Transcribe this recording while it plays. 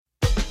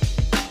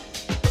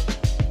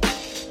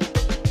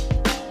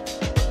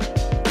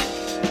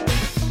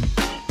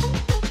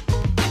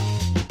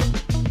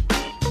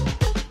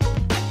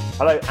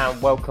Hello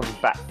and welcome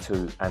back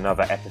to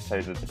another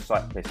episode of the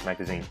Cyclist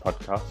Magazine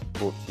podcast,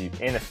 brought to you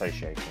in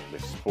association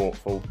with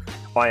Sportful.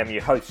 I am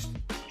your host,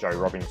 Joe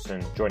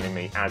Robinson. Joining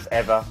me as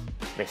ever,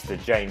 Mr.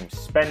 James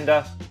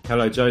Spender.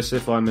 Hello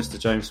Joseph, I'm Mr.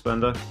 James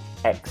Spender.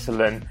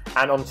 Excellent.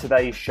 And on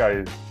today's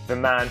show, the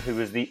man who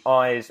was the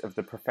eyes of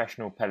the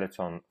professional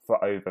peloton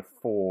for over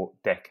 4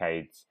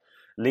 decades,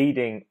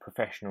 leading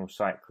professional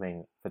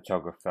cycling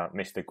photographer,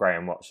 Mr.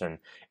 Graham Watson.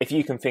 If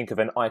you can think of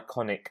an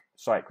iconic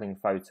cycling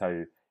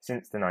photo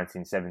since the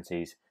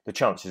 1970s, the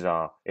chances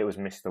are it was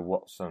Mr.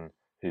 Watson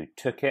who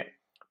took it.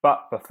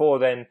 But before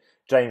then,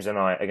 James and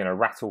I are going to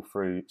rattle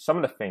through some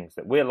of the things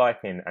that we're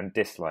liking and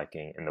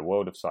disliking in the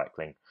world of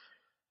cycling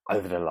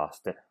over the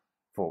last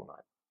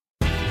fortnight.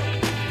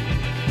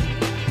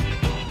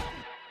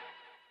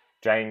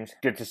 James,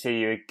 good to see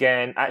you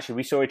again. Actually,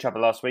 we saw each other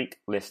last week,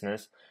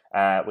 listeners.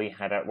 We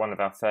had one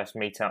of our first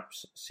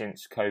meetups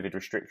since COVID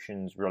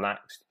restrictions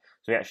relaxed.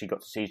 So we actually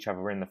got to see each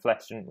other in the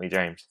flesh, didn't we,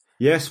 James?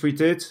 Yes, we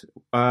did.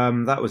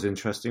 That was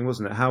interesting,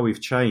 wasn't it? How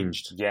we've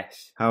changed.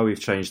 Yes. How we've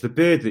changed. The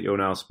beard that you're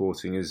now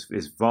sporting is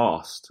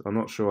vast. I'm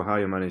not sure how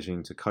you're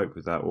managing to cope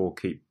with that or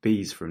keep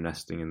bees from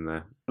nesting in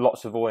there.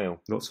 Lots of oil.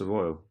 Lots of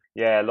oil.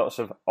 Yeah, lots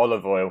of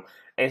olive oil.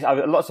 It's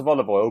lots of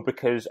olive oil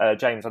because,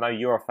 James, I know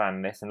you're a fan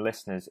of this, and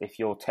listeners, if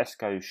you're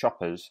Tesco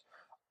shoppers,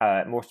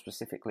 more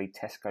specifically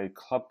Tesco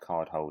club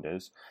card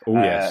holders,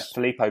 yes.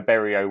 Filippo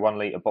Berio 1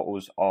 litre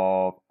bottles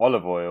of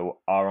olive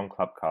oil are on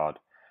club card.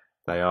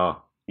 They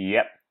are.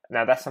 Yep.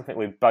 Now, that's something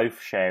we're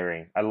both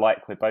sharing.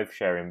 We're both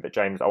sharing. But,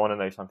 James, I want to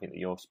know something that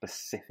you're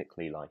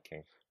specifically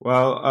liking.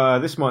 Well,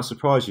 this might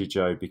surprise you,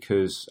 Joe,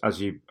 because as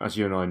you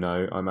and I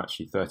know, I'm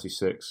actually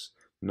 36,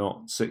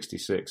 not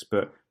 66.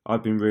 But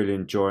I've been really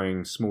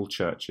enjoying small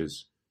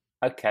churches.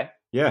 Okay.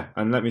 Yeah,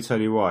 and let me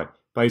tell you why.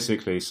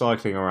 Basically,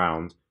 cycling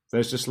around,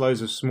 there's just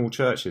loads of small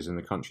churches in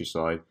the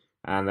countryside.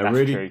 And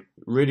they're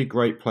really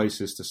great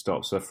places to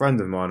stop. So a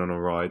friend of mine on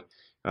a ride,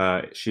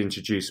 she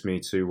introduced me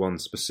to one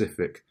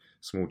specific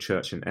small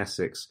church in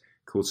Essex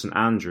called St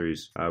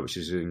Andrews, which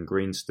is in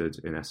Greensted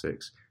in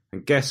Essex.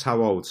 And guess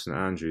how old St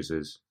Andrews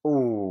is?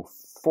 Ooh,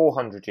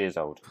 400 years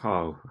old.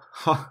 Oh,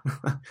 a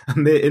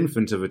mere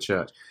infant of a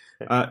church.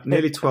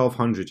 Nearly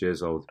 1,200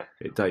 years old.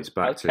 It dates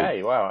back to.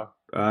 Okay, wow.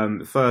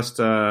 First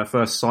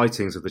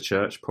sightings of the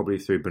church, probably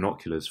through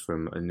binoculars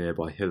from a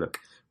nearby hillock,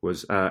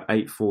 was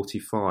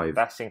 8:45.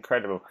 That's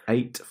incredible.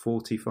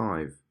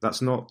 8:45.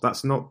 That's not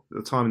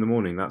the time in the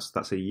morning.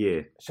 That's a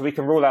year. So we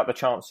can rule out the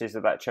chances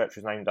that church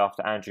was named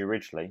after Andrew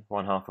Ridgeley,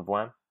 one half of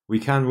Wham. We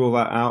can rule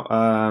that out,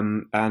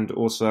 and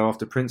also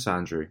after Prince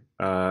Andrew,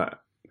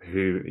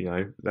 who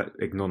let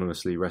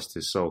ignominiously rest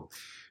his soul.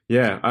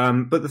 Yeah,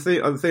 but the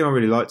thing I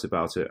really liked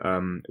about it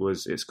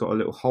was it's got a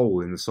little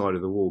hole in the side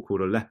of the wall called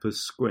a leper's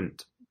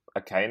squint.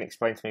 Okay, and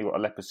explain to me what a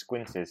leper's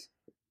squint is.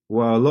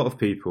 Well, a lot of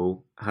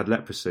people had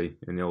leprosy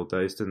in the old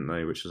days, didn't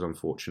they? Which was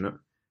unfortunate.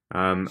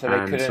 So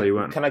they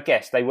couldn't. Can I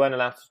guess they weren't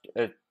allowed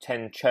to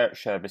attend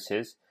church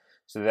services,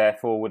 so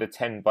therefore would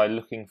attend by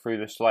looking through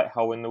the slight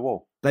hole in the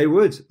wall? They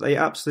would. They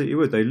absolutely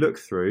would. They look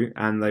through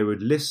and they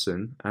would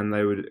listen, and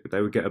they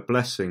would get a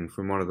blessing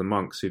from one of the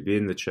monks who'd be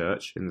in the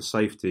church in the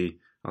safety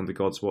under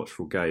God's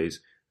watchful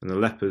gaze, and the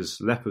lepers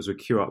would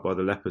queue up by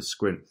the leper's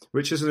squint,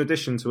 which is an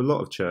addition to a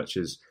lot of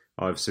churches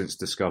I've since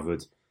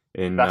discovered.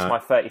 That's my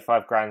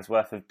 35 grand's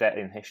worth of debt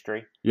in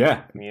history.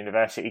 Yeah. From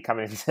university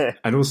coming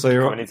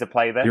into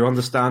play there. Your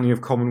understanding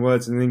of common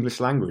words in the English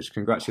language.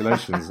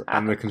 Congratulations.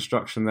 And the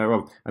construction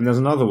thereof. And there's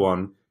another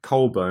one,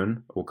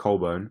 Colbone,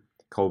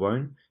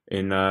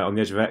 in on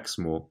the edge of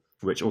Exmoor,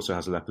 which also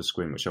has a leper's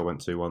squint, which I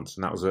went to once.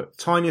 And that was the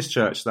tiniest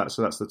church. So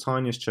that's the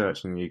tiniest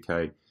church in the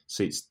UK.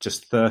 Seats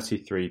just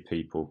 33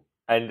 people.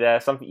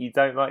 And something you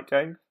don't like,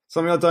 James?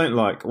 Something I don't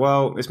like?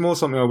 Well, it's more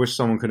something I wish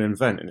someone could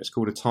invent, and it's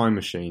called a time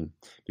machine,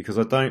 because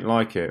I don't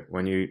like it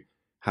when you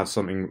have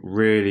something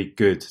really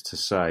good to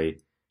say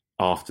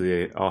after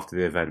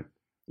the event.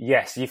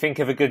 Yes, you think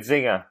of a good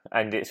zinger,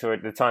 and it's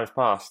already, the time's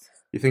passed.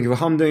 You think of a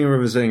humdinger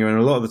of a zinger, and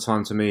a lot of the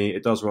time to me,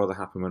 it does rather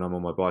happen when I'm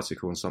on my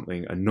bicycle and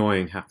something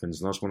annoying happens,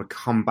 and I just want to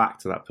come back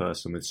to that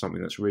person with something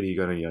that's really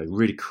going to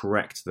really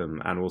correct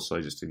them, and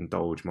also just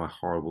indulge my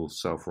horrible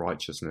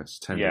self-righteousness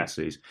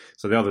tendencies. Yeah.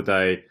 So the other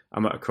day,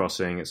 I'm at a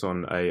crossing. It's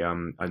on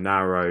a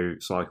narrow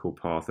cycle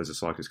path. There's a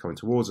cyclist coming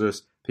towards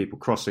us. People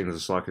crossing. There's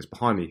a cyclist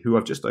behind me who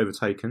I've just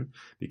overtaken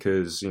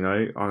because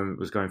I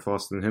was going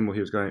faster than him, or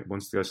he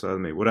wanted to go slower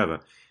than me.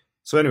 Whatever.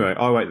 So anyway,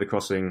 I wait at the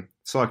crossing,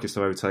 cyclist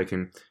I've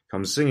overtaken,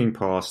 comes singing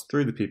past,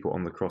 through the people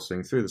on the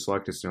crossing, through the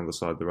cyclist on the other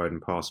side of the road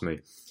and past me.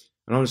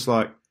 And I'm just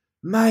like,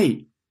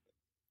 mate!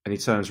 And he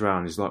turns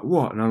around, he's like,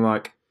 what? And I'm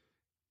like,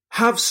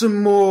 have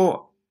some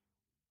more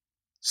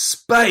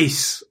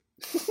space!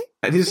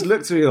 And he just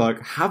looked at me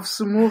like, have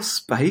some more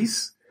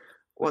space?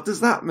 What does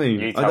that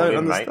mean? I don't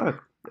understand. Mate.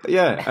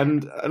 Yeah,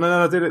 and then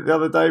I did it the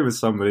other day with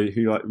somebody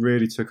who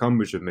really took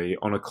umbrage with me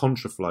on a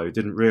contraflow,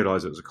 didn't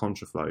realise it was a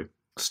contraflow,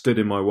 stood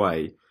in my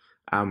way,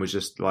 and was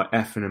just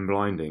effing and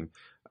blinding,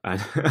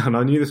 and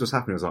I knew this was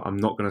happening. I was like, I'm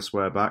not going to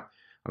swear back.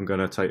 I'm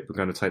going to take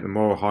the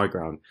moral high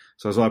ground.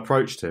 So as I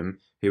approached him,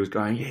 he was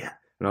going, yeah,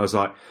 And I was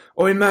like,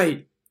 "Oi,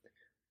 mate,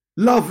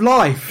 love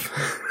life."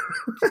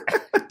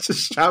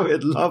 Just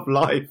shouted "love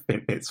life"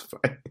 in his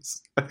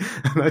face.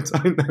 And I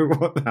don't know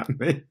what that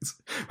means.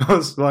 I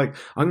was like,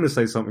 I'm going to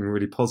say something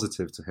really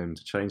positive to him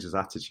to change his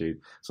attitude.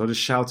 So I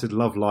just shouted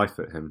 "love life"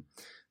 at him.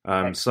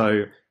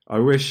 So I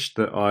wish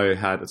that I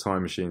had a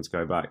time machine to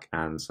go back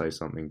and say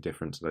something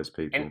different to those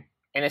people.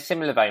 In a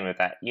similar vein with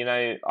that, you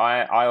know,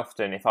 I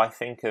often, if I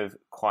think of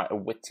quite a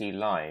witty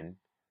line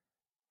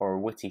or a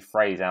witty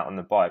phrase out on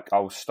the bike,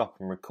 I'll stop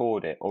and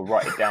record it or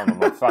write it down on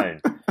my phone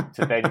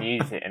to then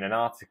use it in an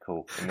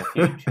article in the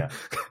future.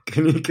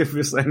 Can you give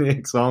us any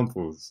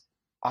examples?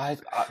 There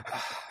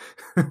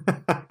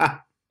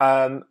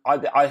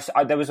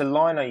was a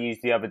line I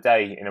used the other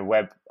day in a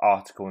web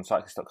article on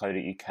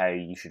cyclist.co.uk,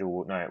 you should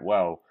all know it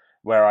well,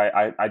 where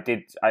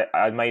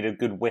I made a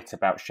good wit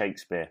about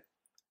Shakespeare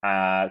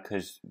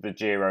because the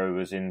Giro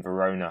was in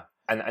Verona.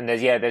 And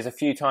there's a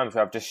few times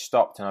where I've just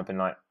stopped and I've been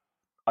like,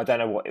 I don't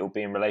know what it will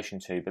be in relation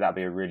to, but that'd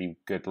be a really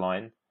good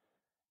line,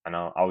 and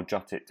I'll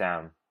jot it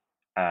down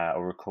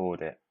or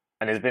record it.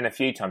 And there's been a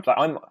few times, like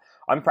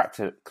I'm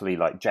practically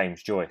like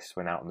James Joyce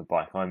when out on the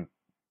bike. I'm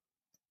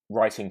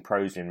writing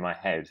prose in my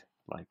head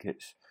like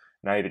it's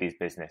nobody's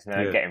business. And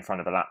then I get in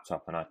front of a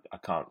laptop and I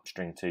can't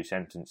string two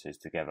sentences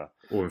together.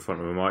 Or in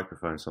front of a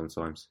microphone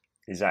sometimes.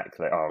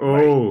 Exactly.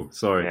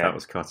 Sorry, that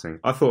was cutting.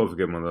 I thought of a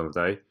good one the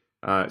other day.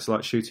 It's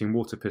like shooting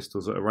water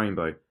pistols at a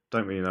rainbow.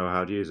 Don't really know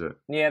how to use it.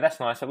 Yeah, that's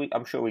nice.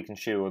 I'm sure we can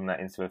shoehorn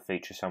that into a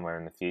feature somewhere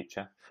in the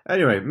future.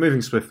 Anyway,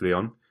 moving swiftly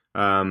on.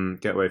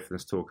 Get away from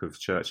this talk of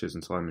churches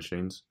and time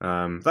machines.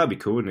 That'd be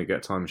cool, wouldn't it? Get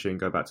a time machine,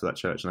 go back to that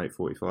church in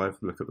 8:45,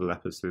 look at the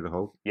lepers through the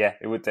hole. Yeah,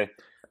 it would do.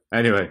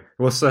 Anyway,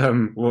 what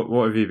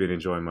have you been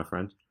enjoying, my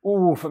friend?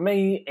 Oh, for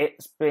me,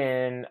 it's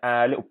been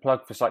a little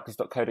plug for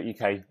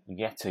cyclist.co.uk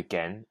yet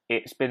again.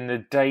 It's been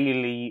the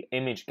daily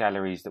image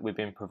galleries that we've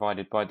been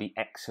provided by the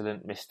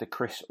excellent Mr.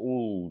 Chris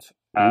Auld.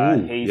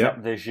 He's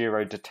at the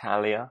Giro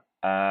d'Italia.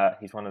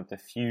 He's one of the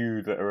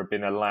few that have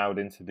been allowed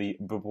into the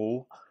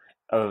bubble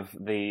of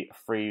the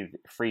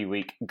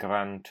three-week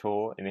Grand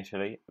Tour in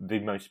Italy, the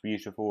most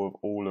beautiful of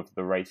all of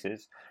the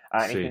races.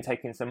 And he's been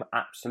taking some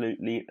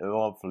absolutely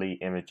lovely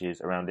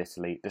images around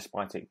Italy,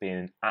 despite it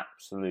being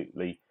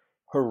absolutely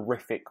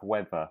horrific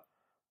weather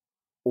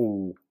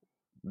the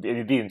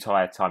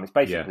entire time. It's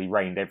basically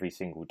rained every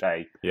single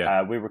day.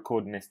 We're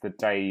recording this the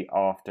day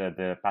after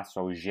the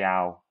Passo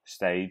Giao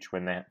stage,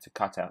 when they had to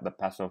cut out the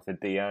Passo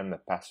Fadia and the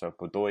Passo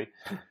Podoi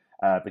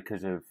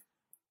because of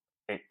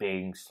it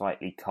being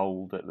slightly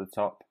cold at the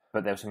top.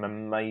 But there were some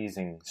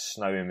amazing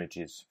snow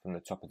images from the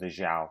top of the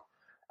Giao,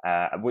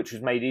 which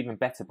was made even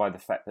better by the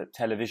fact that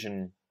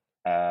television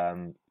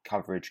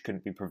coverage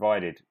couldn't be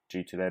provided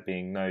due to there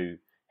being no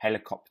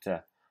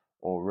helicopter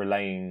or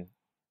relaying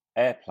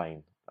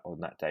airplane on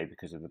that day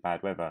because of the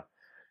bad weather.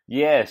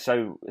 Yeah,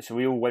 so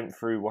we all went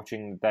through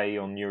watching the day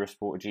on Eurosport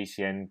or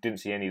GCN, didn't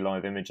see any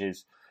live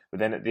images, but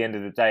then at the end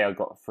of the day I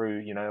got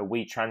through, a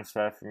wee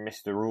transfer from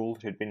Mr.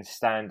 Auld, who'd been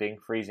standing,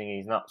 freezing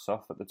his nuts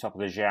off at the top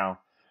of the Giao,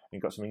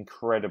 and got some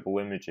incredible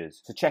images.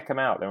 So check them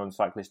out, they're on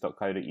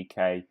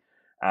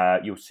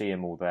cyclist.co.uk, you'll see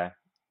them all there.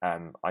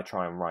 I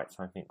try and write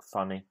something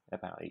funny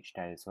about each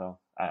day as well.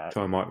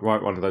 Try and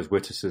write one of those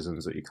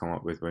witticisms that you come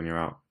up with when you're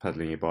out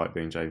pedalling your bike,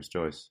 being James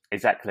Joyce.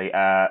 Exactly.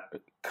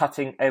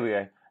 Cutting, there we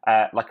go,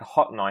 like a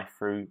hot knife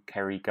through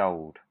Kerry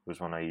Gold was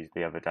one I used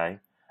the other day.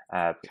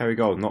 Kerry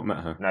Gold, not met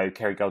her. No,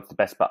 Kerry Gold's the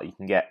best butter you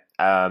can get.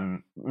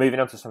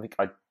 Moving on to something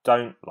I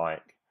don't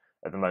like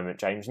at the moment,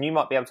 James, and you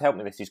might be able to help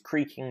me with this, is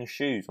creaking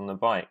shoes on the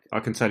bike.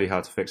 I can tell you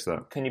how to fix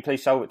that. Can you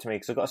please solve it to me?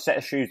 Because I've got a set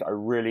of shoes that I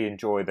really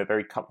enjoy. They're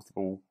very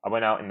comfortable. I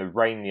went out in the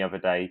rain the other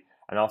day,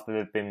 and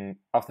after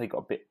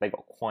they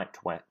got quite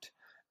wet.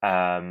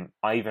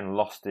 I even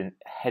lost a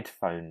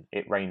headphone.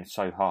 It rained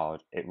so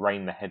hard. It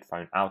rained the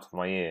headphone out of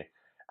my ear,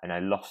 and I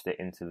lost it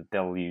into the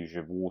deluge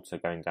of water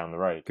going down the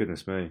road.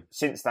 Goodness me!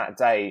 Since that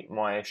day,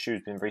 my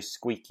shoe's been very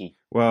squeaky.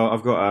 Well,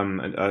 I've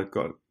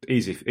got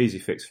easy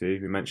fix for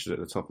you. We mentioned it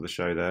at the top of the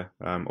show there.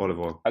 Olive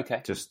oil.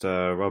 Okay. Just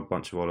rub a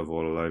bunch of olive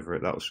oil all over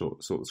it. That'll sort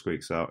the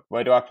squeaks out.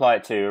 Where do I apply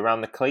it to?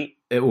 Around the cleat?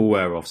 It will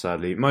wear off,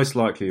 sadly. Most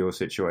likely, your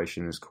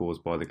situation is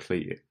caused by the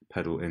cleat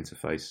pedal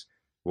interface.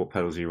 What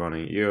pedals are you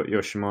running? You're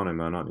a Shimano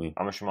man, aren't you?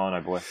 I'm a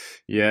Shimano boy.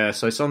 Yeah,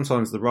 so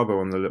sometimes the rubber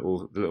on the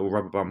little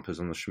rubber bumpers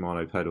on the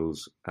Shimano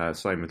pedals,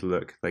 same with the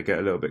look, they get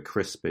a little bit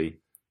crispy,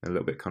 a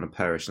little bit kind of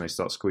perish, and they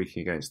start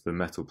squeaking against the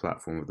metal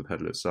platform of the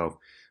pedal itself,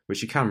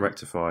 which you can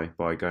rectify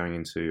by going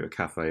into a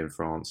cafe in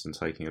France and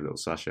taking a little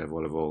sachet of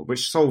olive oil,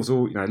 which solves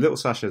all, little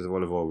sachets of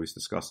olive oil, we've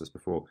discussed this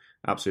before,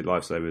 absolute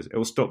lifesavers. It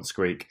will stop the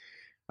squeak.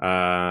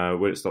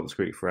 Will it stop the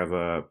squeak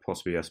forever?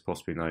 Possibly yes,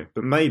 possibly no.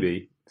 But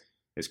maybe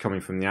it's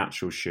coming from the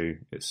actual shoe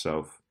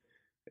itself,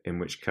 in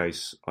which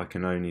case I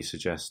can only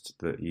suggest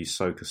that you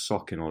soak a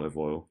sock in olive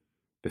oil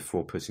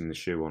before putting the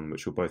shoe on,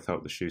 which will both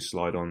help the shoe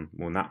slide on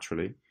more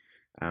naturally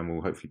and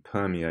will hopefully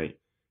permeate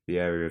the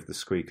area of the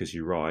squeak as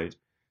you ride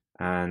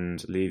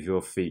and leave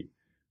your feet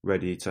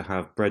ready to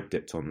have bread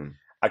dipped on them.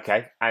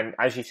 Okay, and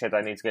as you said,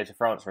 I need to go to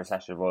France for a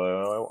sachet of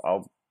olive oil.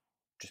 I'll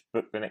just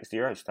book the next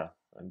Eurostar.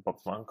 And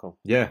Bob's my uncle.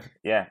 Yeah.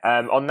 Yeah.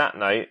 On that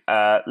note,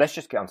 let's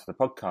just get onto the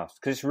podcast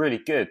because it's really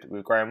good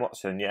with Graham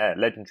Watson. Yeah,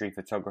 legendary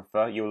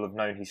photographer. You'll have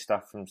known his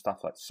stuff from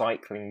stuff like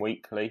Cycling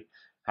Weekly,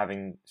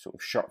 having sort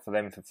of shot for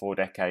them for 4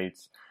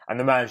 decades. And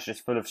the man's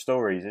just full of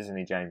stories, isn't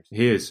he, James?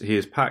 He is. He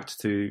is packed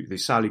to the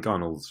Sally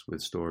Gunnels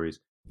with stories.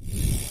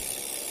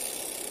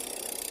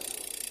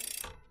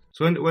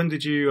 So when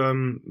did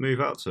you move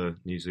out to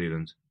New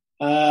Zealand?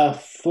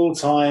 Full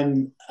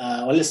time.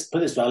 Well, let's put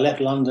it this way: I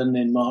left London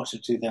in March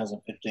of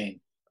 2015.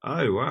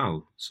 Oh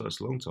wow! So it's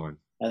a long time.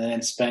 And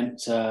then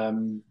spent a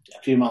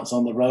few months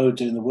on the road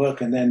doing the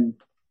work, and then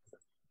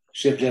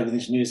shifted everything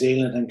to New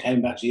Zealand and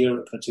came back to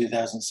Europe for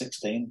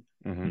 2016.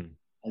 Mm-hmm.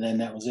 And then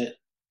that was it.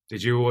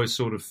 Did you always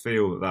sort of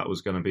feel that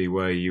was going to be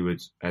where you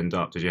would end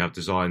up? Did you have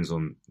designs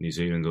on New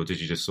Zealand, or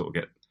did you just sort of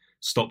get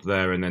stopped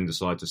there and then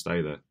decide to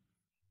stay there?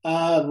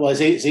 Well,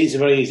 it's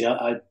very easy.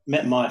 I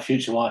met my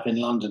future wife in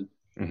London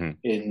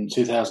in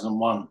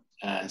 2001,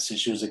 so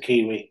she was a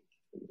Kiwi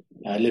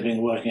living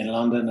and working in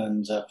London,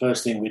 and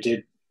first thing we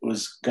did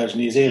was go to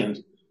New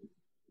Zealand.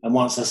 And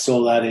once I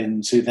saw that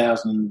in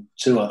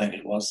 2002, I think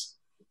it was,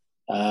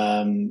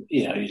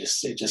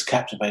 it just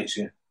captivates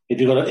you. If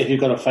you've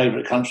got a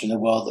favourite country in the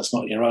world that's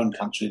not your own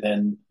country,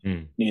 then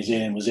New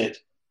Zealand was it.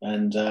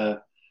 And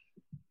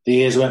the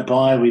years went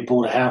by. We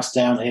bought a house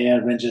down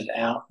here, rented it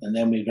out, and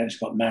then we eventually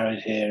got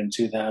married here in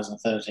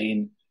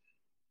 2013.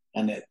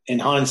 And in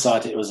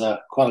hindsight, it was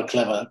quite a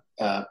clever,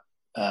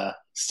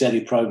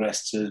 steady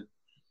progress to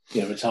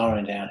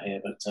retiring down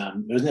here. But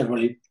it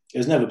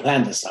was never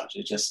planned as such.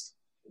 It just,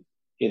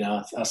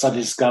 I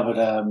suddenly discovered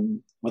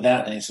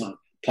without any sort of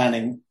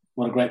planning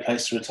what a great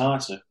place to retire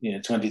to.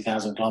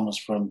 20,000 kilometres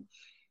from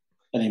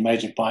any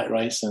major bike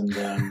race, and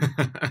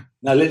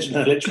no,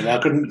 literally, I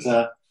couldn't.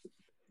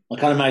 I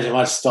can't imagine if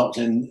I stopped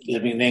living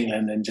in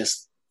England and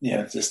just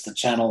the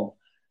Channel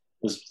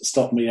was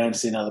stopping me going to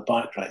see another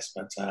bike race.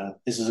 But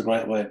this is a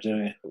great way of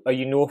doing it. Are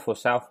you North or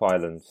South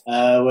Island?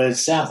 We're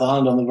South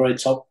Island on the very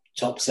top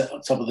of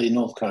the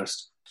North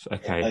Coast.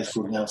 Okay. A place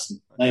called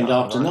Nelson, named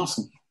after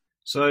Nelson.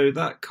 So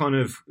that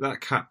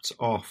capped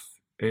off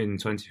in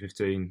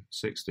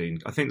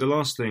 2015-16. I think the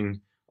last thing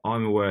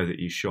I'm aware that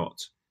you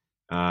shot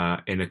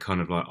in a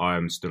kind of like I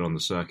am still on the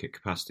circuit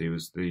capacity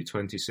was the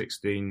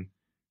 2016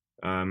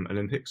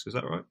 Olympics. Is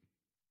that right?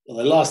 Well,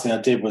 the last thing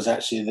I did was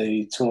actually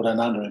the Tour Down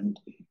Under in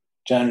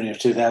January of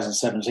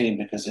 2017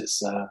 because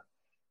it's a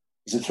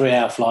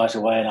 3-hour flight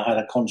away, and I had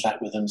a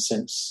contract with them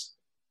since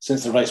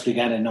the race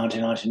began in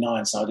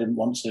 1999. So I didn't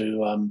want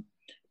to,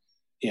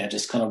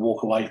 just kind of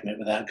walk away from it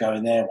without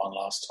going there one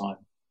last time.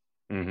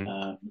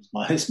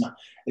 Mm-hmm.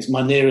 It's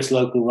my nearest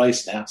local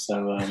race now.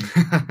 So,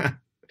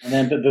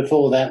 but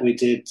before that, we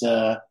did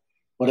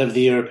whatever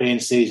the European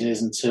season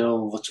is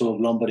until the Tour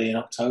of Lombardy in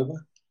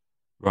October.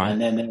 Right.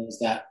 And then there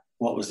was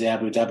what was the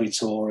Abu Dhabi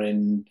Tour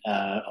in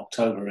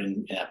October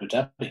in Abu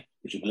Dhabi,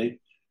 would you believe?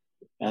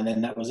 And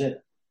then that was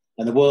it.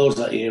 And the Worlds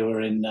that year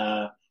were in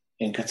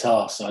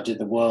Qatar, so I did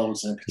the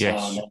Worlds in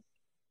Qatar, yes.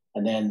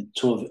 and then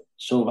Tour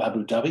of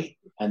Abu Dhabi,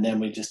 and then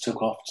we just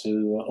took off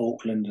to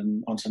Auckland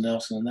and onto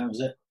Nelson, and that was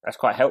it. That's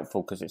quite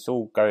helpful because it's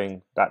all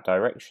going that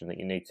direction that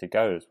you need to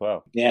go as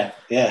well. Yeah.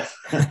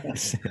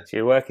 So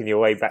you're working your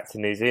way back to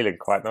New Zealand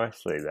quite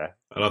nicely there.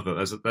 I love that.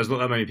 There's not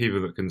that many people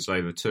that can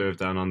say the Tour of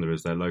Down Under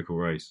is their local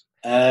race.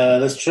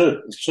 That's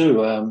true. It's true.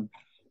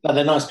 No,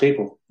 they're nice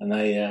people, and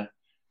it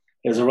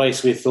was a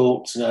race we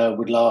thought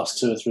would last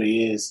 2 or 3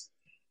 years.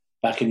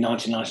 Back in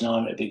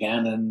 1999 when it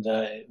began, and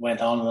it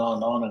went on and on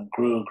and on and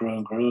grew and grew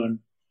and grew. And,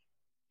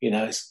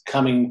 it's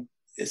coming,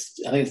 I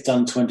think it's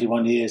done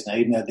 21 years now,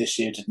 even though this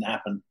year didn't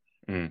happen.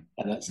 And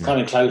it's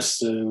coming close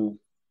to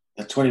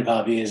the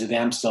 25 years of the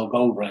Amstel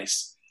Gold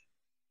Race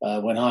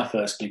when I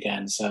first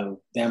began. So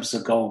the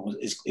Amstel Gold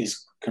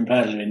is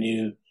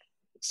comparatively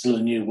still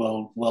a new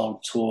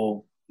world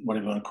tour,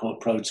 whatever you want to call it,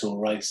 pro tour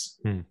race.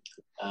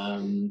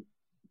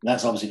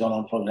 That's obviously gone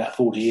on for about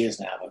 40 years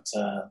now, but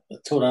the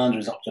Tour Down Under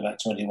is up to about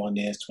 21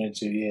 years,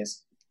 22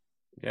 years.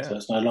 Yeah. So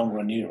it's no longer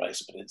a new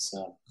race, but it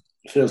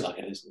feels like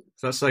it is.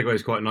 So that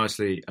segues quite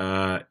nicely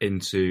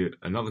into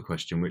another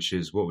question, which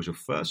is, what was your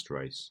first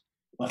race?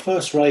 My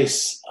first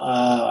race,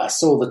 I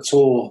saw the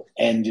Tour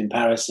end in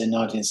Paris in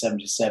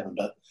 1977,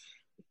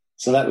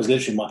 so that was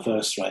literally my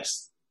first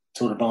race,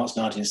 Tour de France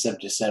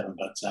 1977,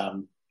 but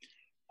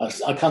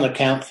I kind of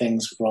count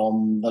things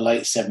from the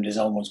late 70s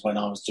onwards when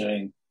I was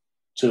doing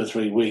 2 or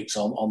 3 weeks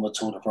on the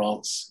Tour de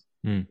France.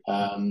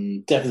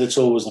 Definitely the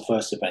Tour was the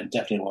first event,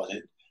 definitely was.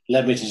 It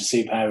led me to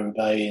see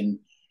Paris-Roubaix in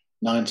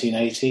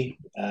 1980,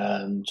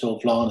 Tour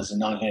of Flanders in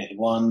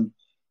 1981,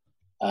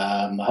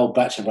 a whole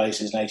batch of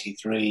races in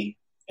 83,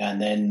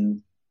 and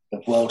then the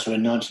Vuelta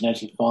in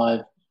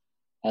 1985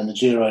 and the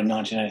Giro in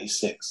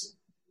 1986.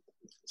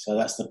 So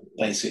that's the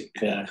basic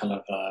kind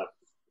of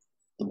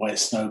the way it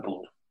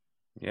snowballed.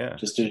 Yeah.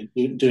 Just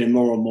doing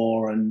more and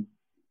more, and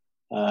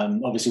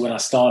obviously when I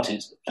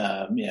started,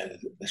 the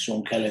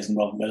Sean Kellys and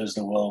Robert Millers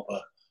of the world were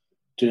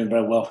doing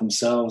very well for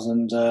themselves,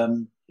 and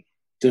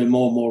doing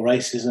more and more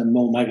races, and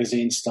more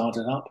magazines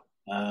started up.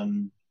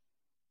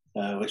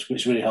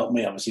 which really helped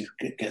me, obviously,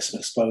 get some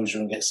exposure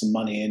and get some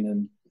money in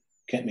and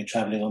kept me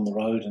travelling on the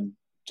road and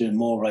doing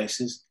more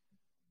races.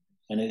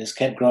 And it just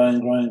kept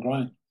growing.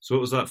 So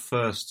what was that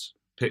first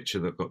picture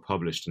that got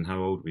published, and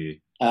how old were you?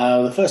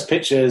 The first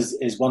picture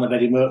is one of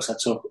Eddie Merckx I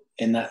took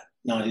in that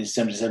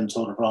 1977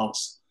 Tour de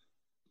France.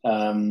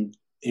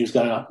 He was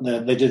going up.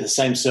 They did the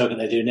same circuit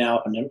they do now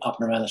up and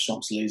around the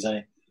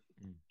Champs-Élysées.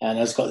 And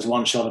I just got this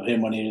one shot of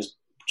him when he was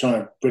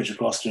trying to bridge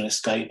across to an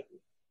escape.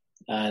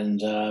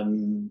 And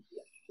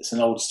it's an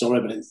old story,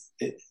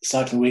 but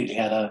Cycling Weekly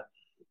had a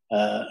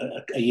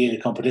yearly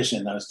competition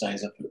in those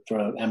days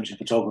for amateur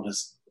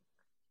photographers.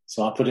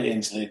 So I put it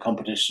into the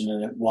competition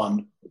and it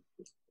won.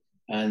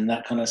 And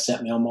that kind of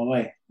set me on my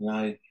way.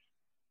 And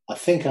I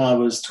think I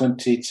was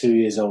 22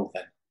 years old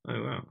then.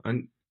 Oh, wow.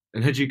 And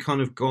had you kind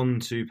of gone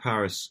to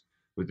Paris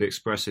with the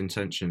express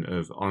intention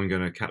of, I'm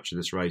going to capture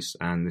this race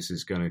and this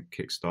is going to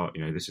kickstart,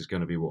 this is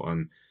going to be what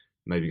I'm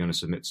maybe going to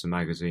submit to some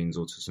magazines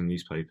or to some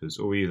newspapers?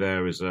 Or were you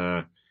there as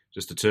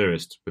just a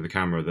tourist with a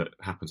camera that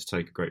happened to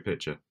take a great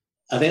picture?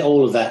 I think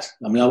all of that.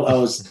 I mean, I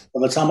was,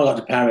 by the time I got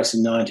to Paris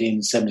in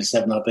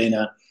 1977, I'd been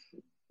a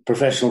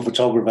professional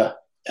photographer,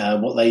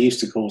 what they used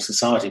to call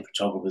society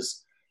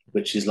photographers,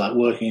 which is like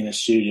working in a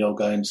studio,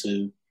 going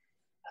to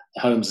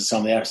homes of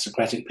some of the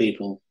aristocratic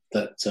people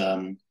that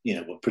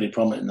were pretty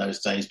prominent in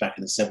those days back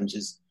in the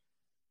 70s.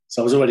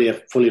 So I was already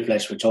a fully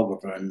fledged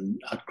photographer,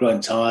 and I'd grown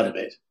tired of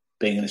it,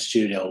 being in a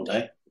studio all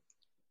day.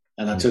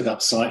 And I took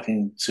up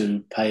cycling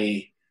to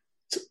pay,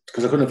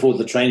 because I couldn't afford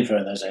the train fare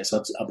in those days.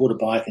 So I bought a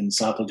bike and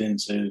cycled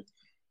into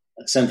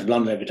central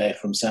London every day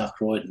from South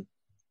Croydon.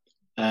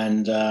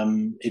 And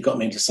it got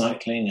me into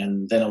cycling.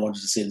 And then I wanted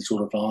to see the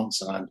Tour de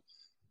France. And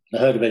I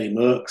heard of Eddie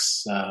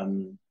Merckx.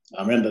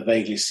 I remember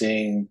vaguely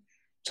seeing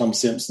Tom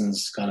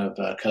Simpson's kind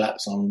of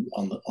collapse on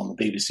the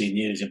BBC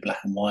News in black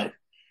and white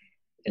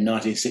in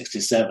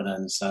 1967.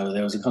 And so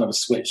there was a kind of a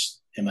switch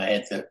in my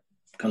head that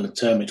kind of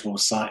turned me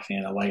towards cycling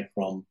and away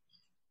from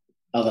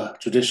other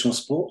traditional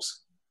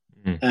sports.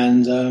 Mm.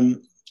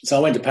 And so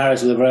I went to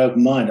Paris with a very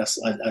open mind.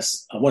 I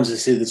wanted to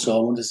see the Tour, I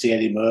wanted to see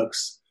Eddie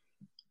Merckx.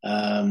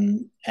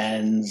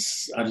 And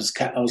I was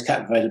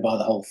captivated by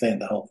the whole thing,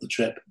 the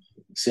trip,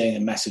 seeing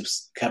a massive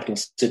capital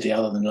city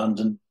other than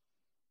London,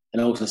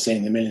 and also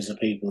seeing the millions of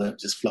people that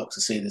just flocked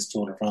to see this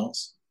Tour de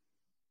France.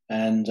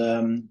 And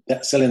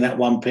selling that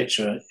one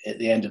picture at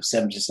the end of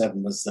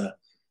 77 was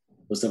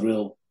the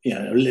real,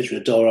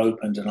 literally a door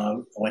opened, and I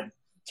went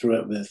through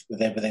it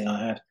with everything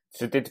I had.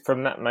 So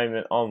from that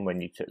moment on,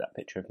 when you took that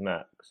picture of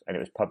Merckx and it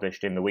was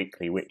published in the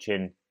Weekly, which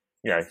in,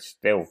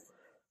 still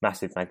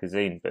massive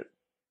magazine, but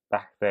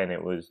back then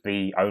it was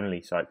the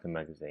only cycling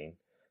magazine,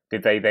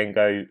 did they then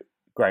go,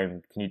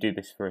 Graham, can you do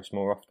this for us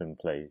more often,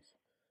 please?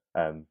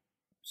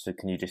 So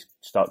can you just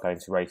start going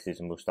to races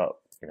and we'll start,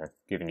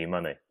 giving you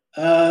money?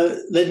 They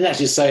didn't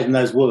actually say it in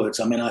those words.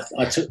 I mean, I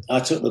took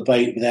the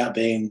bait without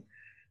being,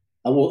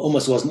 I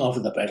almost wasn't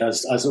offered the bait. I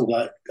sort of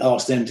like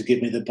asked them to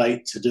give me the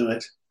bait to do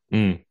it.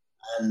 Mm.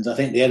 And I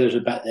think the editor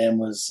back then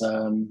was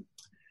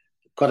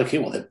quite a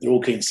keen, well, they're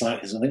all keen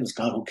cyclists. I think it was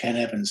a guy called Ken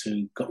Evans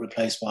who got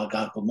replaced by a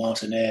guy called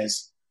Martin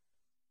Ayres.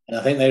 And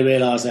I think they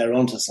realised they were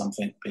onto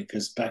something,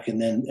 because back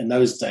in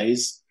those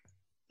days,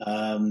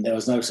 there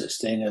was no such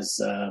thing as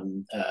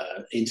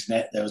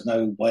internet. There was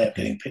no way of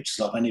getting pictures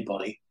of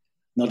anybody,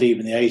 not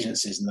even the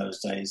agencies in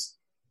those days,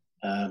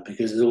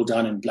 because it was all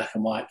done in black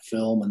and white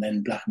film and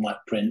then black and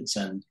white prints.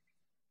 And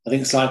I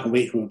think Cycling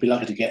Week would be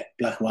lucky to get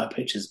black and white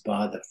pictures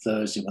by the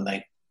Thursday when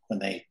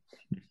they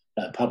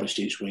published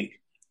each week.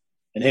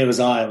 And here was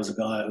I was a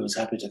guy who was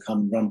happy to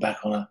come run back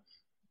on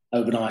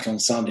overnight on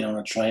Sunday on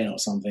a train or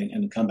something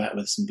and come back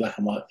with some black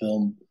and white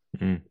film.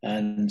 Mm.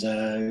 And,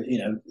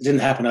 it didn't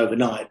happen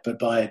overnight, but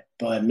by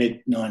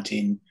mid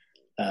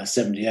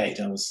 1978,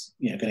 I was,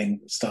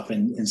 getting stuff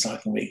in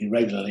Cycling Weekly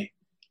regularly,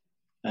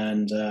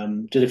 and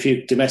did a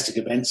few domestic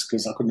events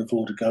because I couldn't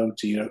afford to go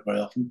to Europe very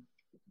often.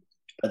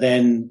 But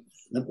then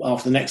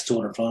after the next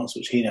Tour de France,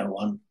 which Hino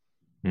won,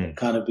 it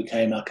kind of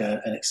became like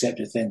an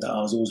accepted thing that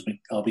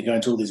I'll be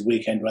going to all these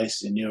weekend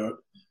races in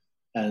Europe,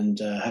 and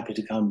happy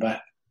to come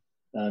back.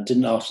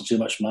 Didn't ask for too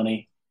much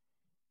money.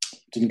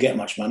 Didn't get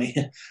much money,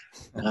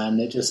 and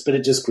it just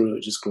grew.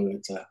 It just grew.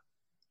 It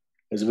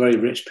was a very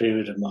rich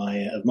period of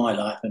my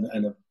life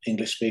and of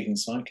English speaking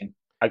cycling.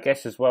 I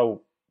guess as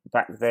well,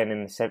 back then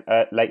in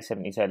the late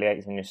 70s, early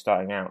 80s, when you're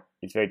starting out,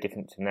 it's very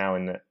different to now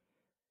in that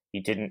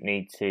you didn't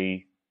need to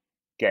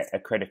get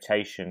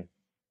accreditation,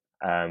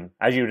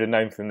 as you would have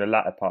known from the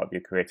latter part of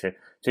your career. To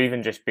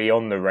even just be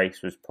on the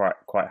race was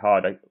quite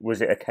hard.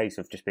 Was it a case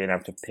of just being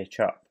able to pitch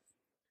up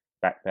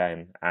back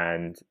then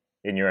and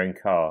in your own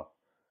car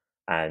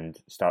and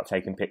start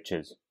taking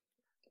pictures?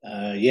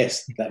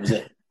 Yes, that was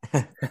it.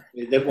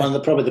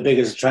 Probably the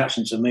biggest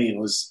attraction to me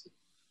was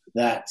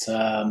that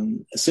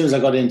as soon as I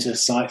got into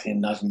cycling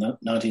in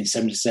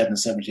 1977,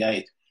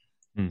 78,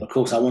 of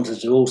course I wanted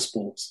to do all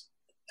sports,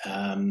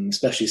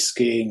 especially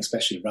skiing,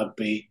 especially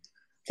rugby,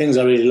 things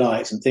I really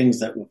liked and things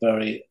that were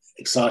very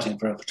exciting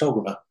for a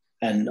photographer,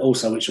 and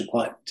also which were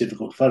quite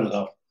difficult to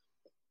photograph.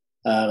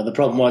 The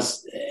problem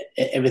was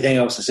everything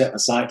else except for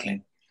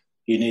cycling.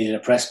 You needed a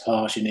press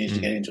pass, you needed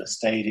to get into a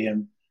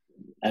stadium.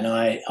 And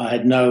I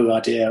had no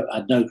idea, I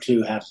had no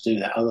clue how to do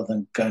that other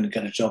than going to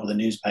get a job with a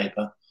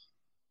newspaper.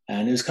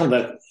 And it was kind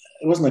of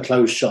it wasn't a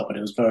closed shop, but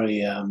it was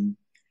very,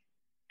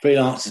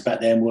 freelancers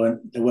back then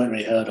weren't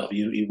really heard of.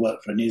 You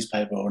worked for a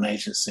newspaper or an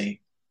agency,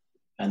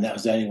 and that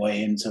was the only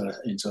way into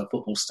a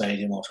football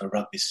stadium or to a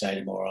rugby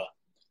stadium or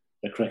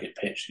a cricket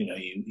pitch.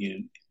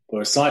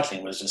 Whereas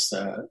cycling was just,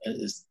 and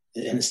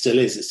it still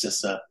is, it's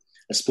just a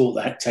sport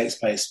that takes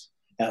place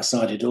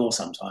outside your door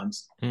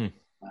sometimes.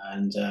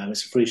 And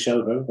it's a free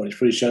show for everybody,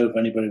 free show for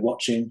anybody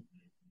watching,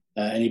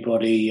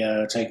 anybody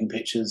taking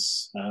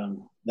pictures.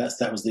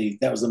 That was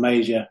the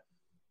major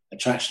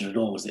attraction of it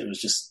all, was it was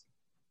just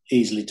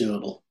easily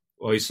doable.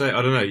 Well, you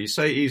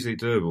say easily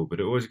doable, but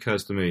it always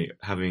occurs to me,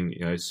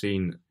 having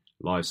seen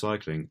live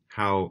cycling,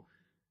 how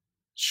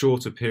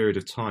short a period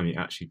of time you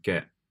actually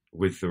get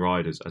with the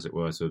riders, as it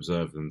were, to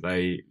observe them.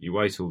 You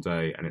wait all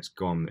day and it's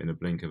gone in a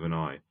blink of an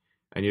eye.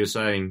 And you were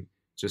saying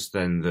just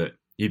then that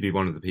you'd be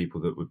one of the people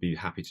that would be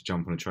happy to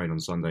jump on a train on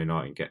Sunday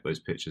night and get those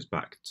pictures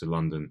back to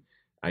London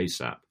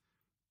ASAP.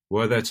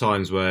 Were there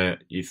times where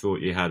you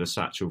thought you had a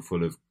satchel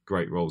full of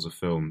great rolls of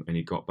film and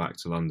you got back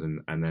to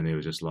London and then it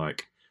was just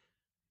like,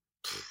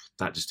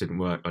 that just didn't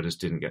work, I just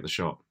didn't get the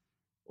shot?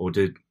 Or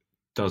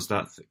does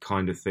that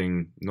kind of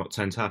thing not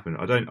tend to happen?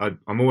 I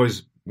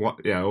always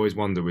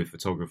wonder with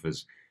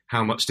photographers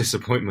how much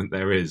disappointment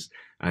there is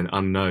and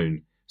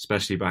unknown,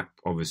 especially back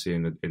obviously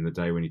in the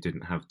day when you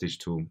didn't have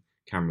digital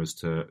cameras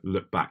to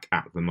look back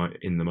at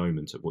in the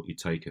moment at what you'd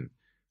taken.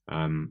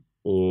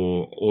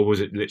 Or was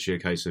it literally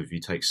a case of you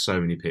take so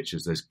many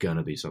pictures, there's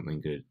gonna be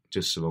something good,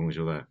 just so long as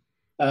you're there?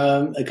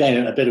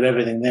 Again, a bit of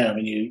everything there. I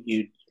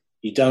mean,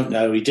 you don't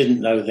know, you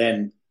didn't know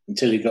then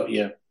until you got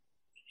your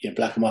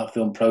black and white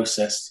film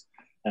processed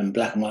and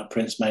black and white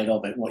prints made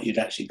of it, what you'd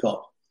actually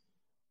got.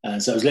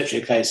 And so it was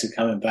literally a case of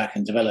coming back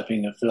and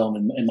developing a film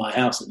in my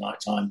house at night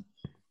time.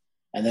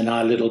 And then I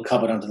had a little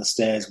cupboard under the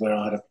stairs where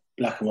I had a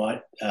black and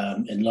white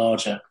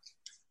enlarger.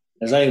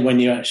 It was only when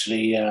you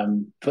actually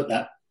put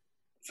that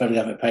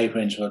photographic paper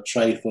into a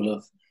tray full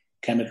of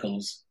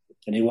chemicals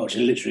and you watch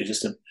it literally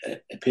just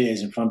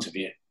appears in front of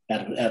you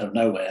out of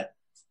nowhere.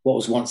 What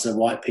was once a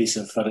white piece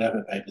of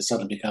photographic paper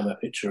suddenly become a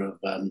picture of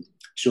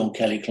Sean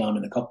Kelly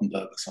climbing the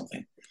Koppenberg or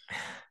something.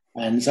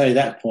 And it's only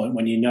that point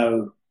when you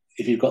know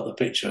if you've got the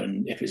picture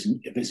and if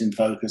it's in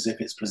focus, if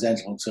it's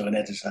presentable to an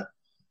editor.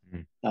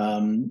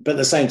 But at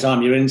the same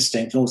time, your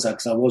instinct also,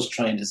 because I was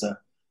trained as a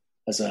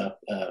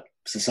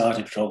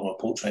society photographer or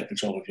portrait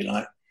photographer, if you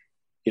like,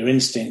 your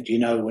instinct,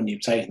 when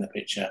you've taken the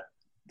picture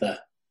that,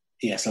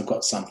 yes, I've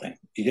got something.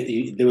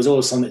 There was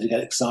always something to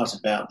get excited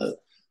about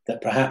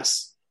that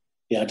perhaps,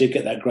 I did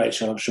get that great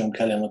shot of Sean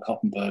Kelly on the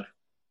Koppenberg,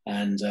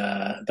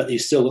 but you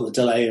still got the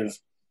delay of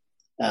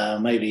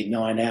maybe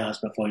 9 hours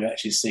before you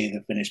actually see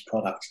the finished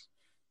product.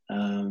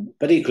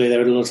 But equally, there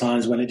were little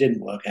times when it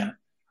didn't work out.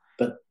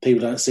 But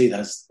people don't see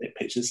those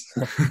pictures.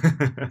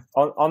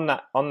 on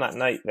that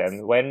note,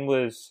 then,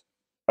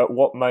 at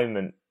what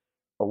moment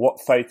or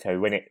what photo,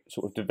 when it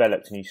sort of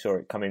developed and you saw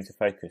it come into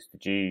focus,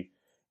 did you,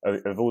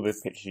 of all the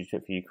pictures you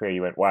took for your career,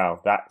 you went,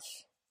 wow,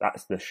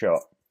 that's the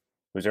shot?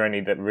 Was there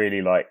any that really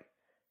you're like,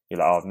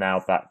 oh, I've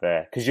nailed that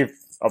there? Because you've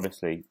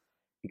obviously,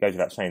 it goes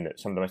without saying that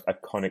some of the most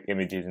iconic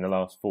images in the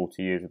last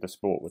 40 years of the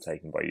sport were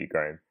taken by you,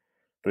 Graham.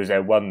 But was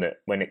there one that,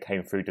 when it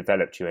came through,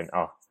 developed, you went,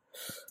 oh,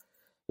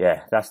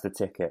 yeah, that's the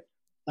ticket?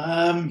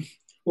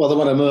 Well, the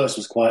one of Merckx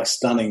was quite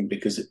stunning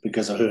because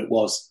of who it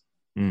was.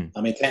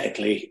 I mean,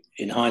 technically,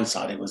 in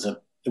hindsight, it wasn't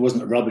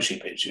a rubbishy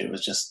picture. It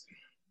was just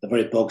a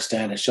very bog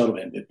standard shot of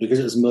him. But because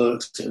it was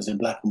Merckx, it was in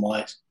black and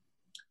white,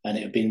 and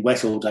it had been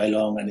wet all day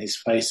long, and his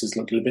faces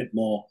looked a little bit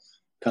more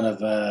kind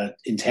of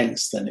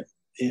intense than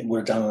it would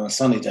have done on a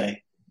sunny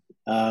day.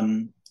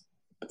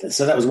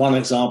 So that was one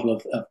example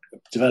of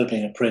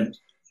developing a print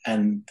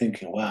and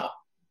thinking, wow,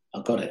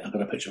 I've got it. I've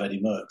got a picture of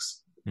Eddie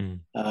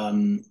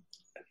Merckx.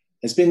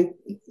 There's been,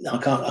 I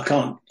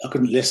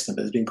couldn't list them,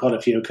 but there's been quite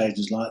a few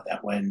occasions like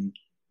that when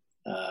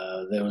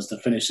there was the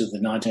finish of the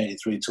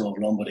 1983 Tour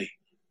of Lombardy,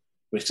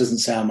 which doesn't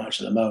sound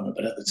much at the moment,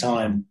 but at the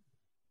time,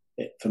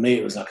 for me,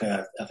 it was like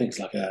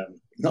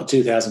not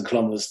 2,000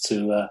 kilometres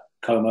to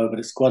Como, but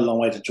it's quite a long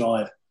way to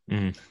drive.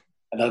 And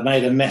I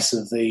made a mess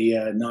of the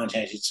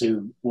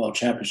 1982 World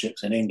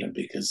Championships in England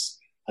because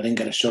I didn't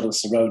get a shot of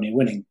Cerrone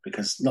winning,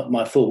 because not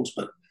my fault,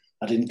 but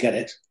I didn't get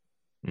it.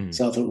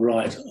 So I thought,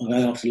 right, I'm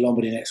going off to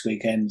Lombardy next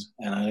weekend,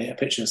 and I get a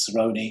picture of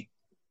Cerrone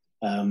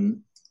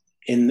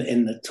in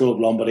the Tour of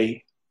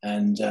Lombardy,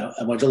 and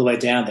I went all the way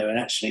down there, and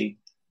actually,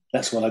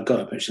 that's when I got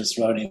a picture of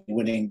Cerrone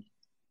winning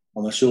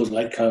on the shores of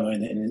Lake Como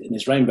in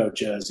his rainbow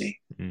jersey,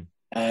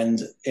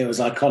 and it was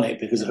iconic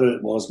because of who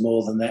it was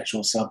more than the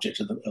actual subject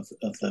of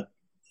the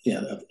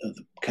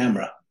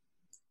camera.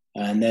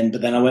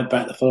 But then I went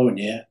back the following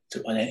year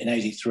in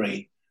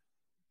 '83,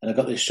 and I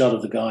got this shot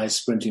of the guys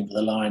sprinting for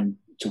the line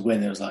to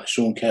win. There was like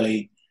Sean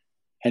Kelly,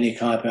 Henny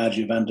Kuiper,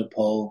 Adrian van der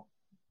Poel,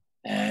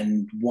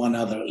 and one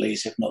other at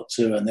least, if not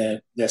two, and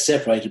they're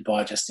separated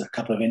by just a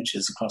couple of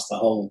inches across the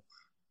whole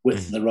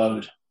width of the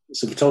road.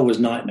 It's a photographer's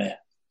nightmare.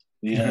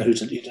 You don't know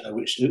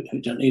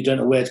you don't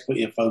know where to put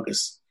your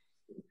focus.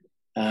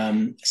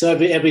 So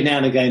every now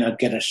and again I'd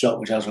get a shot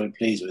which I was very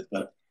pleased with,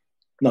 but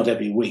not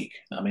every week.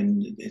 I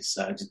mean, it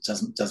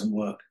doesn't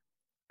work.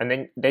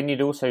 And then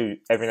you'd also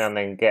every now and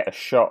then get a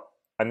shot,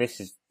 and this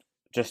is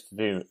just to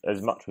do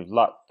as much with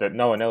luck that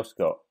no one else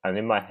got. And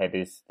in my head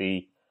is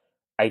the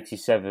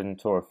 87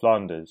 Tour of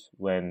Flanders,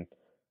 when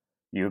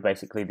you were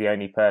basically the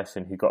only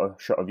person who got a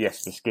shot of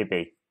Jesper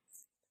Skibby.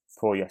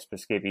 Poor Jesper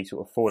Skibby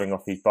sort of falling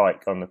off his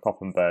bike on the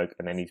Koppenberg,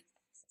 and then his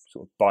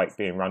sort of bike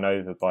being run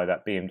over by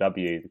that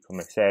BMW, the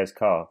Commissaires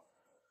car.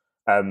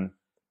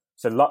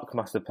 So luck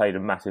must have played a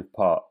massive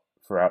part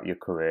throughout your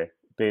career,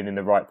 being in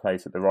the right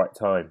place at the right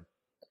time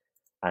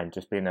and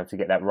just being able to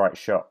get that right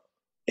shot.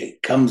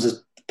 It comes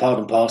as part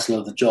and parcel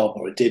of the job,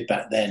 or it did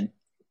back then,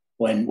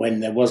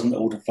 when there wasn't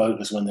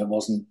autofocus, when there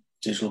wasn't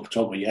digital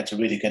photography. You had to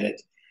really get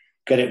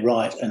it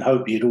right and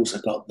hope you'd also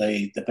got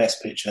the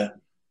best picture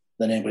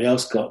than anybody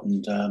else got.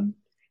 And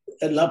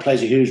luck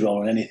plays a huge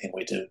role in anything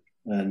we do,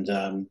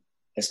 and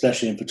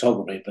especially in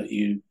photography. But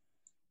you,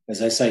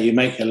 as I say, you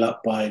make your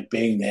luck by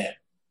being there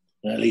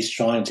and at least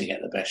trying to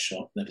get the best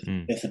shot.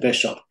 If the best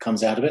shot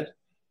comes out of it,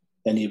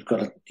 then you've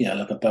got a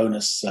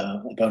bonus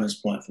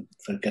point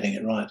for getting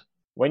it right.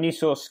 When you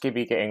saw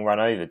Skibby getting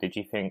run over, did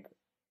you think,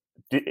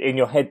 in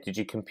your head, did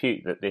you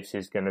compute that this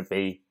is a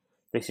bit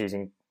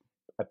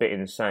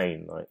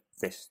insane? Like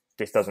this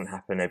doesn't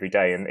happen every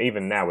day, and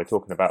even now we're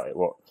talking about it.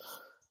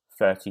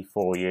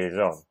 34 years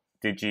on?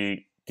 Did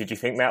you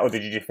think that, or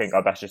did you just think,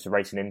 oh, that's just a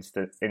racing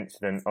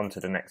incident onto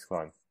the next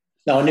climb?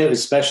 No, I knew it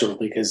was special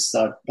because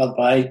by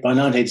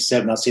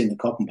 1987 I'd seen the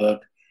Koppenberg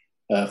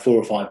 4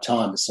 or 5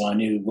 times, so I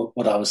knew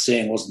what I was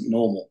seeing wasn't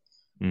normal.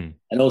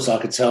 And also I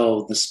could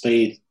tell the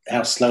speed,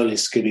 how slowly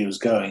Skibby was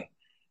going.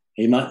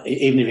 He might,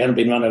 even if he hadn't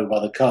been run over by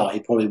the car, he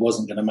probably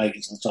wasn't going to make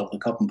it to the top of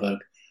the Koppenberg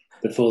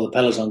before the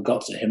peloton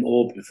got to him,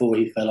 or before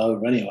he fell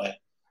over anyway.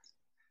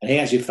 And he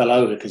actually fell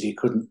over because he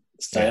couldn't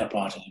stay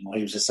upright anymore.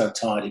 He was just so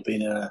tired. He'd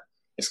been in an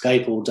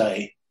escape all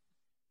day.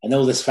 And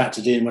all this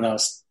factored in when I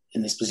was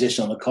in this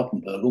position on the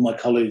Koppenberg. All my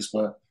colleagues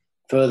were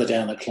further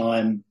down the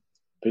climb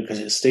because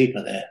it's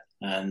steeper there,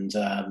 and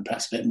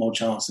perhaps a bit more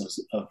chance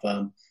of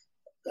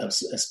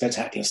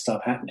spectacular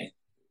stuff happening.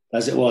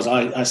 As it was,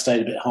 I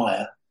stayed a bit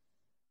higher,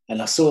 and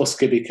I saw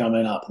Skibby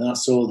coming up, and then I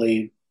saw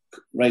the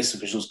race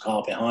official's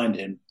car behind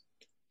him,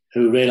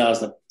 who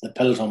realised that the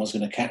peloton was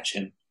going to catch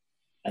him,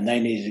 and they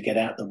needed to get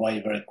out of the way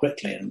very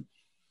quickly. And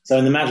so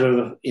in the matter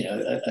of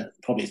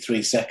probably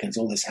 3 seconds,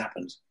 all this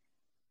happened.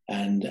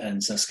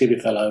 And so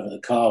Skibby fell over. The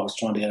car was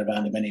trying to get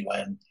around him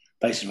anyway, and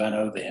basically ran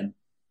over him.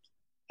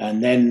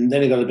 And then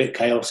it got a bit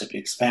chaotic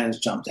because fans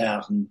jumped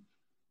out and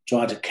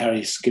tried to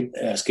carry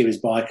Skibby's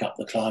bike up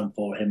the climb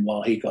for him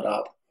while he got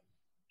up.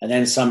 And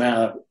then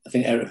somehow, I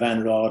think Eric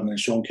Van Raaden and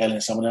Sean Kelly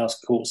and someone else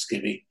caught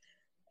Skibby.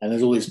 And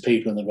there's all these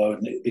people in the road,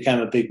 and it became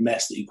a big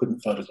mess that you couldn't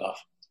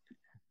photograph.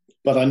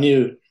 But I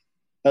knew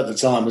at the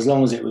time, as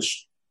long as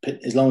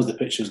the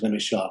picture was going to be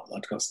sharp,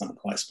 I'd got something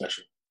quite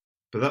special.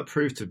 But that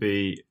proved to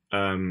be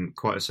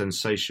quite a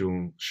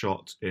sensational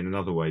shot in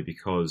another way,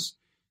 because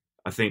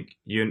I think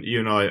you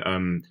and I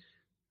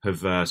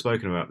have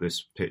spoken about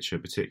this picture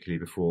particularly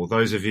before.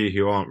 Those of you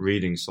who aren't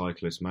reading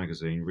Cyclist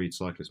Magazine, read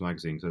Cyclist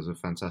Magazine. There's a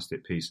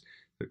fantastic piece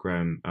that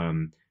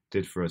Graham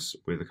did for us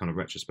with a kind of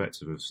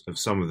retrospective of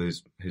some of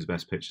his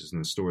best pictures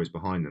and the stories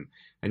behind them.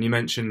 And you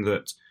mentioned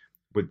that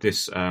with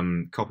this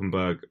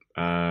Koppenberg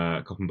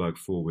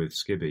 4 with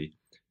Skibby,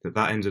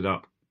 that ended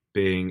up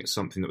being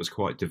something that was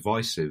quite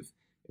divisive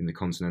in the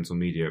continental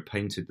media. It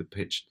painted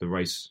the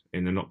race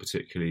in a not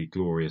particularly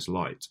glorious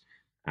light.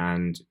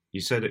 And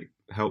you said it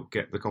helped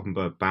get the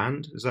Koppenberg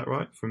banned, is that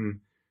right,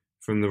 from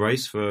the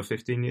race for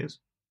 15 years?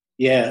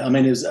 Yeah, I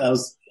mean,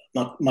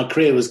 my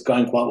career was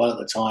going quite well at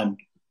the time.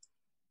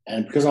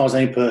 And because I was the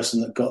only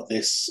person that got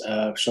this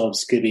shot of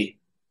Skibby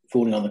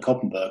falling on the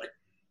Koppenberg,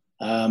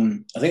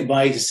 I think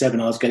by 87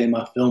 I was getting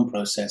my film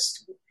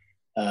processed,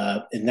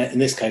 in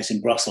this case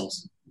in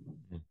Brussels.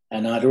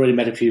 And I'd already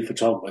met a few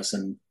photographers,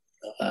 and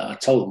I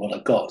told them what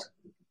I got.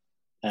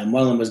 And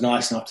one of them was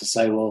nice enough to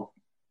say, well,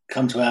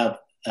 come to our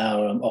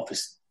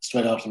office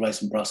straight after the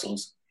race in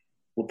Brussels.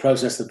 We'll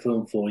process the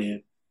film for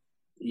you.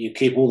 You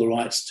keep all the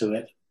rights to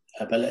it,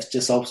 but let's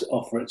just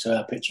offer it to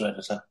our picture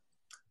editor.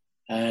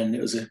 And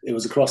it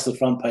was across the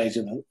front page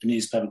of a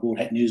newspaper called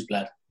Het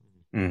Nieuwsblad,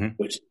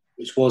 which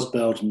was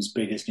Belgium's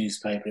biggest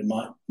newspaper. It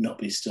might not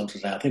be still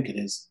today. I think it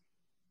is.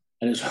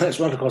 And it's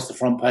right across the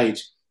front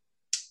page.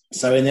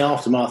 So in the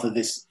aftermath of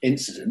this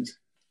incident,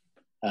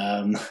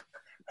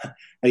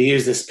 they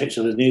used this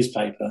picture of the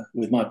newspaper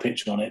with my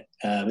picture on it,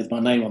 with my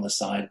name on the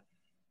side,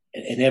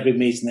 in every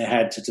meeting they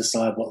had to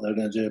decide what they were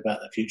going to do about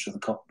the future of the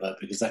Koppenberg,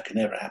 because that could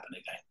never happen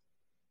again.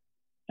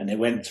 And they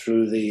went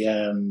through the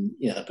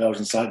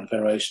Belgian Cycling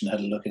Federation, had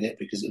a look at it,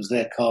 because it was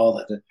their car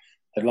that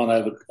had run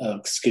over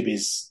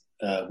Skibby's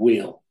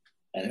wheel.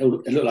 And it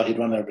looked like he'd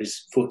run over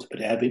his foot,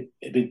 but it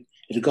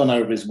had gone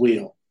over his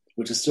wheel,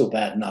 which is still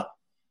bad enough.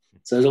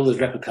 So there's all these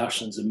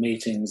repercussions and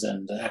meetings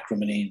and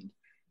acrimony.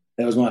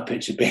 there was my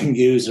picture being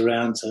used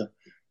around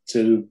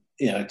to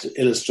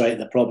illustrate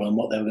the problem,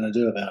 what they were going to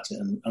do about it.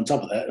 And on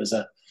top of that, it was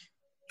a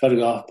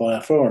photograph by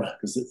a foreigner,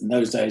 because in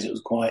those days it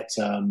was quite,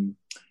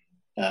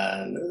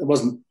 it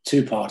wasn't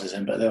too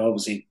partisan, but they were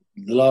obviously,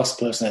 the last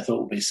person they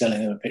thought would be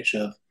selling them a picture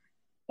of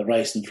the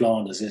race in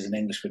Flanders is an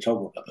English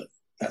photographer, but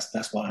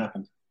that's what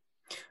happened.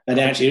 And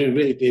actually, it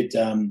really did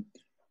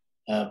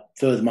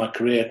further my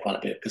career quite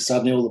a bit, because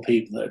suddenly all the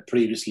people that had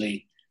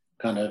previously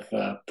kind of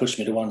pushed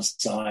me to one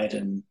side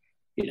and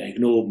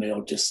ignored me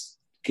or just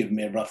given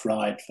me a rough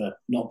ride for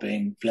not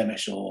being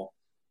Flemish or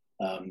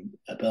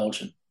a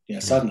Belgian,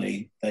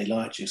 suddenly they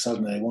liked you,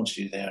 suddenly they wanted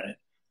you there, and it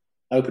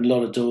opened a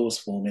lot of doors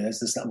for me. There's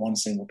just that one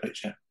single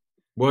picture.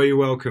 Were you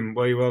welcome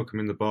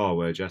in the bar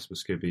where Jasper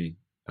Skibby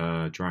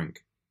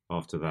drank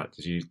after that?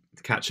 Did you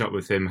catch up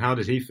with him? How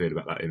did he feel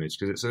about that image?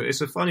 Because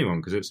it's a funny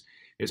one, because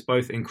it's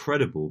both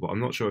incredible, but I'm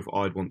not sure if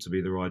I'd want to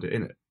be the rider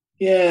in it.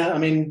 Yeah, I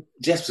mean,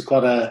 Jasper's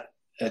quite a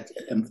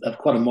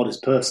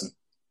modest person.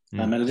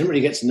 And I didn't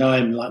really get to know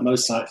him like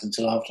most cyclists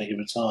until after he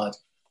retired.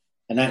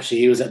 And actually,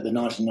 he was at the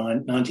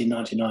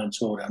 1999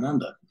 Tour Down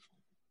Under.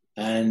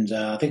 And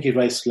I think he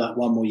raced like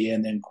one more year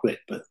and then quit.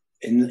 But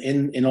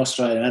in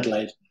Australia and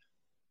Adelaide,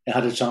 I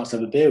had a chance to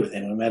have a beer with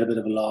him, and we had a bit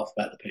of a laugh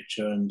about the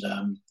picture. And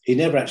he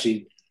never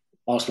actually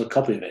asked for a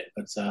copy of it,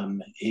 but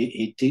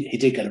he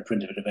did get a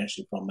print of it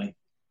eventually from me.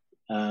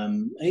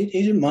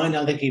 He didn't mind.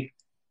 I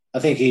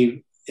think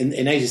he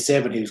in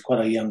 '87 he was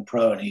quite a young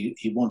pro, and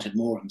he wanted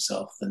more of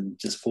himself than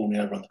just falling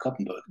over on the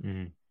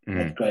Koppenberg.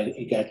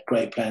 He had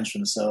great plans for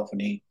himself,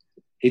 and he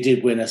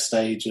did win a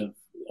stage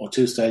or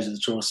two stages of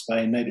the Tour of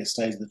Spain, maybe a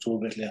stage of the Tour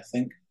of Italy, I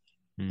think.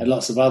 And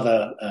lots of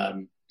other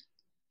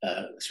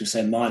should we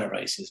say minor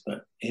races,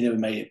 but he never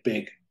made it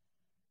big.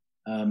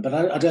 But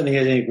I don't think he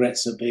had any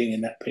regrets of being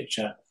in that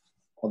picture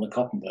on the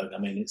Koppenberg. I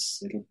mean,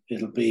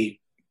 it'll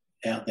be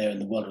out there in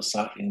the world of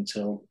cycling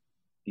until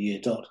the year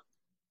dot.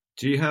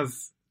 Do you have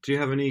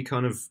any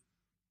kind of,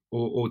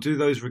 or do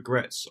those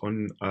regrets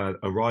on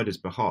a rider's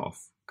behalf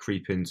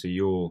creep into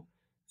your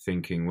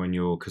thinking when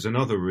you're, because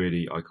another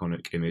really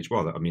iconic image,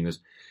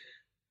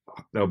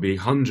 there'll be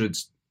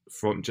hundreds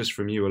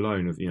from you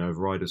alone of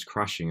riders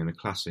crashing, and a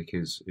classic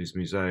is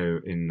Museo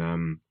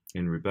in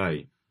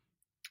Roubaix,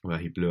 where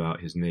he blew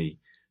out his knee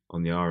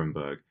on the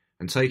Arenberg.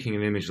 And taking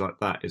an image like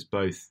that is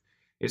both,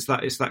 it's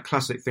that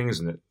classic thing,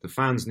 isn't it? The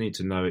fans need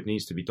to know, it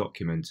needs to be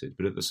documented,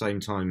 but at the same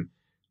time,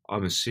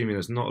 I'm assuming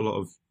there's not a lot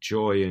of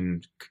joy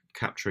in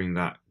capturing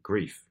that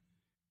grief.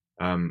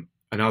 And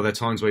are there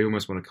times where you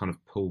almost want to kind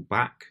of pull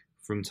back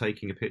from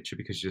taking a picture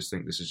because you just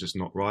think this is just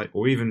not right?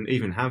 Or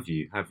even have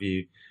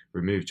you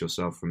removed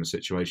yourself from a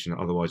situation that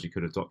otherwise you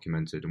could have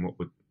documented? And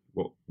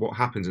what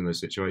happens in those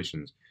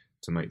situations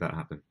to make that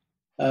happen?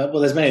 Well,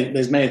 there's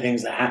many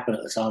things that happen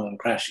at the time of a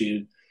crash.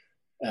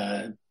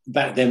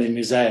 Back then in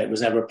Museo, it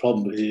was never a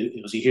problem because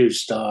it was a huge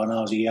star, and I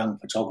was a young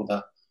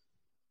photographer,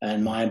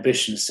 and my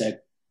ambition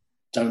said,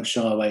 "Don't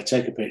shy away,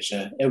 take a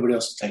picture." Everybody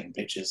else was taking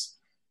pictures,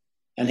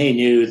 and he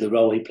knew the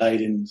role he played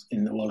in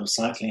the world of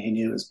cycling. He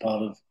knew it was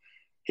part of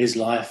his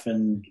life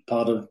and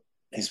part of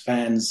his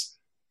fans'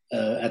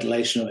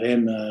 adulation of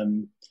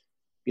him.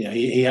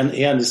 He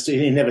understood.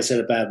 He never said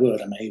a bad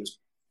word. I mean,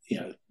 he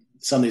was,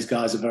 some of these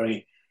guys are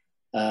very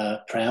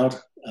proud.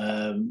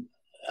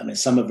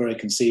 Some are very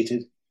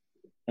conceited.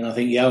 And I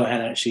think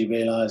Johan actually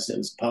realised it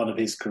was part of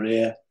his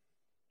career,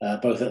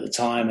 both at the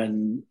time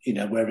and,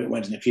 wherever it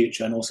went in the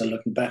future, and also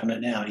looking back on it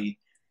now. It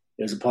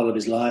was a part of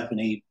his life, and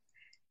it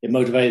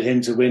motivated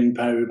him to win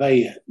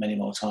Paris-Roubaix many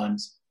more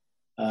times.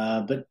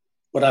 But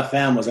what I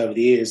found was over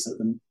the years that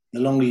the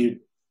longer you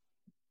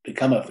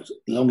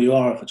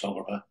are a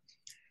photographer,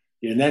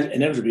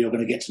 inevitably you're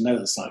going to get to know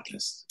the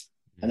cyclist.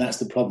 And that's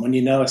the problem. When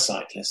you know a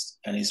cyclist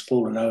and he's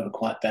fallen over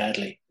quite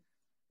badly,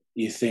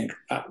 you think,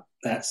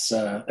 that's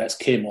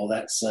Kim, or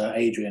that's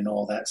Adrian,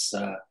 or that's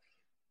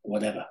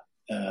whatever,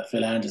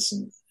 Phil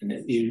Anderson.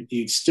 And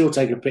you still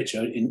take a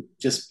picture in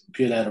just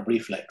purely out of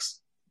reflex.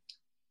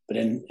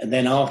 And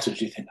then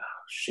afterwards you think,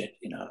 oh shit,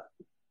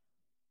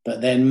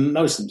 But then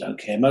most of them don't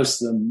care.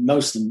 Most of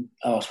them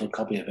ask for a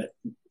copy of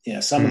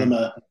it. Some of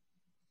them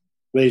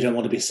really don't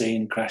want to be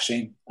seen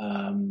crashing.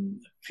 A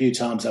few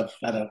times I've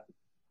had a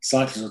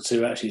cyclist or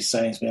two actually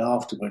saying to me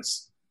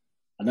afterwards,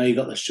 "I know you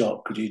got the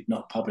shot, could you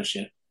not publish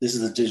it? This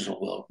is the digital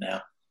world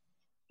now."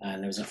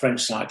 And there was a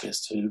French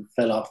cyclist who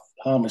fell off,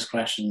 harmless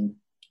crash in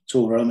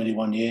Tour Romandie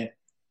one year,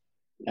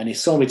 and he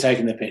saw me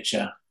taking the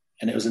picture,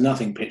 and it was a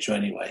nothing picture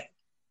anyway.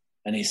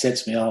 And he said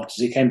to me afterwards,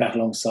 he came back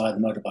alongside the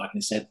motorbike and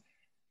he said,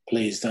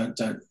 "Please don't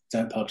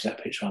publish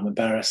that picture. I'm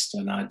embarrassed,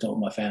 and I don't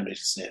want my family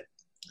to see it."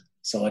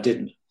 So I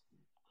didn't.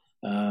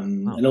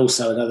 And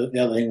also the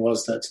other thing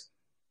was that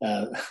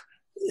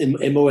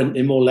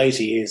in more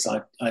later years,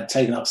 I'd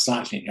taken up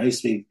cycling. I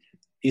used to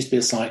be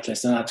a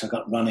cyclist, and I took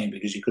up running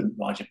because you couldn't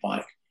ride your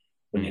bike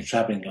when you're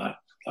traveling like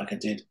I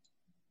did.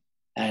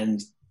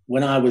 And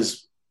when I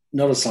was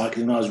not a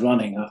cyclist, when I was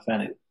running, I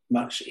found it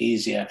much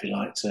easier, if you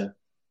like, to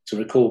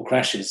recall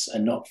crashes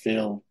and not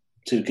feel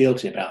too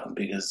guilty about them,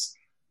 because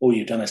all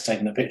you've done is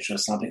taken a picture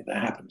of something that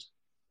happened.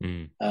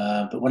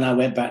 But when I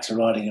went back to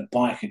riding a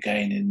bike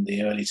again in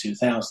the early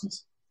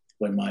 2000s,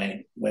 when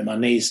my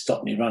knees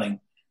stopped me running,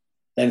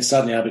 then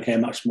suddenly I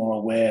became much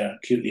more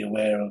acutely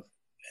aware of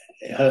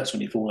it hurts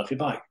when you fall off your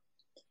bike.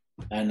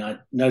 And I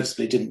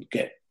noticeably didn't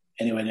get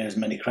anywhere near as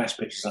many crash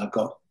pictures I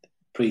got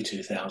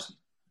pre-2000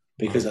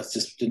 because I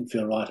just didn't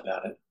feel right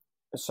about it.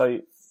 So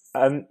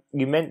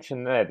you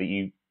mentioned there that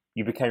you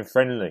became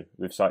friendly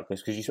with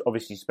cyclists because you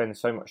obviously spend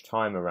so much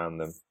time around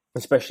them,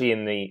 especially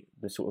in the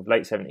sort of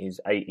late 70s,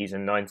 80s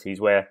and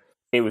 90s, where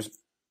it was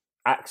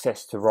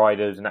access to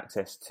riders and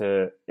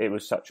it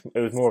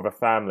was more of a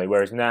family,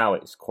 whereas now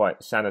it's quite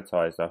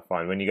sanitized. I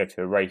find when you go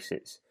to a race,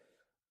 it's,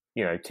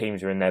 you know,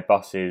 teams are in their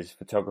buses,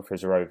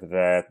 photographers are over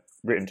there,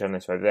 written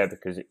journalists are over there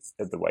because it's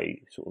the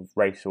way sort of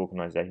race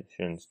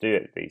organisations do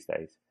it these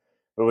days.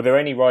 But were there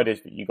any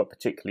riders that you got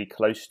particularly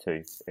close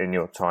to in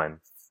your time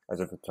as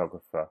a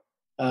photographer?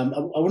 I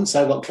wouldn't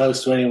say I got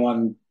close to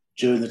anyone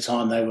during the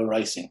time they were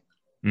racing.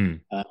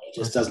 It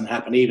just doesn't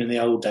happen. Even in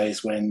the old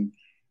days when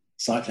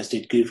cyclists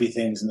did goofy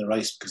things in the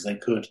race because they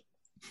could,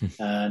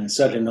 and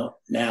certainly not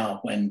now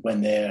when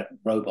they're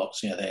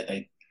robots. You know,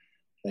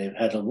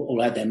 they've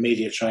all had their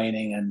media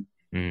training,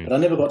 but I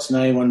never got to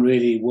know anyone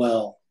really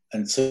well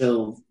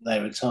until they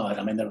retired.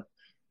 I mean,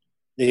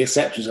 the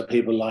exceptions are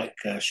people like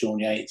Sean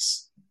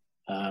Yates,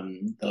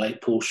 the late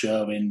Paul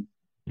Sherwin,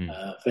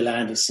 Phil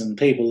Anderson,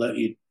 people that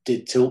you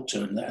did talk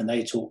to and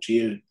they talked to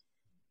you.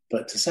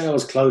 But to say I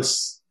was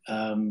close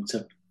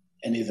to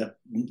any of the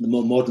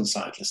more modern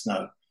cyclists,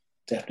 no,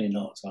 definitely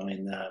not. I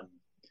mean,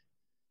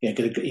 you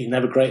can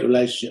have a great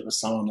relationship with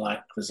someone like,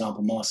 for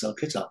example, Marcel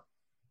Kittel.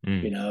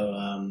 You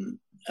know,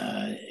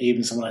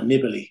 even someone like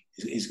Nibali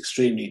is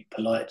extremely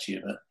polite to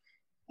you, but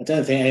I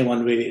don't think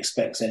anyone really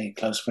expects any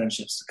close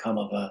friendships to come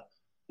of a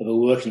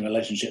working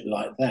relationship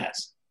like that.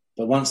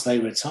 But once they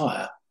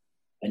retire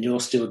and you're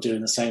still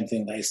doing the same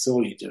thing they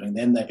saw you doing,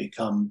 then they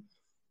become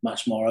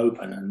much more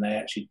open, and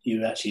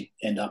you actually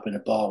end up in a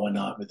bar one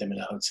night with them in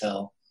a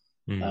hotel,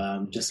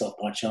 just off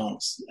by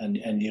chance,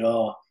 and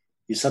you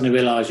suddenly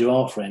realise you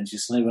are friends. You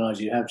suddenly realise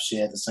you have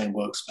shared the same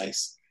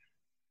workspace,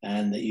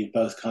 and that you've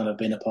both kind of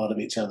been a part of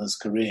each other's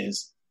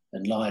careers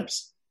and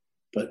lives.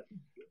 But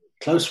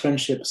close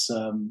friendships,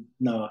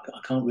 no,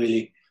 I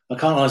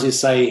can't honestly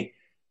say,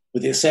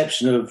 with the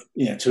exception of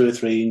 2 or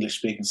 3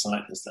 English-speaking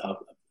cyclists that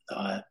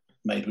I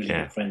made really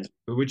good friends.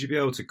 But would you be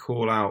able to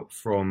call out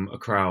from a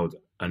crowd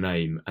a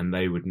name and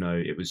they would know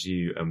it was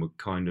you and would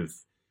kind of,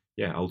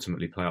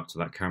 ultimately play up to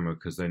that camera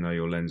because they know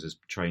your lens is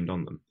trained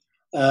on them?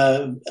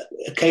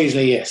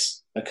 Occasionally,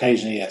 yes.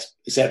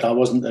 Except I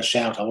wasn't a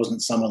shout. I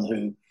wasn't someone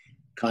who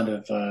kind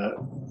of.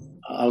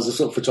 I was a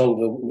sort of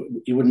photographer.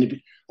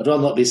 I'd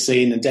rather not be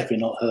seen and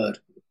definitely not heard.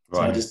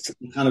 Right. So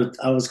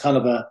I was kind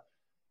of a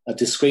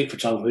discreet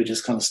photographer who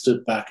just kind of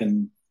stood back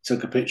and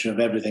took a picture of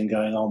everything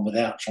going on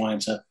without trying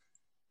to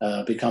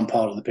become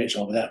part of the picture,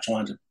 or without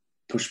trying to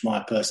push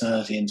my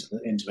personality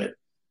into it.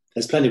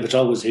 There's plenty of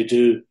photographers who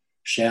do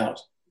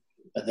shout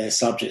at their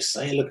subjects,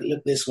 say, look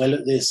this way,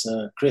 look this,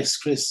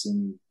 Chris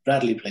and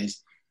Bradley,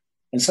 please.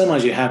 And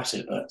sometimes you have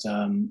to, but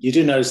you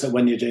do notice that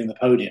when you're doing the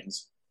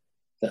podiums,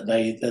 that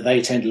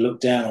they tend to look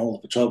down on all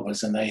the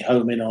photographers and they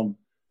home in on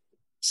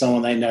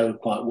someone they know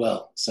quite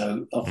well.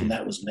 So often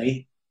that was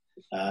me.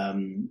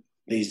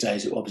 These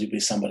days it will obviously be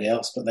somebody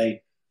else, but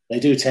they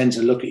do tend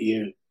to look at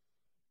you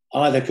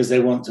either because they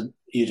want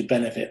you to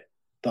benefit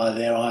by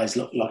their eyes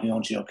locking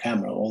onto your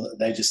camera, or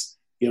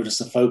you're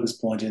just a focus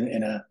point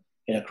in a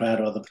crowd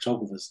of other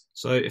photographers.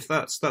 So if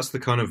that's the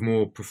kind of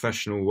more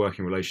professional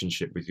working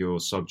relationship with your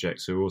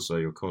subjects who are also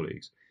your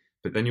colleagues,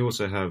 but then you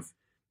also have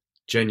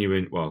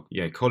genuine,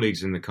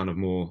 colleagues in the kind of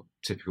more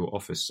typical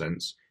office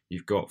sense.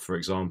 You've got, for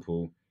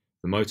example,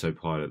 the moto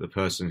pilot, the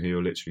person who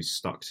you're literally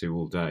stuck to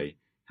all day,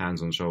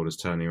 hands on shoulders,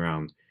 turning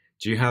around.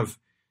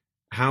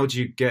 How do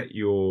you get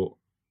your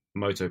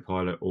moto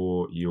pilot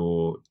or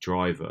your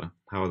driver?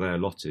 How are they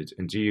allotted?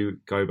 And do you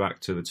go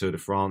back to the Tour de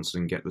France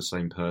and get the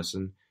same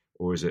person,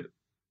 or is it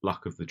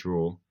luck of the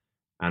draw?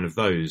 And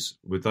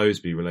would those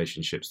be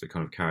relationships that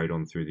kind of carried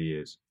on through the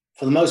years?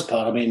 For the most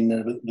part, I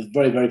mean, with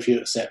very, very few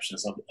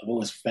exceptions, I've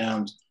always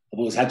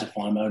had to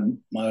find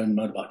my own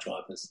motorbike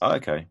drivers. Oh,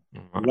 okay.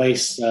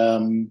 Race,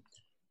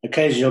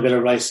 occasionally you'll get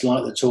a race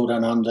like the Tour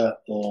Down Under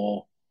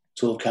or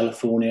Tour of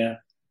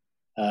California,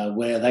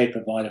 where they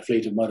provide a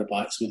fleet of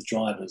motorbikes with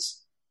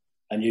drivers,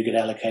 and you get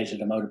allocated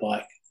a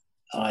motorbike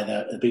either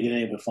at the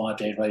beginning of a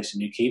 5-day race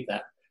and you keep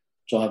that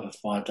driver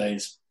for 5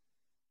 days,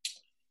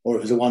 or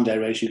if it's a 1-day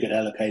race, you get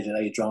allocated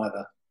a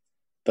driver.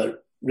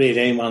 But really,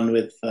 anyone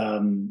with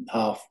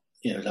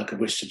like a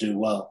wish to do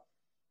well,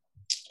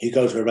 you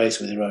go to a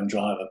race with your own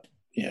driver.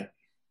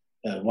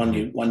 One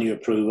you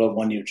approve of,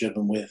 one you've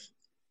driven with,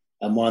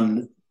 and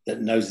one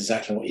that knows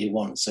exactly what you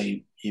want. So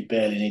you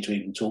barely need to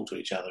even talk to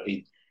each other.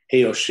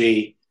 He or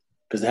she,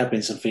 because there have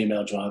been some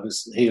female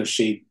drivers, he or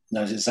she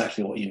knows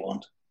exactly what you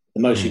want.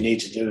 The most you need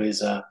to do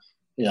is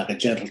like a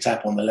gentle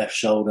tap on the left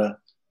shoulder,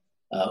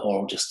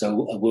 or just a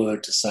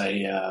word to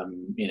say,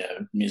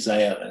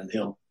 Museo,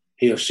 and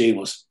he or she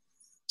will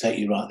take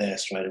you right there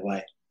straight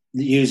away.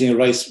 using a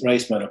race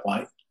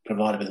motorbike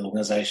provided with the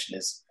organisation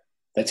is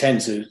they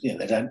tend to,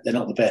 they're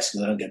not the best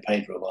because they don't get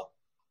paid very well.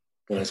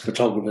 Whereas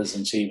photographers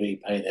and TV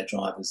pay their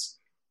drivers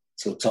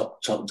sort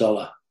of top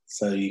dollar,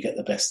 so you get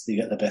the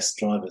best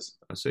drivers.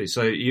 I see.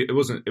 So it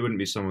wouldn't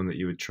be someone that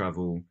you would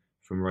travel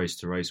from race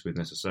to race with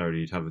necessarily.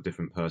 You'd have a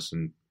different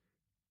person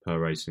per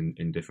race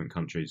in different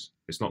countries.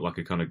 It's not like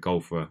a kind of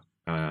golfer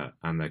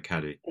and their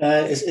caddy.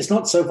 It's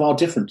not so far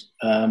different,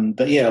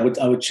 but yeah,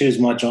 I would choose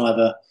my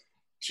driver.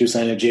 She was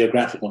saying in a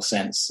geographical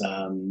sense.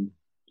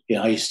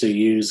 I used to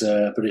use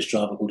a British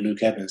driver called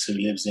Luke Evans, who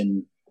lives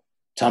in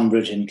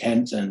Tunbridge in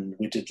Kent, and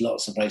we did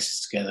lots of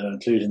races together,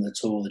 including the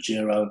Tour, the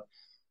Giro,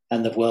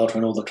 and the Vuelta,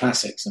 and all the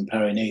classics and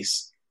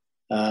Paris-Nice.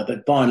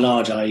 But by and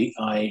large,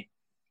 I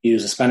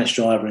use a Spanish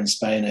driver in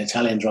Spain, an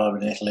Italian driver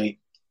in Italy,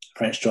 a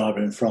French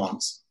driver in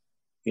France.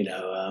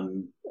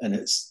 And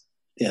it's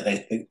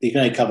they can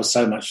only cover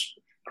so much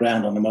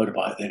ground on a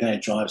motorbike. They're going to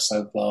drive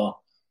so far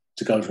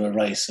to go to a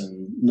race,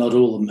 and not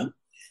all of them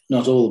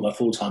are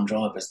full-time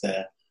drivers.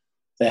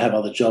 They have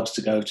other jobs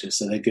to go to,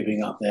 so they're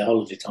giving up their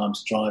holiday time to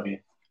drive you.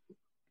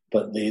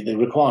 But the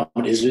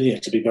requirement is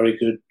to be very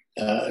good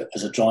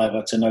as a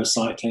driver, to know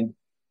cycling,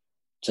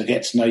 to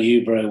get to know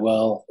you very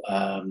well,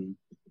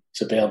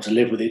 to be able to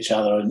live with each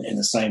other in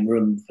the same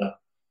room for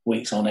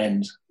weeks on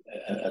end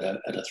at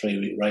a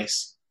 3-week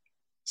race.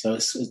 So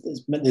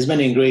there's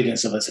many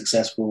ingredients of a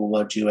successful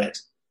duet.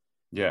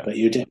 Yeah. But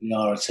you definitely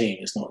are a team.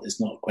 It's not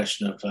a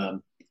question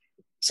of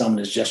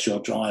someone is just your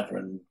driver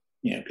and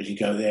because you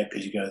go there.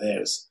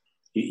 It's,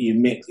 you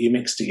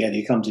mix together,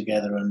 you come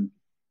together and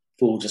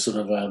forge a sort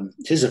of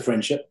it is a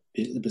friendship.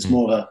 It's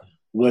more of a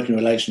working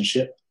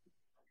relationship,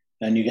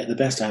 and you get the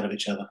best out of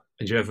each other.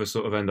 And do you ever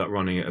sort of end up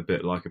running it a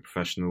bit like a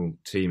professional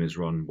team is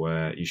run,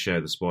 where you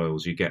share the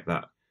spoils, you get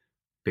that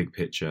big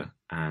picture,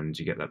 and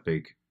you get that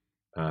big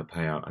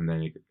payout, and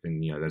then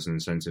there's an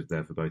incentive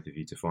there for both of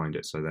you to find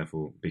it. So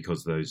therefore,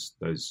 because those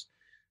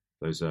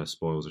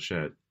spoils are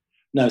shared.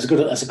 No,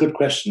 that's a good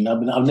question. I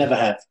mean, I've never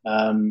had.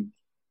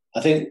 I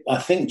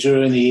think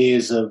during the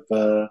years of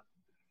Greg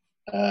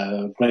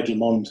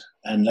LeMond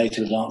and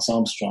later with Lance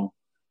Armstrong,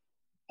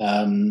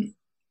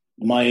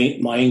 my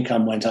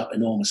income went up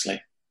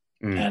enormously,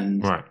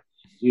 and right.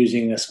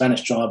 Using a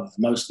Spanish driver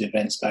for most of the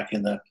events back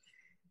in the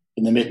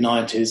mid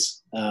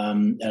 '90s,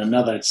 and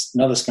another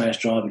Spanish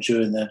driver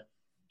during the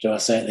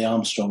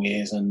Armstrong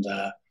years, and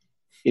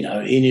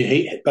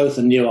both of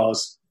them knew I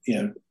was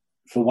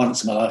for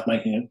once in my life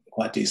making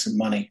quite decent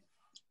money.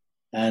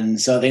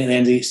 And so I think at the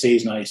end of each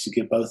season, I used to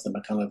give both of them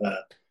a kind of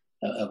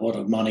a wad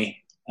of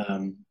money,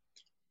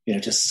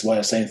 just as a way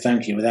of saying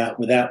thank you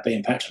without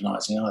being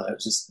patronising either. It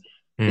was just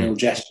a little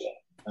gesture.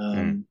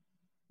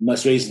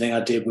 Most recent thing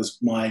I did was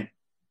my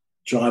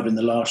driver in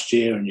the last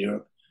year in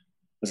Europe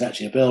was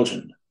actually a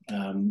Belgian.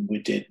 We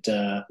did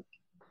the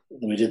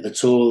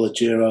Tour, the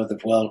Giro, the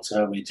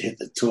Vuelta. We did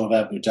the Tour of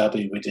Abu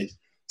Dhabi. We did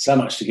so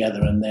much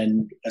together, and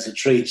then as a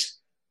treat,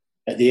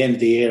 at the end of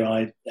the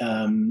year,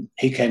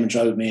 he came and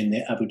drove me in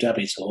the Abu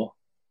Dhabi tour,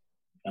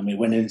 and we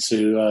went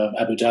into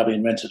Abu Dhabi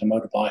and rented a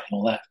motorbike and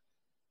all that.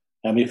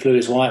 And we flew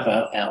his wife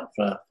out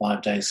for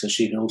 5 days so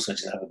she could also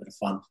just have a bit of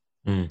fun.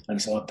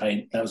 And so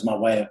that was my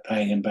way of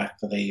paying him back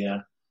for that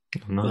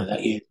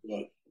year's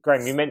work.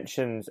 Graham, you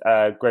mentioned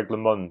Greg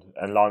LeMond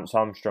and Lance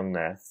Armstrong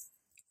there,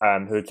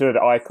 who are two of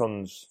the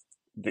icons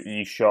that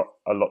you shot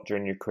a lot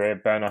during your career.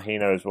 Bernard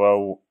Hinault as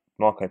well,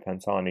 Marco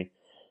Pantani.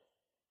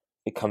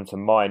 It come to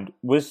mind.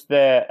 Was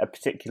there a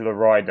particular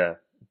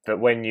rider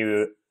that when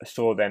you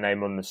saw their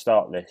name on the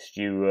start list,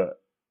 you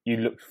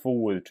looked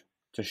forward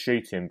to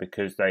shooting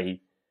because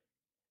they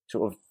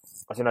sort of,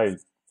 I don't know,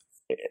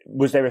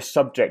 was there a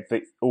subject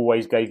that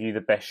always gave you the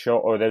best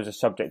shot, or there was a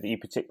subject that you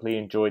particularly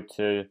enjoyed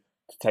to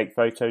take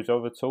photos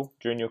of at all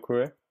during your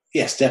career?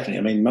 Yes, definitely.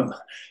 I mean,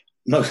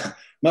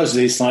 most of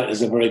these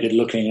cyclists are very good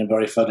looking and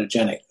very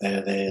photogenic.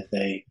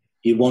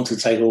 You want to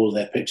take all of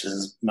their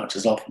pictures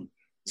as often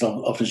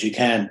as you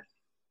can.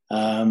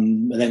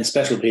 And then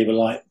special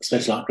people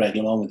especially like Greg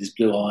LeMond with his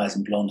blue eyes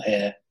and blonde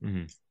hair.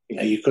 Mm-hmm.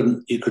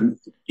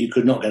 You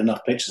could not get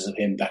enough pictures of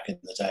him back in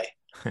the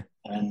day.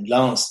 And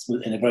Lance,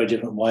 in a very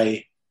different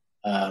way,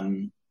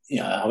 I'd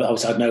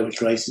know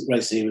which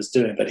races he was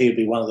doing, but he would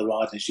be one of the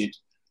riders you'd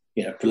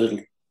put a little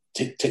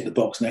tick the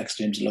box next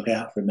to him to look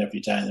out for him every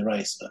day in the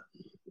race. But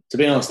to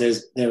be honest,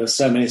 there were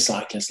so many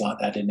cyclists like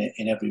that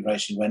in every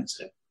race you went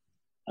to,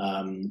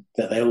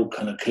 that they all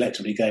kind of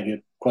collectively gave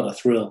you quite a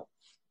thrill.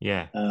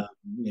 Yeah.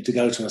 To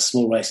go to a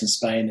small race in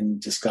Spain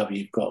and discover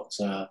you've got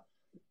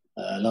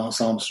Lance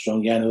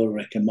Armstrong, Jan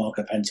Ullrich, and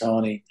Marco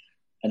Pantani,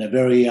 and a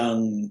very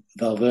young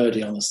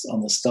Valverde on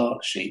the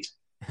start sheet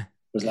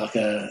was like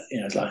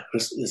it's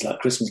like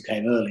Christmas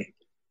came early,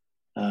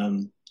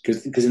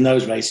 because in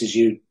those races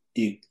you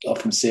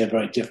often see a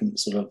very different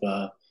sort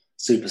of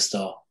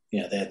superstar.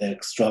 They're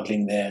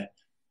struggling, they're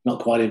not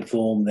quite in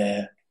form,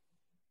 they're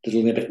a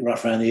little bit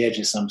rough around the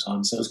edges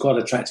sometimes. So it was quite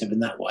attractive in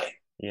that way.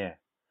 Yeah.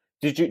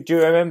 Do you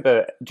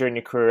remember during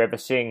your career ever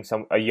seeing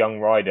a young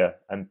rider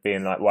and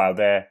being like, wow,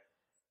 they're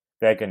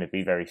going to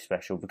be very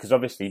special? Because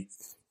obviously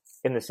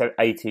in the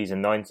 80s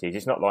and 90s.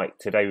 It's not like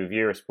today with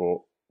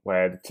Eurosport,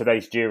 where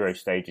today's Giro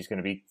stage is going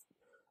to be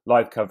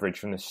live coverage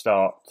from the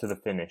start to the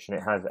finish, and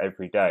it has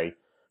every day.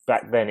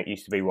 Back then, it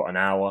used to be, an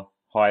hour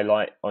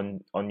highlight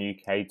on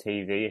UK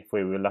TV, if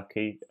we were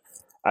lucky.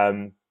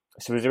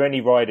 So was there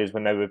any riders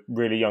when they were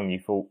really young you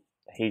thought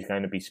he's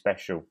going to be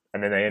special,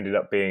 and then they ended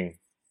up being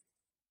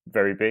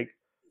very big?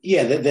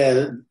 Yeah,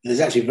 there's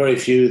actually very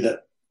few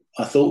that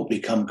I thought would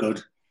become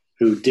good,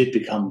 who did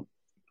become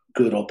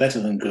good or better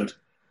than good.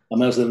 I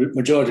mean, the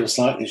majority of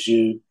cyclists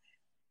you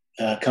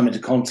come into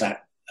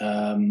contact,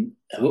 their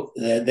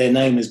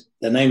name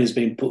has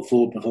been put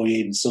forward before you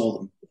even saw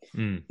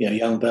them.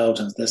 Young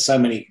Belgians. There's so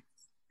many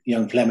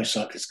young Flemish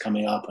cyclists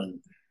coming up, and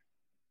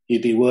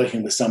you'd be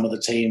working with some of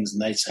the teams,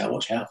 and they'd say,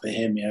 "Watch out for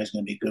him. He's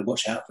going to be good.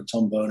 Watch out for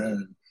Tom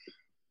Boonen."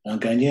 And I'm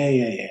going,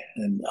 yeah.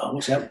 And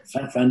watch out,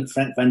 Frank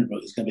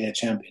Vandenbroek is going to be a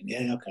champion.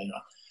 Yeah, okay.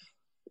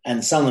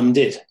 And some of them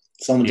did.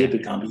 Some of them did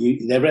become. But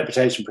their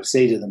reputation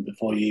preceded them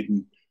before you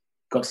even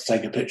got to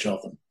take a picture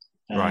of them.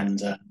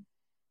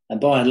 And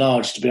by and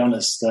large, to be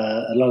honest,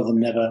 a lot of them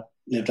never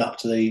lived up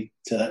to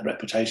that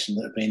reputation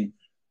that had been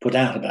put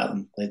out about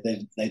them.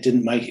 They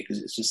didn't make it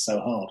because it's just so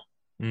hard.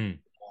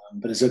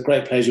 But it's a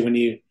great pleasure when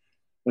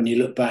you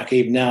look back.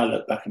 Even now, I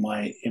look back at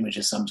my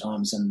images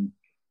sometimes, and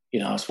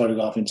I was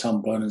photographing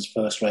Tom Boonen's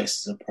first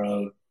race as a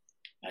pro,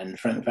 and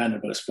Frank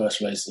Vandenbroek's first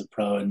race as a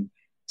pro, and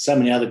so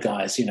many other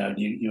guys.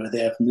 You were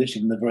there from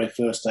literally from the very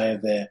first day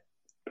of their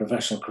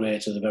professional career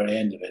to the very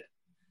end of it,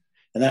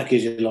 and that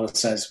gives you a lot of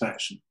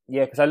satisfaction.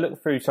 Yeah, because I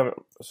looked through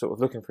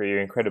looking through your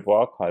incredible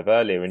archive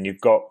earlier, and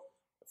you've got,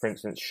 for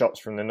instance,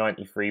 shots from the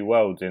 '93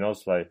 Worlds in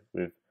Oslo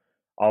with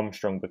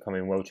Armstrong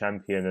becoming world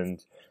champion,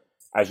 and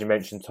as you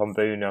mentioned, Tom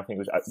Boonen, I think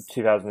it was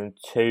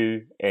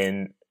 2002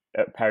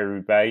 at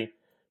Paris-Roubaix,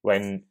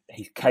 when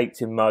he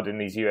caked in mud in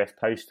his US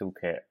Postal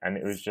kit, and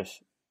it was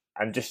just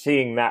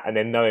seeing that and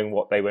then knowing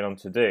what they went on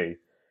to do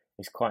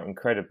is quite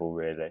incredible,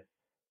 really.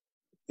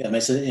 Yeah, I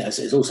mean,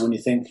 it's also when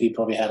you think he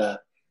probably had a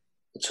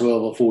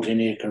 12 or 14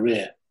 year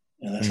career,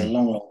 that's a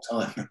long, long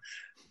time,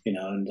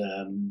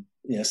 and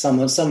some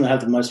of them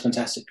have the most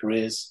fantastic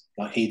careers,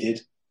 like he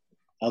did.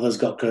 Others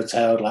got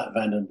curtailed, like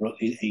Vandenbroek.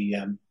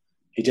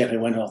 He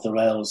definitely went off the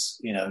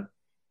rails,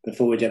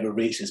 before he'd ever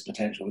reached his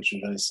potential, which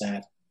was very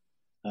sad.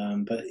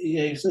 But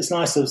it's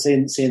nice to have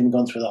seen them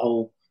gone through the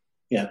whole,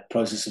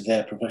 process of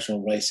their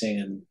professional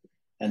racing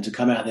and to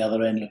come out the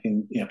other end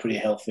looking, pretty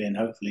healthy and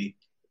hopefully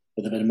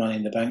with a bit of money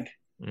in the bank.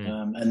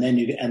 And then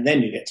you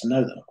get to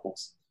know them, of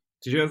course.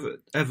 Did you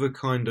ever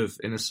kind of,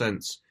 in a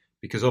sense,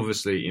 because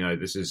obviously,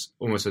 this is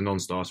almost a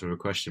non-starter of a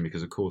question,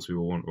 because of course we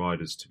all want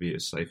riders to be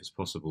as safe as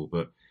possible,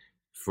 but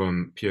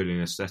from purely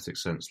an aesthetic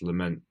sense,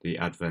 lament the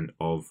advent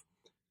of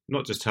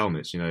not just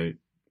helmets,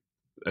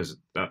 as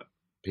that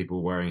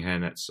people wearing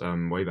hairnets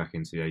way back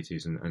into the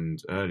 80s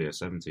and earlier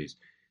 70s,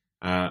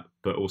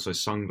 but also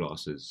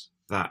sunglasses,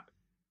 that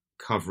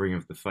covering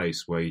of the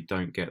face where you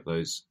don't get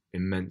those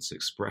immense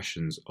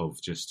expressions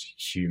of just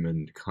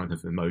human kind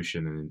of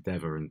emotion and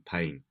endeavour and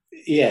pain.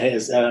 Yeah, it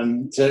is. I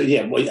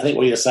think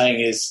what you're saying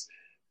is,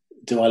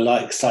 do I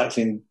like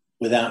cycling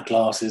without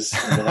glasses?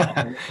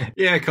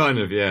 Yeah, kind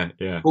of. Yeah.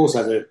 Of course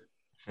I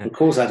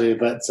do.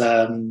 But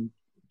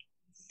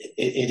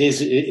it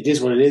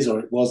is what it is, or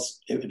it was.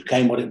 It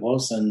became what it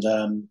was,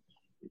 and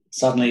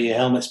suddenly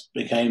helmets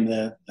became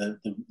the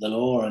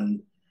law,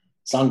 and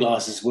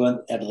sunglasses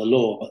weren't ever the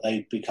law, but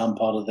they become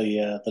part of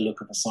the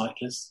look of a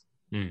cyclist.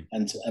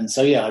 And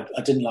so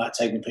I didn't like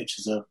taking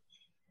pictures of.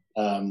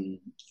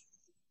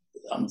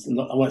 I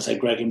won't say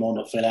Greg LeMond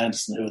or Phil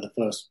Anderson, who were the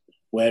first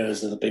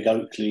wearers of the big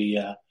Oakley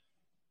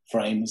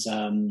frames,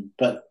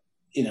 but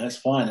it's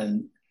fine,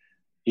 and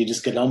you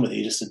just get on with it.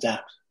 You just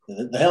adapt.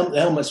 The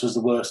helmets was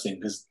the worst thing,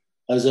 because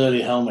those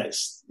early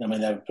helmets, I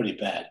mean, they were pretty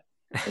bad.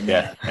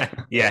 Yeah.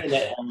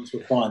 The helmets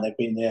were fine. They've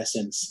been there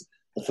since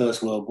the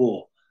First World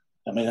War.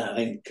 When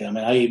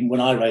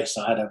I raced,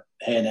 I had a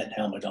hairnet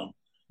helmet on,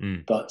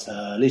 but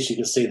at least you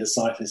could see the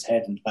cyclist's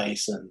head and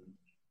face and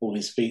all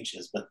his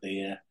features. But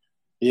the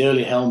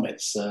early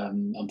helmets,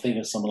 I'm thinking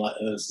of someone like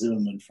Urs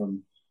Zimmermann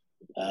from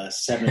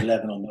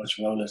 7-Eleven on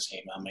Motorola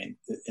team. I mean,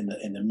 in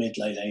the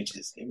mid-late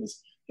 80s, it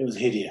was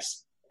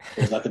hideous.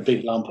 It was like a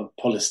big lump of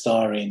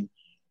polystyrene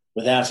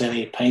without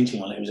any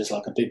painting on it. It was just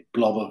like a big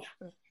blob of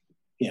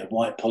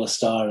white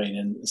polystyrene.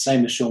 And the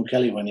same as Sean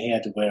Kelly when he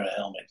had to wear a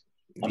helmet.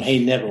 I mean,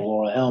 he never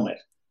wore a helmet.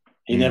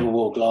 He never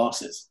wore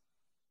glasses.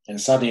 And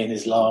suddenly in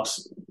his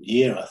last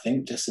year, I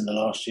think, just in the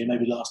last year,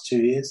 maybe last 2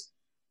 years,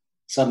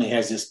 suddenly he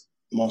has this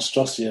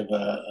monstrosity of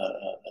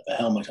a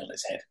helmet on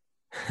his head.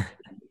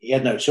 He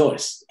had no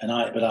choice,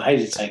 but I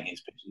hated taking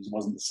his pictures. It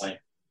wasn't the same.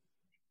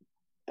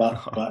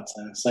 But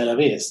c'est la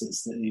vie.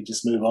 You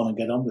just move on and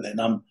get on with it.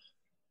 And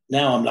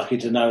I'm lucky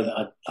to know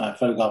that I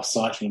photographed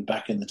cycling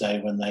back in the day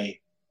when they,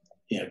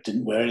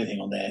 didn't wear anything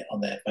on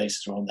their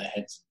faces or on their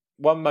heads.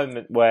 One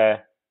moment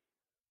where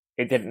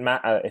it didn't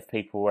matter if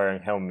people were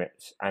wearing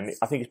helmets, and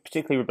I think it's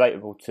particularly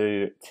relatable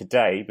to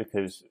today,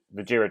 because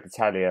the Giro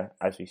d'Italia,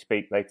 as we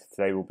speak later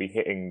today, will be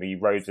hitting the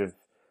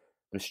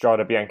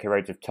Strada Bianca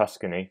roads of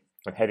Tuscany,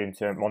 and heading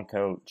to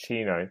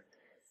Montalcino.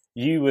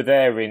 You were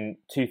there in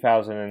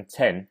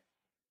 2010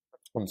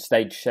 on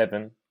stage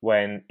 7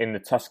 when, in the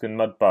Tuscan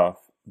mud bath,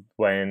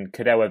 when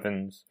Cadel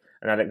Evans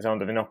and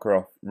Alexander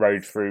Vinokurov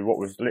rode through what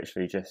was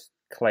literally just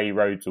clay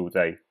roads all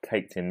day,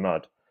 caked in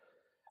mud.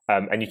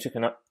 And you took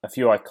a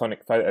few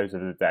iconic photos of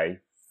the day.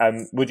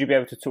 Would you be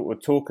able to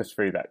talk us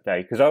through that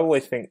day? Because I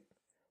always think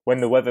when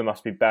the weather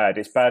must be bad,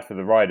 it's bad for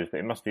the riders, but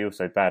it must be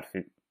also bad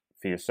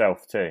for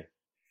yourself too.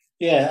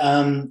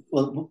 Yeah.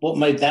 Well, what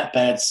made that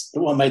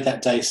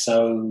day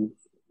so,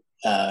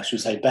 should we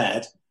say,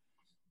 bad?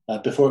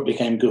 Before it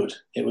became good,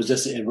 it was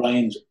just it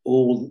rained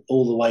all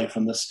the way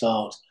from the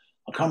start.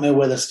 I can't remember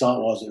where the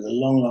start was. It was a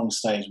long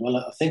stage. Well,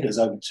 I think it was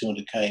over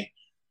 200k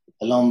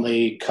along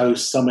the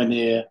coast, somewhere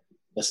near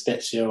La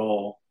Spezia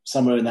or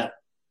somewhere in that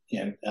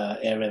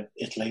area of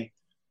Italy.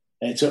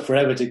 And it took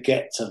forever to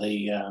get to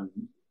the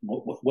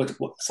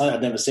something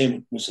I'd never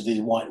seen, which are these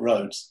white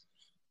roads.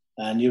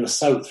 And you were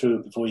soaked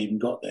through before you even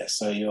got there.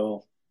 So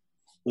you're,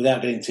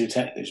 without getting too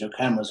technical, your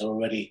cameras are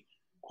already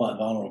quite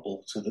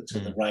vulnerable to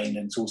the rain,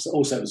 and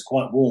also it was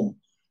quite warm.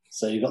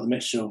 So you got the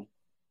mixture of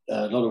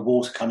a lot of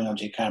water coming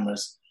onto your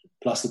cameras,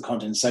 plus the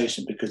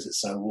condensation because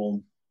it's so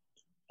warm.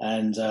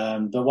 And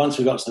but once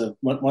we got to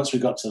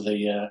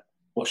the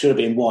what should have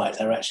been white,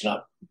 they were actually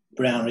like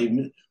brown, or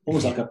even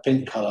almost like a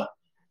pink colour.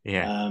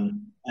 Yeah.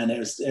 And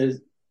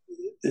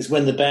it's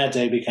when the bad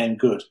day became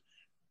good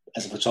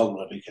as a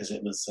photographer, because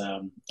it was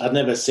I'd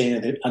never seen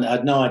it, and I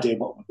had no idea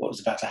what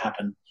was about to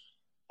happen.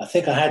 I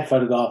think I had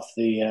photographed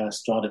the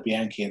Strada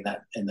Bianchi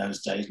in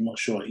those days. I'm not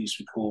sure it used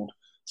to be called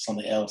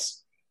something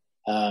else,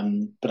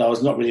 but I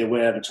was not really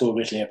aware of a Tour of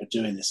Italy ever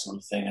doing this sort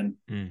of thing.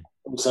 And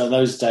also in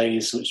those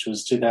days, which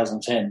was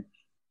 2010,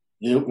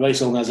 the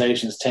race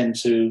organisations tend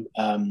to,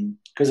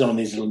 because they're on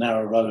these little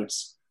narrow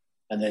roads,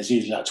 and there's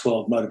usually like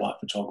 12 motorbike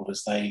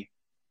photographers, they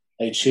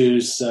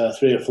choose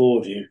 3 or 4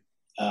 of you.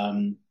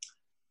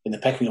 In the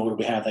pecking order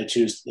we have, they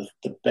choose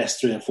the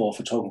best 3 or 4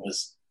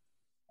 photographers,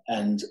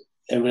 and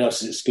everybody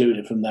else is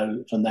excluded from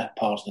that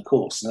part of the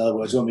course. In other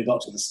words, when we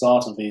got to the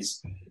start of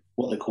these,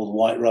 what they call the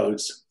white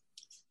roads,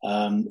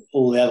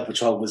 all the other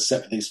photographers,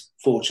 except for these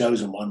 4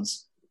 chosen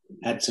ones,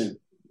 had to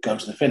go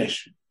to the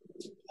finish.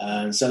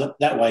 And so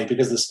that way,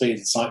 because of the speed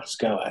the cyclists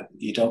go at,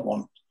 you don't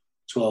want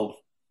 12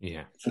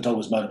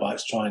 photographers'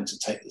 motorbikes trying to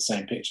take the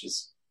same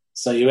pictures.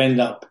 So you end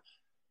up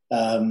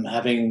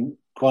having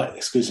quite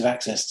exclusive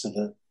access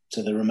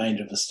to the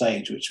remainder of the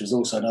stage, which was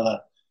also another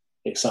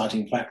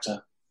exciting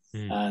factor.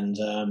 And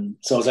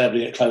so I was able to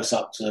get close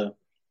up to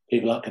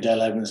people like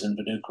Cadel Evans and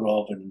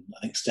Vinokurov and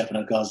I think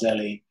Stefano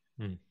Garzelli.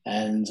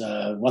 And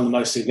one of the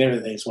most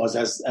significant things was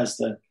as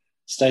the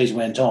stage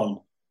went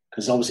on,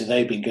 because obviously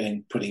they've been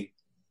getting pretty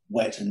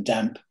wet and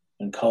damp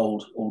and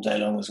cold all day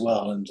long as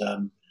well.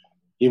 And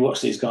you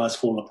watch these guys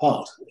fall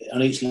apart.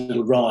 On each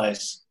little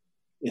rise,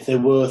 if there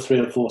were 3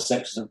 or 4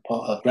 sections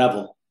of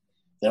gravel,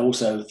 there are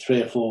also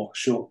 3 or 4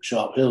 short,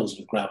 sharp hills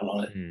with gravel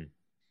on it.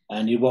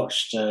 And you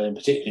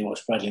particularly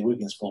watched Bradley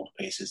Wiggins fall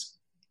to pieces.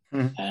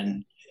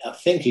 And I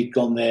think he'd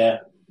gone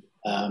there,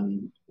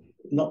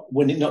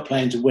 not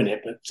playing to win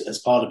it, but as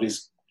part of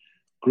his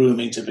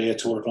grooming to be a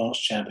Tour de France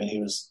champion.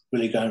 He was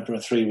really going for a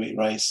 3-week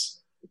race.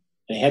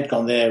 And he had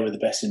gone there with the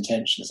best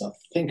intentions. I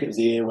think it was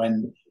the year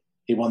when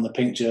he won the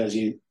pink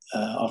jersey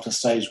after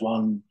stage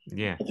 1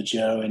 of the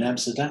Giro in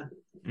Amsterdam.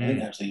 I think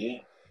that was the year.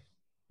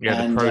 Yeah,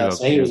 and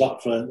so he was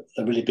up for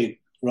a really big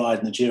ride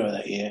in the Giro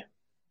that year.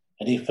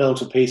 And he fell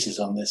to pieces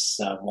on this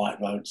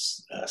white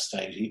roads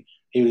stage.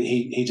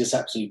 He just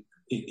absolutely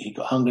he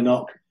got hunger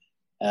knock.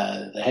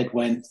 The head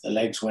went, the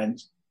legs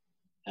went,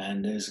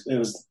 and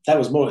that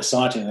was more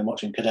exciting than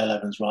watching Cadel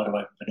Evans ride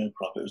away from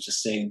Vinokurov. It was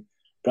just seeing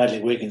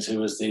Bradley Wiggins, who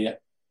was the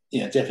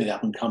definitely the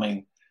up and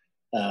coming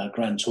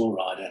Grand Tour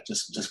rider,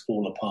 just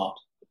fall apart.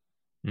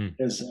 It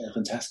was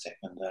fantastic,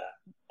 and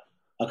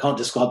I can't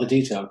describe the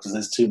detail because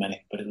there's too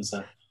many. But it was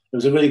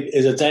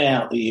a day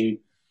out that you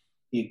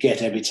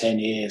get every 10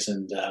 years.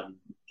 And,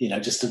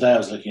 just today I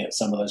was looking at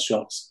some of those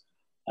shots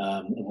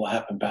of what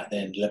happened back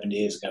then, 11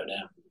 years ago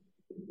now.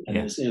 And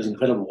it was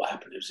incredible what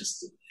happened. It was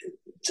just,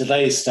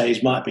 today's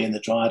stage might be in the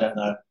dry, I don't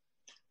know.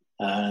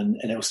 And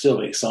it will still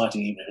be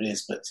exciting even if it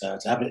is. But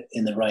to have it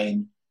in the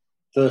rain,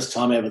 first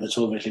time ever the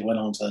Tour of Italy went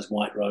onto those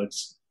white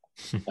roads,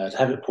 to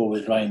have it pour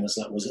with rain was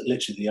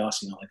literally the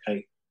icing on the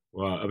cake.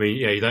 Well, I mean,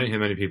 you don't hear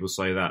many people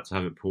say that. To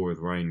have it pour with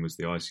rain was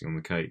the icing on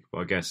the cake. But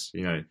I guess,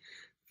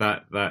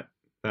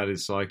 that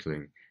is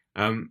cycling.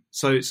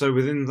 So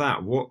within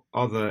that, what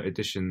other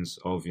editions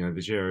of,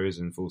 the Giro is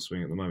in full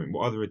swing at the moment.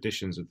 What other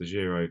editions of the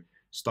Giro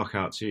stuck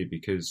out to you?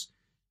 Because,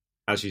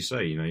 as you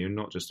say, you're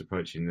not just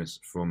approaching this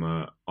from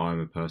I'm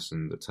a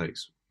person that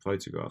takes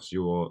photographs.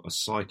 You're a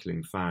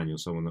cycling fan. You're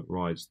someone that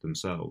rides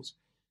themselves,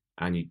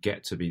 and you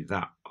get to be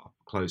that up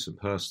close and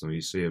personal.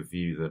 You see a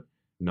view that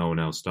no one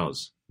else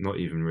does, not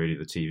even really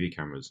the TV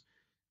cameras.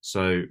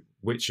 So,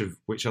 which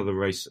other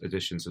race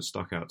editions have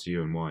stuck out to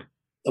you, and why?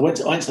 I went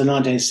to the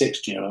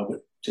 1986 Giro.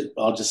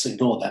 I'll just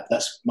ignore that.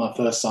 That's my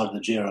first side of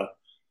the Giro.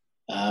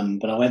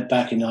 But I went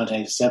back in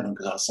 1987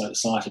 because I was so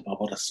excited by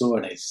what I saw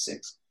in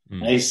 '86.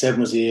 And 87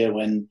 was the year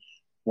when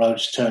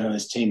Roach turned on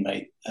his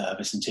teammate,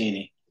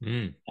 Vicentini,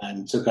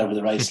 and took over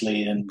the race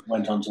lead and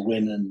went on to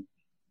win.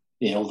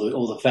 And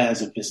all the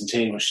fans of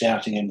Vicentini were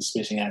shouting him,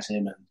 spitting at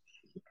him, and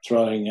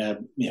throwing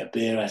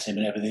beer at him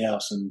and everything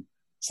else. And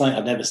something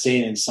I've never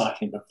seen in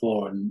cycling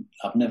before, and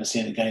I've never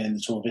seen it again in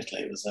the Tour of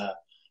Italy. It was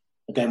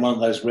again one of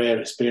those rare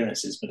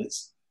experiences, but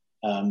it's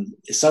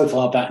so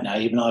far back now,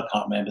 even I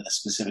can't remember the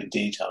specific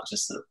details.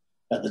 Just that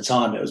at the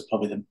time, it was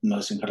probably the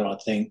most incredible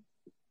thing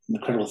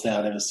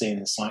I'd ever seen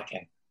in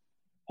cycling.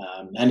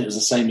 And it was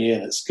the same year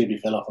that Skibby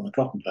fell off on the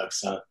Koppenberg,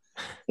 so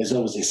it's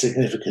obviously a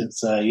significant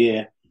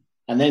year.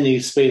 And then you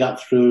speed up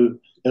through.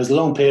 There was a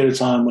long period of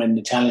time when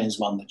the Italians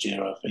won the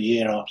Giro for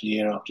year after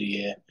year after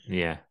year.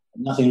 Yeah,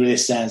 nothing really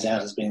stands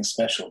out as being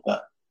special.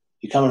 But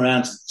you come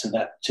around to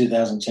that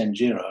 2010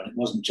 Giro, and it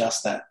wasn't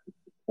just that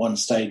one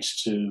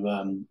stage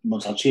to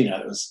Montalcino.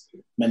 It was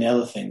many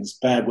other things.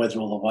 Bad weather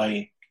all the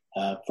way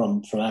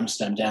from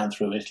Amsterdam down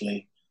through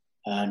Italy,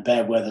 and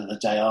bad weather the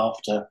day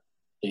after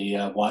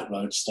the White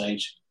Road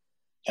stage.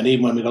 And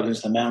even when we got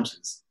into the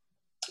mountains,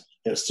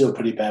 it was still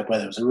pretty bad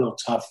weather. It was a real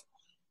tough,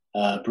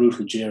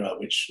 brutal Giro,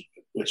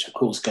 which of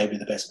course gave you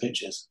the best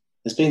pictures.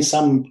 There's been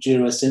some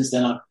Giros since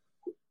then.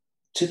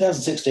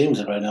 2016 was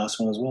a very nice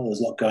one as well. There's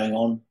a lot going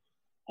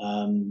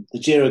on. The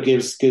Giro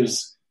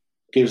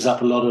gives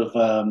up a lot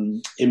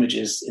of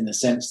images in the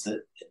sense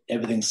that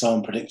everything's so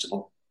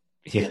unpredictable.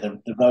 Yeah.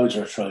 The roads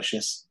are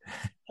atrocious.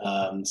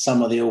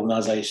 Some of the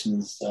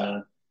organisation's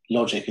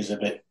logic is a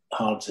bit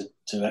hard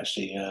to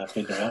actually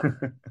figure out.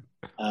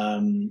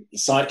 The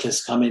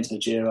cyclists come into the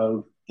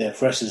Giro, they're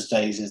fresh as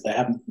daisies, they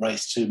haven't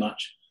raced too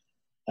much.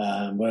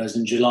 Whereas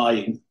in July,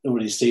 you can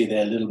already see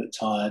they're a little bit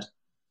tired.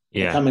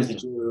 Yeah. They come into the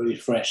Giro really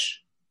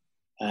fresh,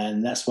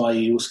 and that's why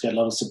you also get a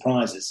lot of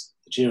surprises.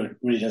 The Giro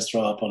really does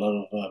throw up a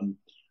lot of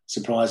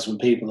surprises from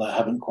people that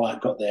haven't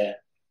quite got their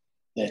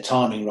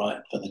timing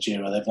right for the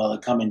Giro. They've either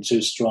come in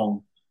too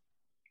strong,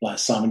 like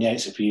Simon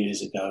Yates a few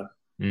years ago,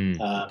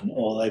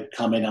 or they've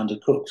come in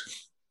undercooked.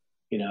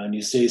 And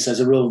you see, so there's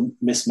a real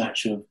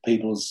mismatch of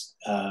people's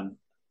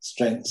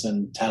strengths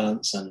and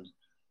talents, and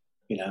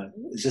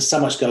there's just so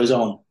much goes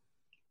on.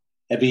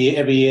 Every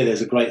year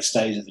there's a great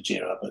stage of the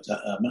Giro, but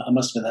I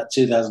must admit that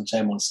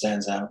 2010 one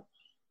stands out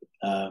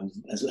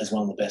as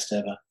one of the best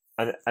ever.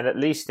 And at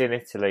least in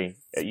Italy,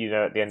 at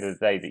the end of the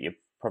day that you're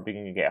probably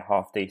going to get a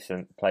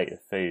half-decent plate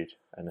of food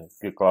and a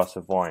good glass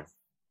of wine.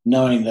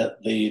 Knowing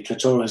that the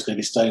Trattoria is going to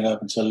be staying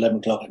open until 11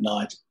 o'clock at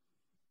night,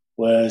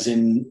 whereas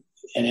in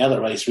any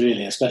other race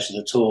really, especially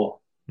the Tour,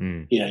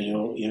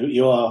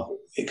 you are.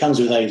 It comes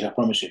with age, I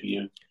promise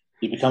you.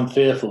 You become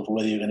fearful for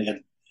whether you're going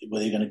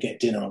to get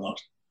dinner or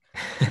not.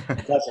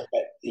 It does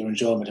affect your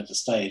enjoyment of the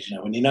stage.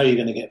 When you know you're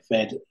going to get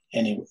fed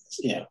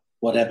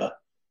whatever,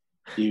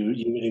 you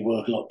really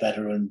work a lot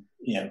better and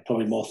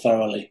probably more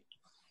thoroughly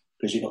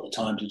because you've got the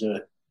time to do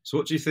it. So,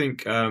 what do you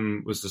think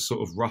was the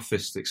sort of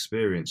roughest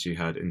experience you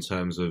had in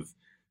terms of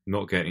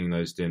not getting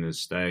those dinners,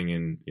 staying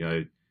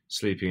in,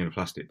 sleeping in a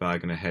plastic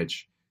bag in a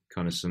hedge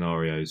kind of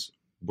scenarios?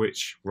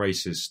 Which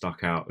races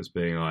stuck out as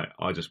being like,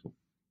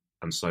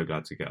 I'm so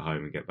glad to get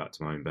home and get back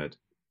to my own bed?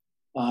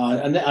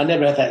 I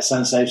never had that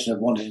sensation of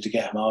wanting to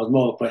get home. I was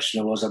more a question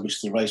of I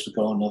wish the race would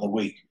go on another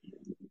week.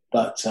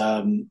 But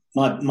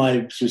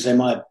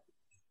my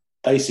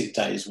basic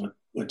days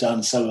were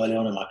done so early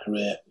on in my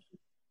career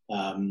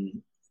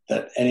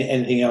that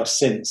anything else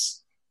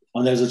since.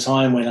 And there was a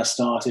time when I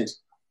started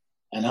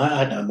and I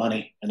had no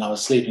money and I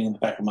was sleeping in the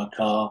back of my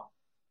car,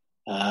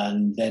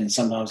 and then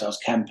sometimes I was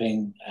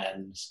camping,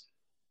 and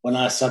when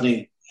I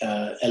suddenly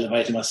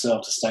elevated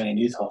myself to staying in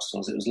youth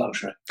hostels, it was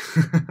luxury.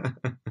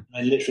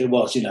 It literally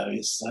was,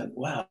 it's like,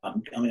 wow,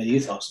 I'm in a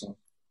youth hostel.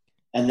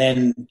 And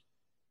then,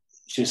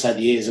 should say,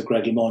 the years of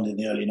Greg LeMond in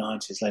the early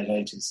 90s, late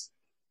 80s,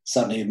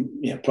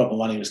 suddenly, proper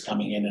money was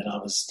coming in, and I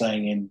was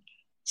staying in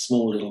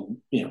small little,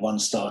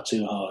 1-star,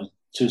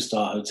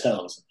 2-star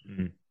hotels.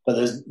 Mm-hmm.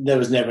 But there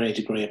was never any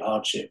degree of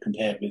hardship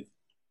compared with,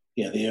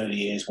 the early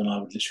years when I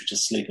would literally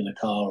just sleep in a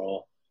car,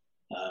 or,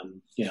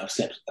 I've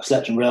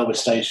slept in railway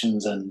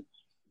stations and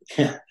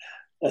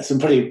some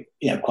pretty,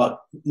 quite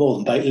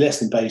less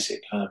than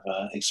basic kind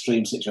of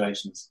extreme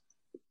situations.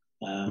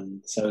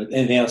 So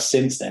anything else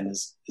since then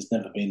has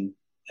never been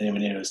anywhere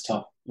near as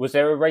tough. Was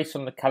there a race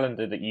on the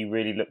calendar that you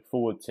really looked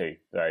forward to,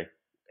 though,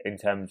 in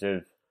terms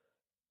of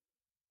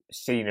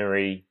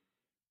scenery,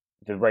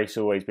 the race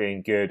always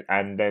being good,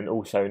 and then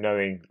also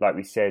knowing, like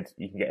we said,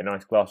 you can get a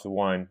nice glass of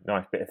wine,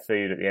 nice bit of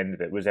food at the end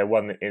of it? Was there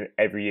one that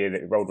every year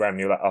that rolled around and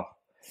you're like, oh,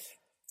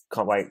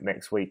 can't wait,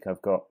 next week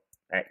I've got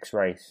X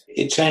race?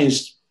 It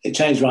changed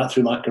right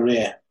through my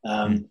career.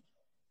 The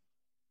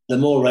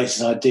more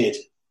races I did,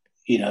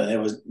 there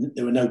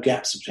were no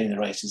gaps between the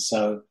races.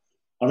 So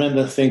I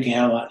remember thinking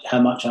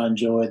how much I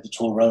enjoyed the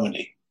Tour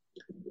Romandie,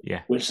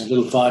 which is a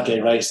little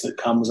 5-day race that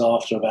comes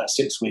after about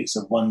 6 weeks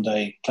of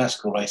 1-day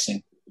classical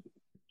racing.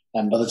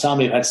 And by the time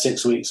you've had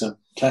 6 weeks of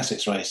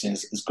classics racing,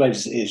 as great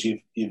as it is,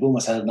 you've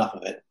almost had enough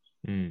of it.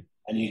 And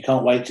you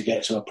can't wait to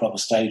get to a proper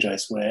stage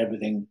race where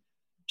everything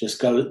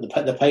just goes,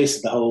 the pace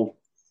of the whole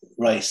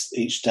race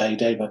each day,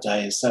 day by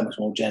day, is so much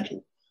more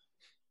gentle,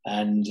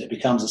 and it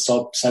becomes a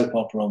soap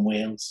opera on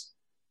wheels.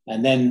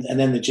 And then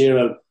the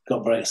Giro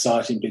got very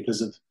exciting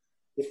because of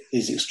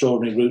these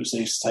extraordinary routes they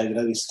used to take.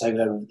 They used to take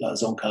it over like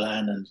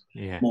Zoncolan and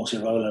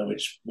Mortirolo,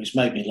 which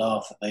made me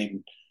laugh that they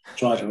even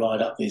tried to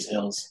ride up these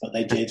hills, but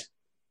they did.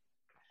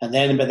 But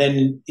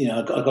then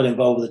I got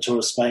involved with the Tour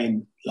of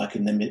Spain like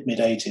in the mid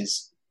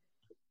 '80s,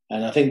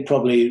 and I think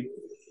probably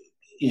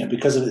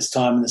because of its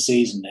time in the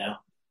season now,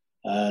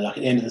 like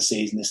at the end of the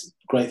season, this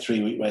great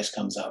 3-week race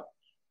comes up.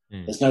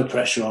 There's no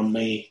pressure on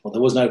me, or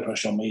there was no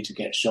pressure on me to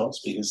get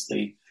shots because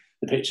the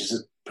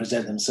pictures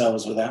present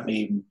themselves without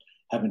me even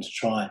having to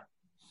try.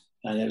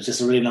 And it was just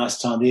a really nice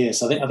time of year.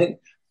 So I think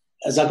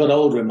as I got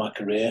older in my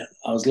career,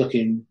 I was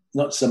looking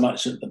not so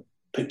much at the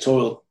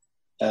pictorial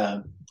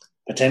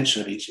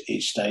potential of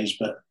each stage,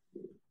 but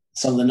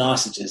some of the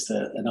niceties,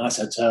 a nice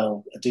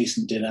hotel, a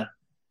decent dinner,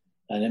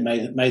 and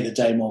it made the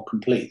day more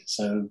complete.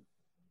 So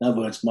in other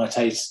words, my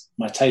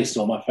taste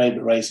or my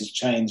favourite races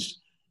changed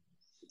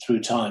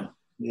through time.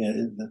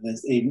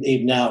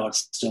 Even now, I'd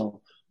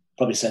still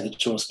probably say the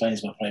Tour of Spain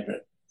is my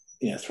favourite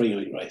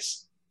 3-week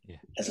race. Yeah.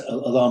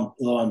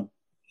 Although I'm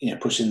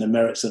pushing the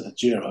merits of the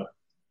Giro,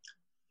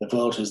 the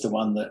Vuelta is the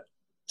one that I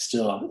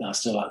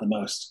still like the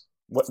most.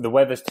 The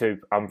weather's too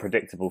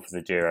unpredictable for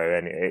the Giro,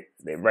 and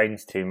it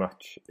rains too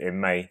much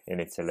in May in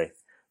Italy.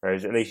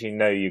 Whereas at least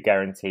you're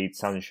guaranteed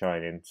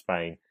sunshine in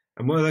Spain.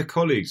 And were there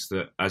colleagues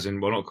that, as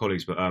in, well, not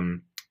colleagues, but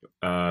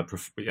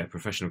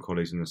professional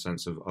colleagues in the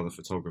sense of other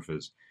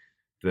photographers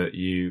that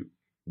you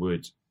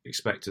would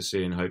expect to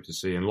see and hope to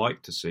see and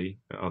like to see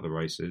at other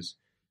races?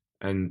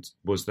 And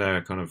was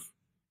there kind of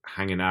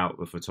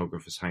the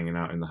photographers hanging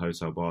out in the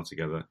hotel bar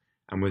together?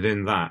 And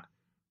within that,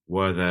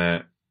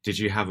 did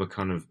you have a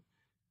kind of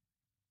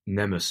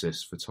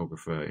nemesis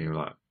photographer?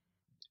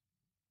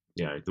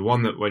 The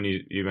one that when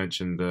you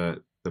mentioned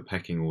the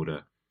pecking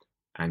order,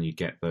 and you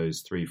get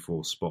those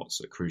 3-4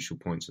 spots at crucial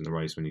points in the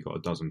race when you've got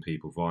a dozen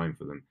people vying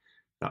for them,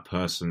 that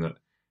person that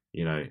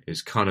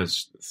is kind of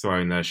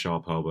throwing their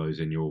sharp elbows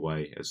in your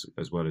way as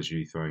well as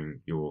you throwing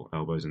your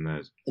elbows in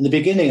theirs. In the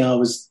beginning, I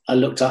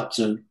looked up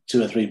to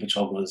 2 or 3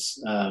 photographers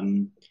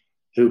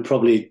who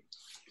probably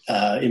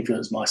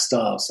influenced my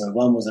style. So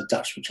one was a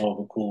Dutch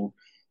photographer called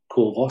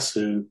Cor Vos,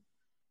 who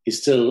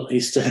he's still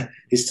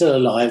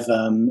alive,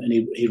 and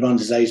he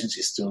runs his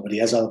agency still, but he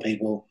has other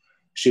people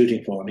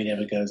shooting for him. He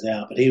never goes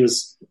out, but he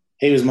was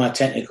my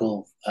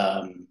technical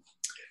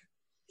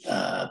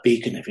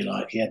beacon, if you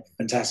like. He had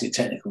fantastic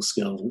technical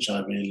skills, which I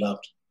really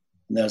loved.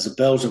 And there was a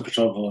Belgian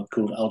photographer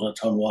called Aldo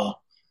Tonoir,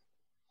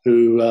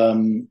 who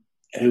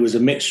was a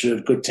mixture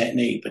of good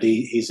technique, but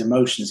his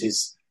emotions,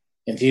 his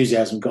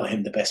enthusiasm got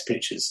him the best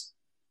pictures.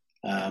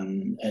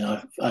 And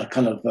I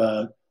kind of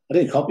I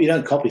didn't copy. You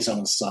don't copy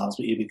someone's styles,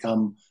 but you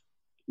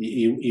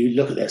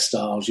look at their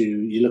styles.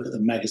 You look at the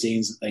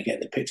magazines that they get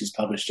the pictures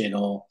published in,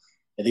 or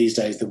these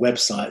days the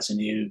websites, and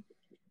you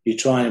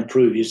try and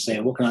improve. You say,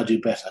 what can I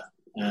do better?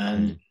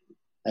 And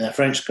a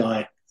French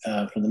guy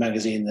from the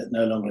magazine that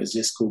no longer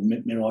exists called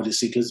Miroir du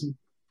Cyclisme,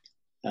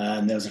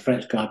 and there was a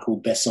French guy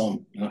called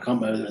Besson, and I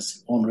can't remember if it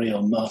was Henri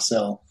or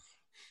Marcel,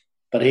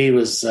 but he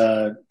was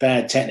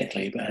bad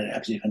technically, but had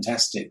absolutely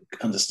fantastic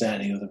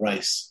understanding of the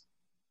race.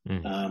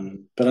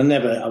 But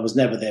I was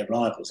never their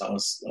rivals. I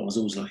was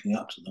always looking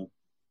up to them,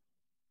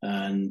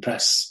 and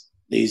perhaps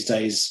these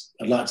days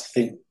I'd like to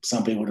think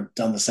some people would have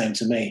done the same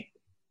to me.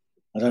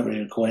 I don't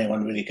really recall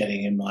anyone really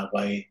getting in my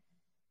way.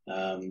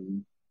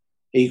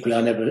 Equally,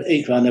 I never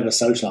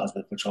socialised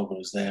with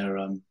photographers.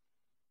 I'd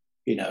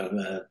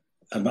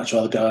much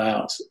rather go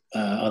out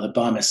either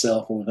by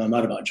myself or with a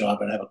motorbike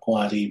driver and have a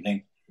quiet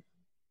evening,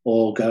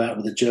 or go out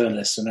with a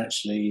journalist and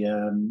actually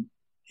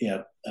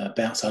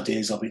bounce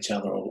ideas off each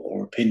other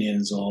or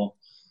opinions, or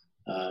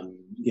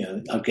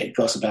I'd get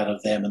gossip out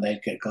of them and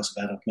they'd get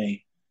gossip out of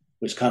me,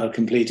 which kind of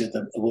completed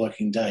the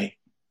working day.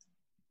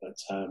 But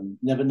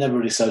never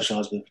really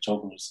socialised with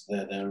photographers.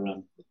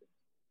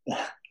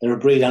 They're a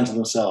breed unto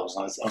themselves.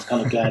 I was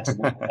kind of glad to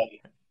walk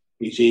away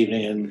each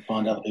evening and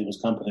find other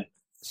people's company.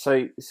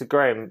 So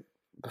Graham,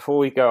 before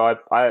we go,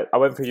 I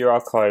went through your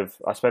archive.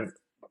 I spent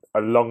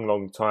a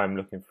long time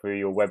looking through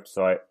your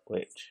website,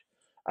 which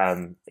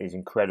is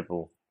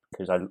incredible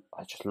because I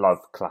just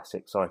love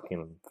classic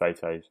cycling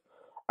photos.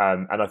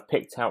 And I've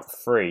picked out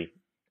 3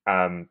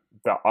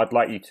 that I'd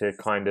like you to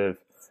kind of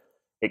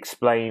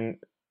explain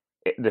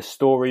the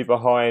story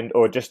behind,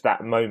 or just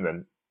that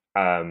moment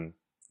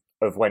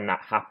of when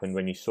that happened,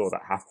 when you saw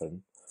that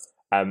happen.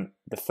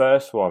 The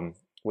first one,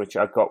 which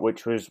I got,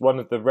 which was one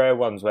of the rare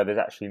ones where there's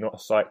actually not a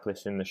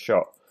cyclist in the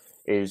shot,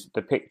 is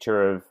the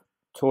picture of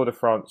Tour de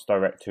France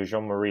director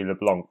Jean-Marie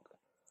Leblanc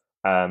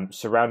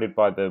surrounded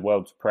by the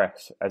world's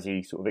press as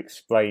he sort of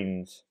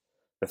explains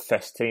the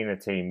Festina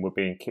team were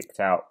being kicked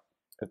out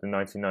of the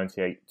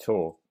 1998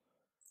 Tour.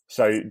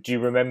 So do you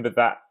remember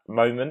that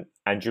moment?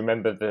 And do you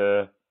remember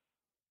the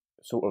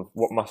sort of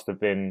what must have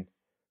been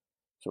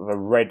sort of a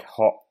red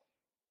hot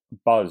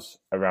buzz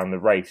around the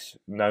race,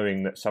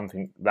 knowing that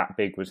something that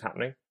big was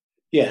happening?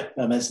 Yeah,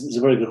 it's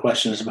a very good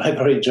question. It's a very,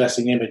 very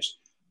interesting image.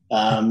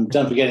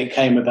 Don't forget, it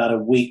came about a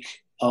week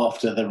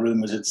after the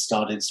rumours had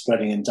started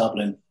spreading in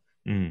Dublin.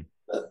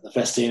 The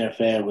Festina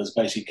affair was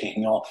basically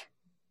kicking off.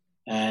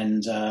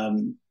 And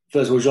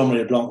first of all, Jean-Marie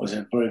Leblanc was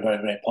a very, very,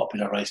 very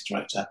popular race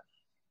director.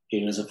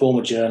 He was a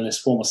former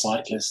journalist, former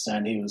cyclist,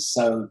 and he was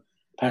so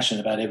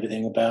passionate about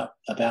everything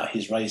about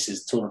his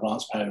races, Tour de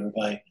France,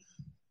 Paris-Roubaix.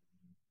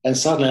 And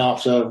suddenly,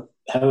 after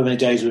however many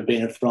days we've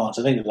been in France,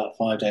 I think it was like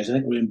 5 days, I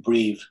think we were in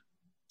Brive,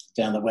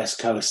 down the west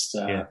coast,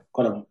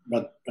 quite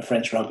a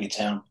French rugby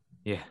town.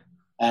 Yeah.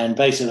 And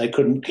basically, they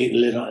couldn't keep the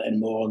lid on it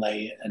anymore, and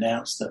they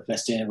announced that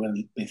Festina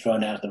would be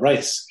thrown out of the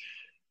race.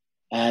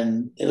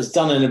 And it was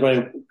done in a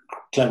very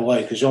clever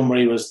way, because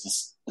Jean-Marie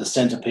was the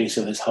centrepiece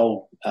of this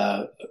whole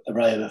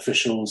array of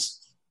officials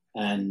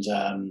and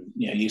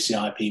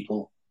UCI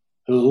people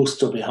who all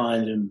stood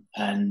behind him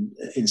and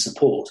in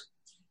support.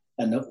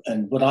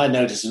 And what I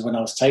noticed is when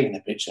I was taking the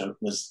picture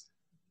was,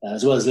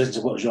 as well as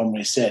listening to what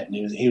Jean-Marie said,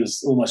 and he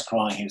was almost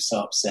crying. He was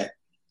so upset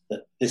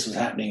that this was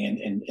happening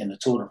in the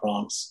Tour de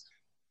France,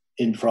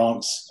 in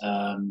France,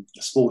 a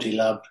sport he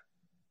loved,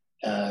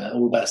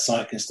 all about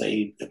cyclists that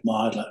he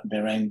admired, like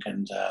Berenc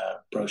and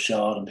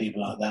Brochard and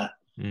people like that.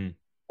 And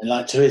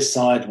like to his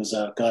side was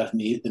a guy from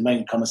the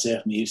main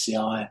commissaire from the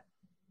UCI.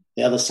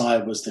 The other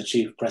side was the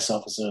chief press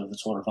officer of the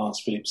Tour de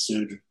France, Philippe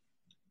Soudre,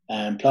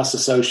 and plus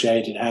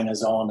associated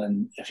hangers-on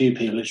and a few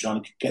people who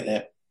trying to get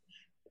their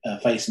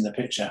face in the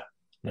picture.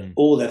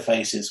 All their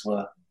faces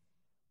were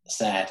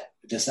sad,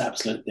 just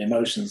absolute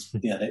emotions.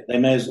 They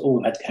may have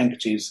all had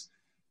handkerchiefs,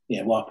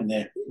 wiping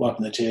their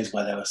tears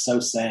away. They were so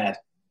sad,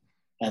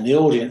 and the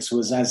audience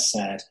was as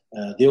sad.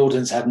 The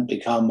audience hadn't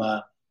become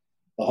a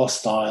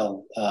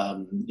hostile,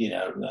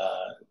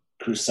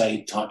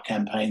 crusade type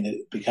campaign that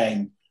it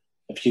became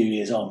a few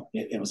years on.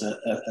 It was a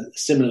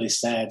similarly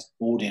sad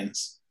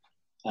audience,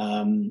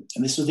 and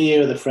this was the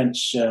year of the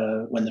French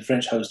when the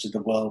French hosted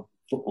the World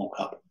Football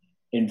Cup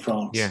in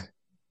France. Yeah.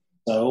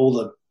 So all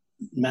the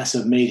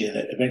massive media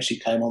that eventually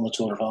came on the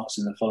Tour de France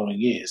in the following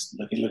years,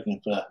 looking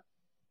for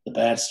the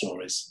bad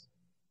stories.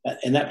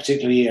 In that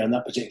particular year, on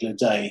that particular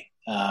day,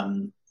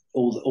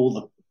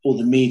 all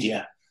the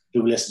media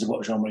who listened to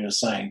what Jean-Marie was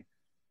saying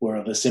were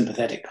of a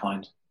sympathetic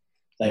kind.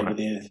 They were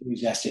the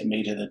enthusiastic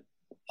media that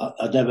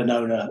I'd never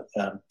known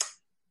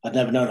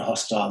a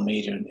hostile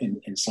media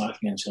in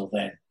cycling until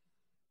then.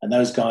 And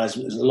those guys,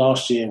 it was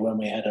last year when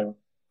we had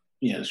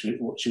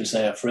what should we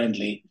say, a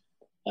friendly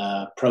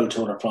pro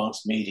Tour de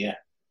France media,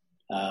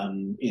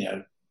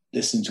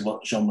 listening to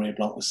what Jean-Marie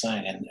Blanc was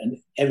saying, and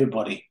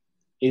everybody,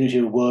 even if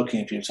you were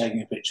working, if you were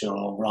taking a picture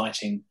or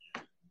writing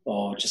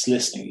or just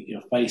listening,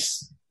 your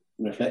face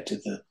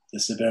reflected the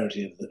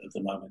severity of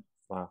the moment.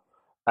 Wow.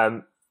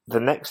 The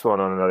next one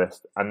on the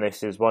list, and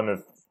this is one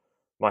of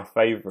my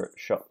favourite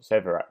shots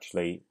ever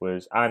actually,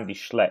 was Andy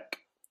Schleck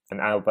and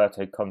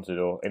Alberto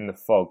Contador in the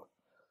fog,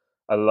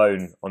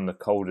 alone on the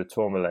Col de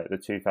Tourmalet, the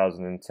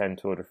 2010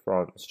 Tour de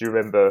France. Do you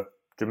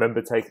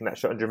remember taking that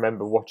shot, and do you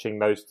remember watching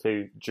those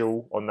two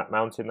duel on that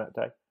mountain that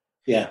day?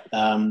 Yeah.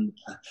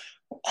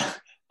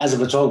 As a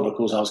photographer, of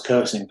course, I was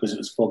cursing because it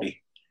was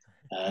foggy.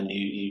 And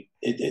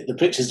the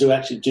pictures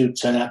do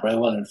turn out very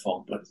well in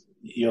fog, but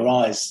your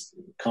eyes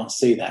can't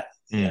see that.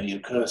 You're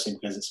cursing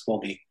because it's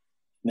foggy.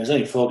 And it was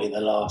only foggy the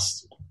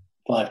last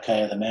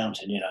 5K of the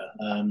mountain,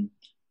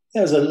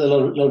 There was a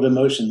lot of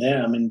emotion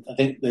there. I mean, I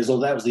think that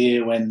was the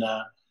year when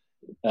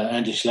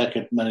Andy Schleck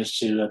had managed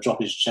to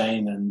drop his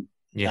chain, and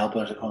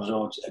Alberto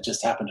Contador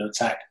just happened to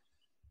attack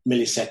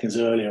milliseconds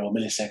earlier or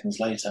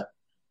milliseconds later.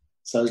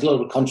 So there's a lot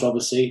of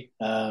controversy.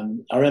 I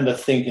remember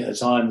thinking at the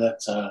time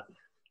that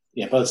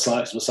both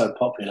cyclists were so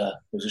popular,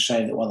 it was a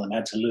shame that one of them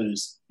had to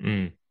lose.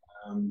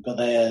 But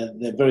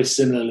they're very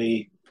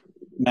similarly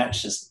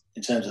matched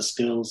in terms of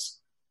skills,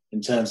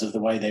 in terms of the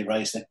way they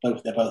race. They're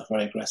both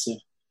very aggressive.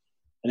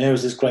 And there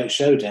was this great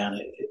showdown.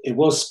 It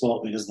was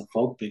sport because of the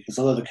fog, because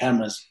although the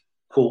cameras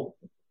caught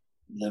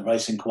the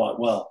racing quite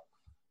well,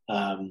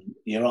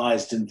 your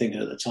eyes didn't think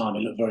it at the time. It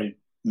looked very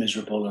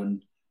miserable,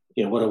 and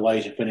what a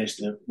way to finish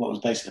what was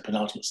basically the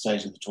penultimate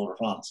stage of the Tour de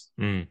France.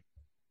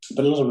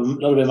 But a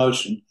lot of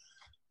emotion.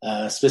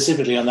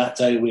 Specifically on that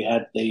day, we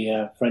had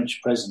the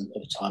French president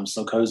at the time,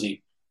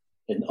 Sarkozy,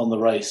 on the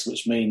race,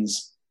 which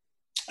means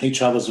he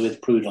travels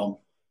with Prudhomme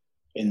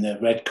in the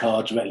red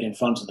car directly in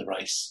front of the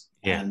race.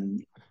 Yeah.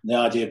 And the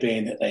idea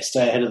being that they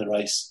stay ahead of the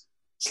race,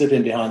 slip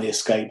in behind the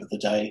escape of the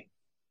day,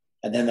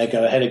 and then they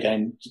go ahead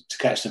again to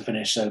catch the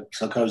finish so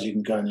Sarkozy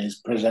can go in his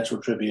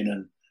presidential tribune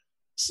and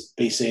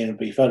be seen and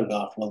be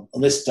photographed. Well, on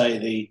this day,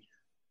 the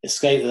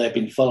escape that they'd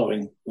been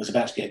following was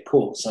about to get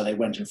caught, so they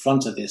went in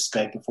front of the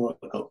escape before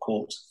it got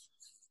caught.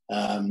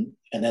 And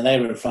then they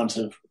were in front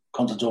of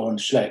Contador and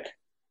Schleck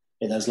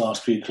in those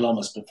last few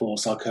kilometres before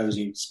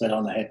Sarkozy sped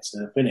on ahead to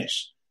the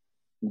finish.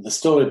 And the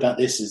story about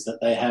this is that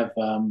they have,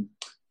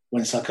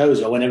 when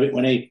Sarkozy, or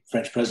when a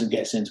French president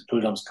gets into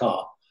Prudhomme's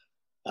car,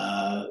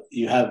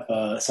 you have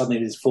suddenly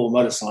these 4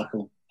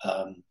 motorcycle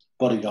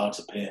bodyguards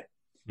appear,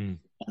 and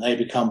they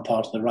become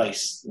part of the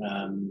race.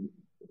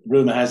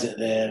 Rumour has it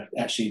they're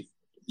actually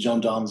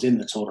gendarmes in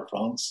the Tour de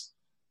France,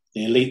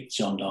 the elite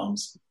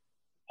gendarmes,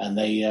 and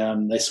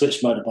they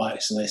switch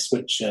motorbikes and they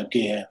switch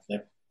gear. They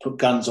put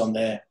guns on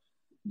there,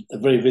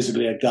 very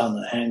visibly a gun,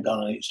 a handgun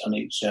on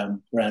each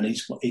around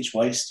each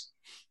waist.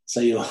 So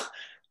you're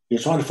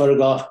trying to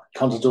photograph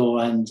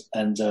Contador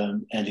and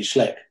Andy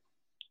Schleck,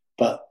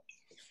 but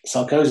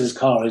Sarkozy's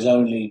car is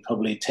only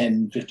probably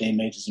 10, 15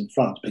 metres in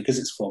front because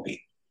it's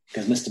foggy,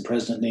 because Mr.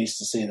 President needs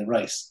to see the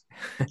race.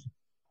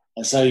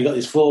 And so you've got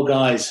these four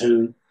guys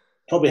who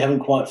probably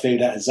haven't quite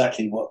figured out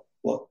exactly what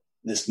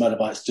this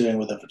motorbike's doing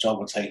with a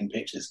photographer taking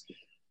pictures.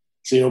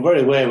 So you're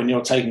very aware when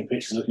you're taking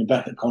pictures, looking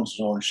back at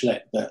Contador and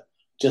Schleck, that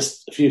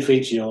just a few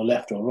feet to your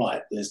left or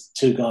right, there's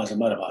two guys on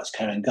motorbikes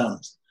carrying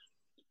guns.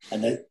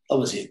 And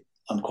obviously,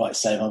 I'm quite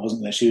safe. I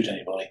wasn't going to shoot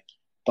anybody.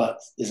 But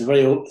there's a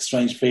very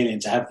strange feeling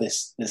to have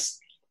this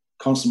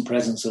constant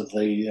presence of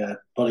the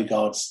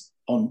bodyguards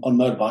on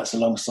motorbikes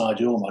alongside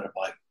your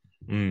motorbike.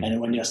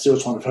 And when you're still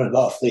trying to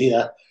photograph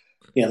the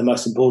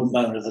most important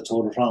moment of the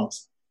Tour de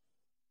France.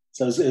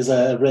 So it was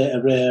a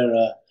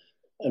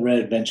rare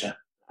adventure.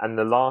 And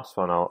the last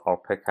one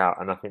I'll pick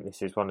out, and I think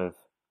this is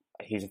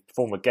he's a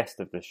former guest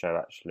of the show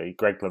actually,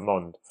 Greg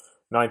LeMond,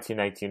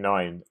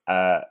 1989,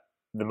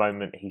 the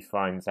moment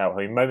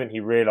he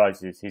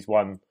realises he's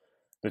won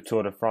the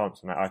Tour de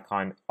France on that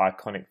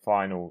iconic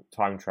final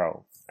time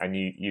trial, and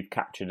you've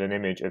captured an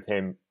image of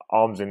him,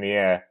 arms in the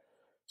air,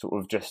 sort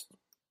of just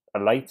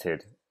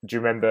elated. Do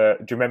you remember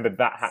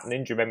that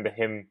happening? Do you remember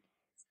him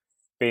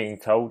being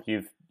told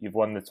you've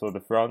won the Tour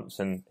de France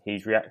and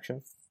his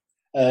reaction?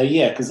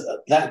 Yeah, because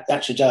that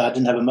actually day I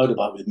didn't have a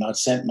motorbike with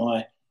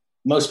me.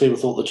 Most people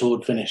thought the Tour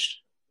had finished.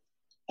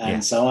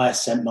 And so I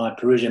sent my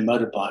Parisian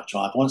motorbike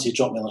drive. Once he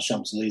dropped me on the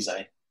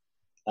Champs-Elysees,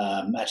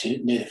 actually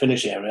near the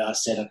finish area, I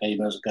said, okay, you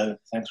better go.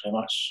 Thanks very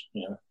much.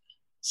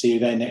 See you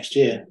again next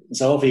year. And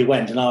so off he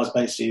went, and I was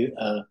basically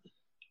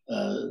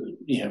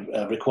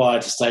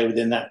required to stay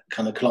within that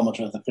kind of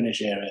kilometre of the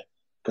finish area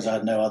because I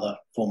had no other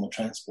form of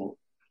transport.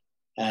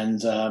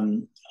 And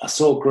I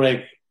saw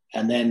Greg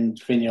and then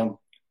Fignon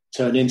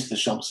turn into the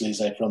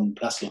Champs-Elysees from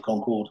Place de la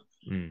Concorde,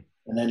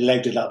 and then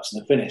legged it up to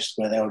the finish,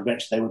 where they would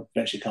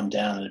eventually come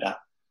down in about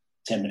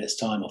 10 minutes'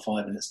 time or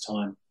 5 minutes'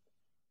 time.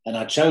 And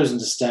I'd chosen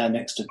to stand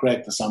next to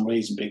Greg for some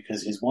reason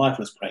because his wife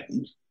was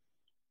pregnant,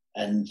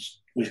 and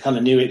we kind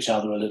of knew each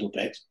other a little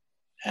bit.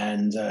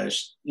 And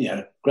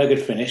Greg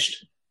had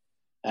finished,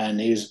 and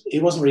he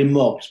wasn't really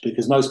mobbed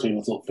because most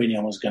people thought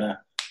Fignon was going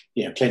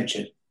to clinch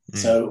it.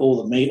 So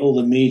all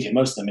the media,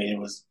 most of the media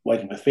was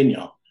waiting for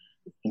Fignon.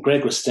 And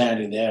Greg was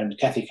standing there, and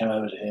Kathy came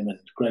over to him, and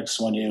Greg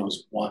Soignier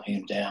was wiping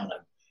him down.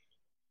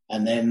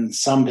 And then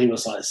some people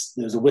started,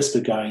 there was a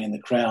whisper going in the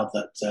crowd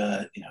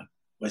that,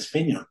 where's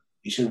Fignon?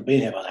 He should have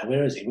been here by now.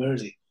 Where is he? Where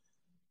is he?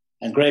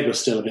 And Greg was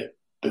still a bit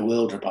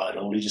bewildered by it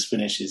all. He just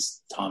finished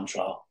his time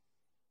trial.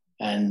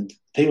 And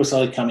people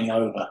started coming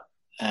over,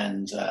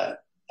 and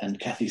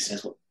Kathy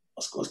says,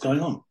 what's going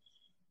on?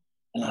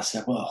 And I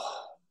said, well,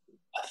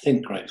 I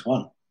think Greg's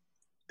won.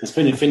 Because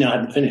Fignon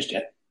hadn't finished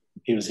yet.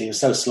 He was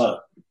so slow.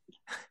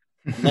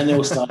 And then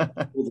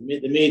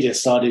the media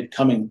started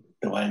coming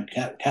away,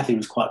 and Kathy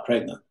was quite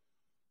pregnant.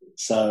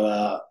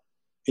 So,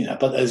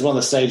 but there's one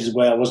of the stages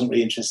where I wasn't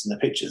really interested in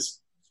the pictures.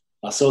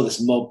 I saw this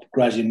mob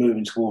gradually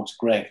moving towards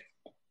Greg.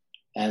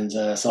 And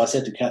so I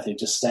said to Kathy,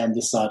 just stand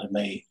this side of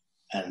me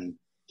and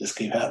just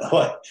keep out of the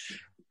way.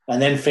 And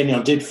then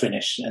Fignon did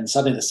finish, and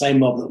suddenly the same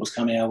mob that was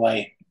coming our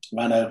way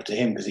ran over to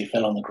him because he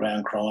fell on the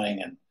ground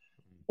crying and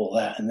all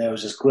that. And there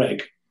was just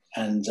Greg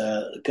and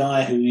a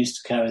guy who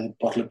used to carry the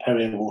bottle of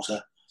Perrier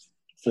water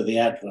for the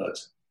advert.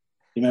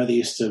 You remember they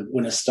used to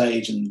win a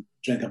stage and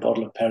drink a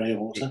bottle of Perrier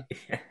water?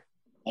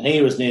 And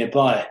he was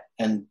nearby,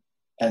 and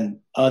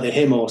either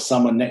him or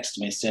someone next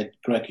to me said,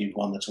 Greg, you've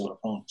won the Tour de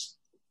France.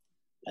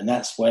 And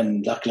that's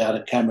when, luckily, I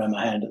had a camera in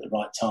my hand at the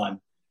right time.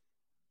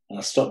 And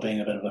I stopped being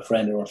a bit of a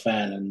friend or a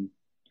fan and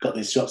got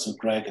these shots of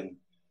Greg. And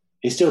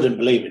he still didn't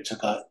believe it. It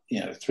took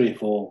 3 or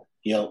 4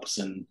 yelps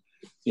and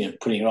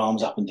putting your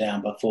arms up and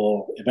down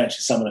before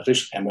eventually someone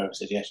official came over and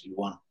said, yes, you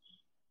won.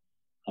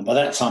 And by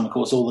that time, of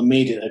course, all the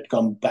media that had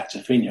gone back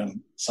to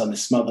Fignon suddenly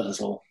smothered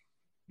us all.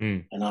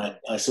 And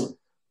I sort of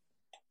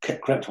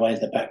crept away to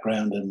the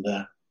background and,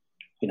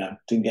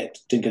 didn't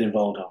get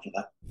involved after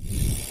that.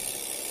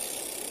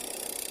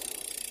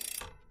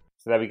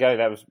 So there we go.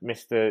 That was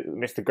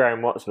Mr.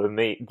 Graham Watson,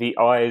 the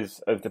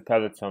eyes of the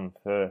peloton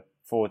for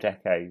 4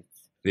 decades.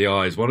 The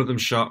eyes. One of them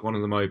shut, one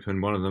of them open,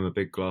 one of them a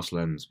big glass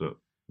lens. But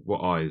what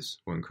eyes?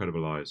 What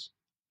incredible eyes.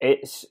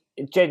 It's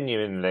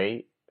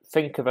genuinely,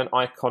 think of an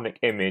iconic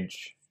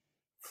image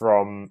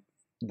from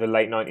the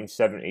late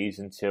 1970s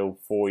until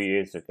 4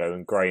 years ago,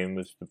 and Graham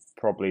was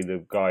probably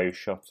the guy who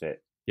shot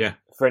it. Yeah.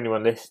 For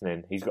anyone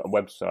listening, he's got a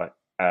website.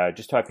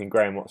 Just type in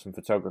Graham Watson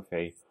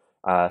Photography,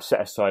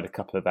 set aside a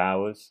couple of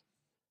hours,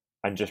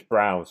 and just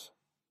browse.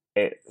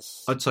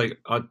 I'd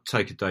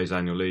take a day's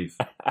annual leave.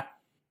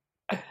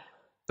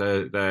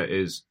 There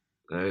is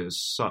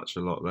such a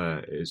lot there.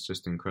 It's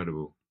just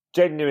incredible.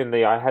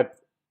 Genuinely, I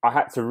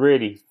had to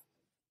really.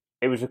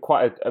 It was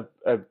quite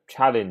a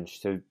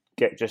challenge to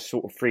get just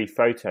sort of free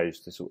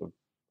photos to sort of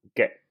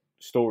get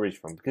stories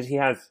from, because he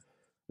has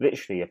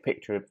literally a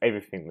picture of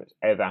everything that's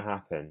ever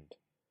happened.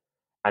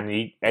 And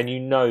you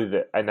know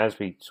that, and as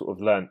we sort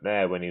of learnt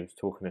there when he was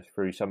talking us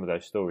through some of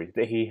those stories,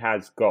 that he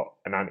has got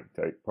an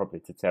anecdote probably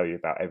to tell you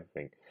about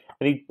everything,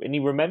 and he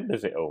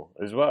remembers it all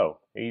as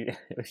well.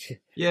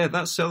 Yeah,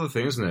 that's the other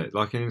thing, isn't it?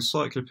 Like an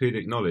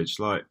encyclopedic knowledge.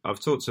 Like I've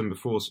talked to him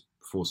before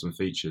some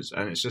features,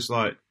 and it's just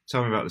like,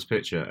 tell me about this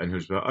picture, and he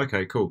was like,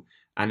 okay, cool,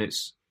 and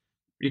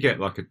you get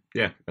like a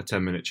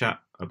 10-minute chat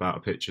about a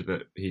picture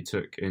that he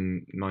took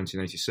in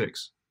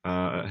 1986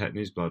 at Het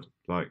Nieuwsblad,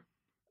 like.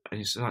 And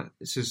it's like,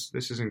 this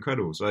is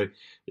incredible. So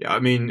yeah, I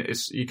mean,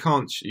 you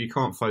can't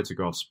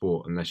photograph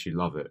sport unless you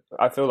love it.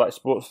 I feel like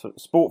sport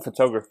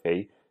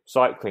photography,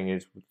 cycling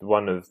is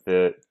one of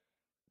the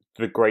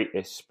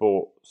greatest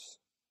sports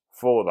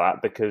for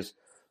that, because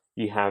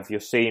you have your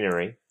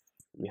scenery,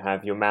 you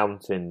have your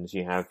mountains,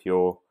 you have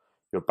your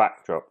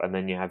backdrop, and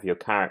then you have your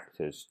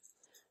characters.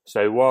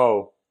 So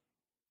while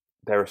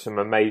there are some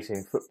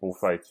amazing football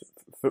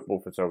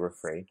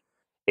photography,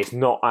 it's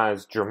not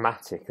as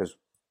dramatic as,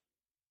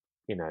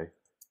 you know,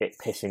 it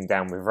pissing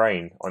down with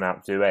rain on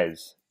Alpe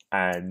d'Huez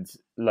and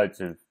loads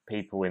of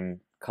people in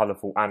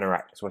colourful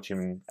anoraks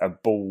watching a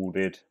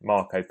balded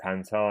Marco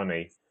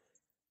Pantani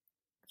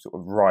sort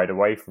of ride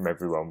away from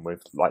everyone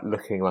with like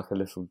looking like a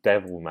little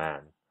devil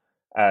man.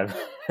 And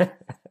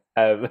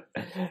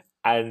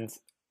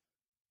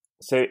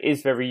so it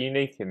is very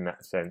unique in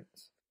that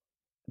sense.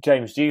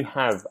 James, do you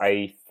have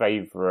a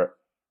favourite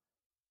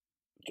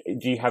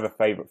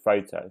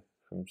photo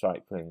from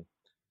cycling?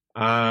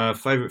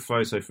 Favourite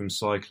photo from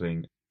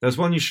cycling. There's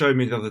one you showed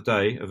me the other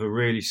day of a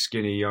really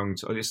skinny young...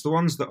 It's the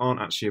ones that aren't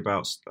actually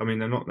about... I mean,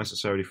 they're not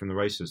necessarily from the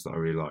races that I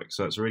really like.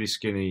 So it's a really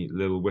skinny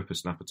little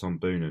whippersnapper, Tom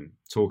Boonen,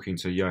 talking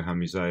to Johan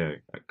Museo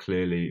at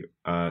clearly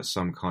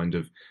some kind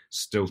of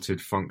stilted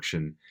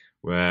function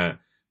where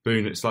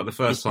Boonen... It's like the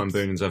first time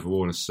Boonen's ever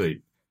worn a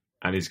suit.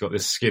 And he's got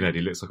this skinhead.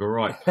 He looks like a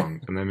right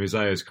punk. And then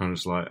Museo's kind of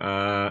just like,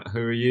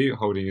 who are you?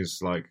 Holding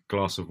his like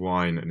glass of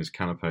wine and his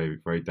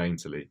canapé very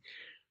daintily.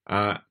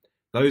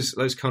 Those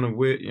kind of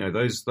weird,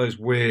 those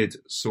weird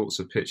sorts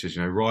of pictures,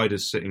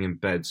 riders sitting in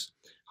beds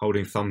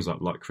holding thumbs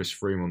up like Chris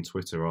Froome on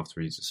Twitter after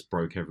he just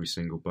broke every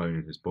single bone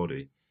in his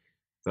body.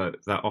 That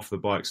off the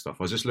bike stuff.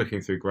 I was just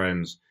looking through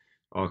Graham's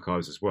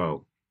archives as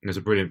well. And there's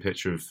a brilliant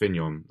picture of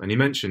Fignon. And he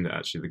mentioned it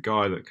actually, the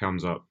guy that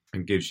comes up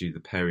and gives you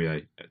the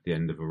Perrier at the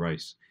end of a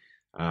race.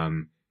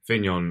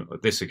 Fignon,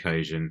 at this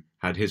occasion,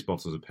 had his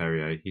bottles of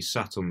Perrier. He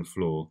sat on the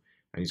floor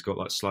and he's got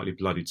like slightly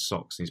bloodied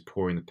socks and he's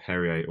pouring the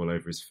Perrier all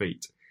over his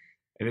feet.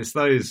 And it's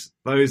those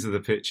are the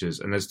pictures,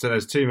 and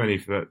there's too many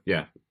for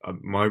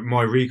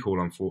my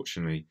recall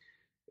unfortunately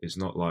is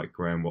not like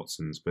Graham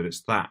Watson's, but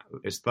it's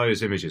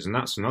those images, and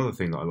that's another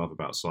thing that I love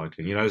about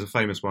cycling. There's a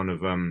famous one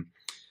of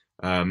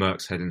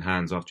Merckx head in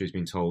hands after he's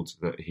been told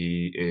that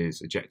he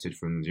is ejected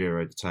from the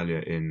Giro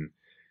d'Italia in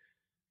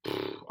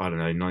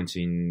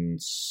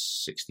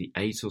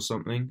 1968 or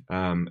something,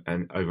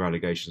 and over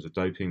allegations of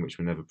doping which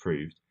were never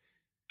proved.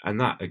 And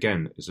that,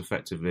 again, is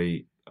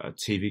effectively a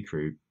TV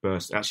crew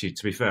burst. Actually,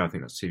 to be fair, I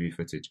think that's TV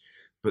footage.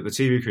 But the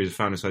TV crew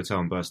found this hotel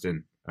and burst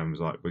in and was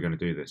like, we're going to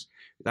do this.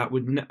 That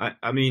would,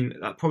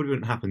 that probably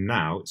wouldn't happen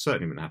now. It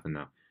certainly wouldn't happen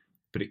now.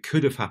 But it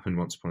could have happened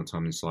once upon a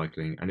time in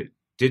cycling. And it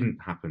didn't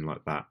happen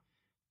like that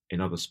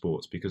in other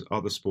sports, because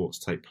other sports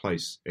take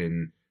place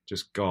in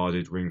just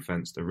guarded,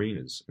 ring-fenced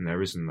arenas. And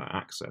there isn't that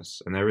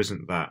access. And there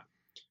isn't that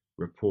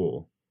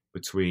rapport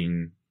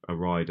between a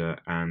rider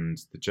and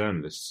the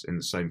journalists in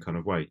the same kind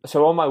of way.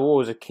 So on my wall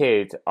as a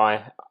kid,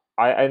 I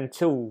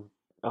until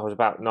I was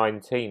about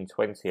 19,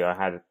 20, I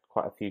had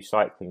quite a few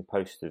cycling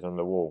posters on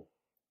the wall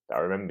that I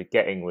remember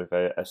getting with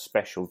a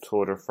special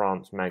Tour de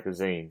France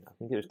magazine. I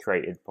think it was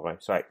created by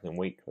Cycling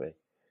Weekly.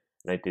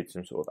 And they did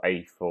some sort of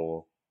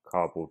A4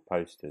 cardboard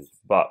posters.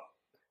 But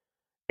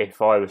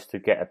if I was to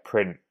get a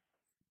print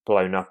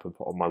blown up and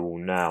put on my wall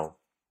now,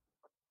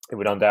 it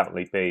would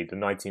undoubtedly be the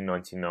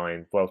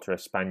 1999 Vuelta a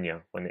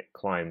España when it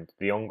climbed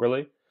the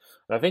Angliru.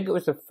 And I think it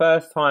was the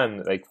first time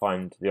that they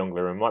climbed the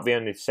Angliru. It might be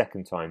only the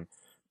second time,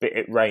 but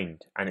it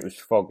rained and it was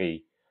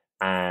foggy.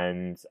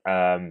 And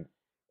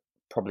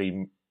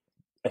probably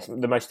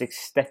the most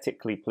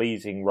aesthetically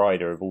pleasing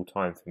rider of all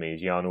time for me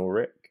is Jan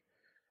Ullrich.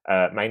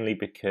 Mainly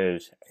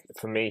because,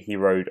 for me, he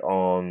rode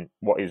on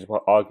what is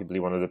arguably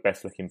one of the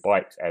best looking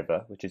bikes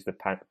ever, which is the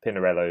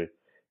Pinarello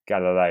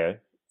Galileo.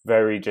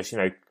 Very just,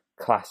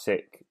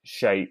 classic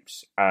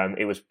shapes.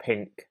 It was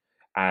pink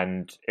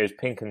and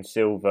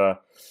silver.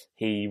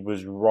 He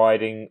was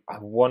riding, I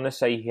want to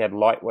say he had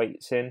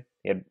lightweights in.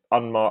 He had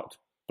unmarked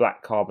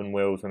black carbon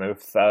wheels when they were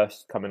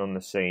first coming on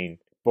the scene.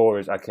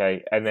 Borers,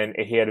 okay. And then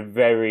he had a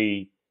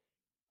very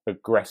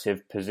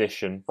aggressive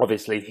position.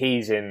 Obviously,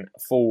 he's in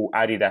full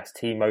Adidas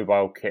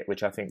T-Mobile kit,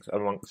 which I think is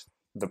amongst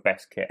the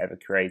best kit ever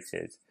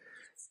created.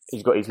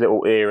 He's got his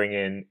little earring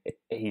in,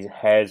 his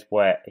hair's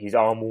wet, his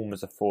arm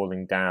warmers are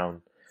falling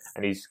down,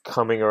 and he's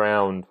coming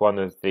around one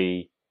of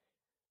the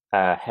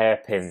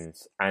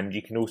hairpins, and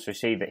you can also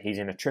see that he's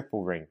in a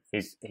triple ring.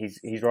 He's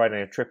riding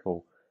a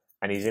triple,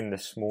 and he's in the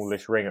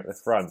smallest ring at the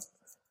front,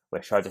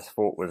 which I just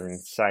thought was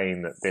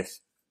insane that this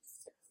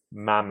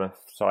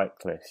mammoth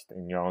cyclist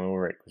in Jan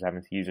Ullrich was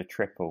having to use a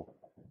triple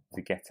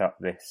to get up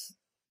this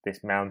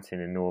mountain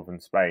in northern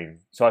Spain.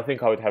 So I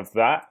think I would have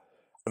that.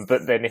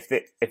 But then if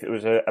it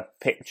was a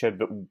picture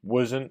that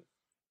wasn't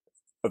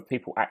of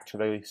people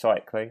actually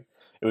cycling,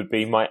 it would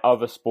be my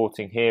other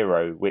sporting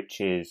hero,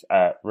 which is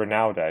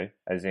Ronaldo,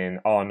 as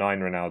in R9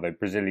 Ronaldo,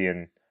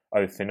 Brazilian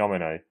O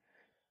Fenomeno,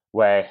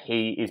 where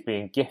he is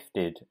being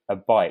gifted a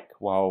bike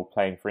while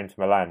playing for Inter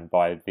Milan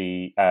by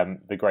the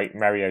great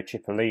Mario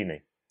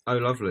Cipollini. Oh,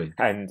 lovely.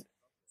 And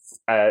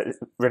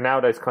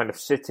Ronaldo's kind of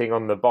sitting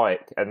on the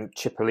bike, and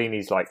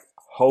Cipollini's like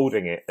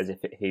holding it as if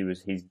he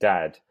was his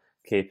dad,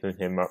 keeping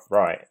him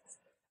upright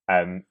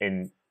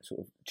in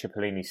sort of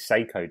Cipollini's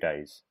Seiko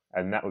days.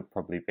 And that would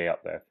probably be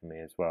up there for me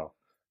as well.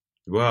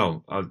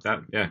 Well,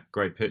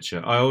 great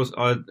picture. I know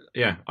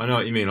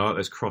what you mean. I like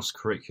those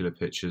cross-curricular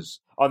pictures.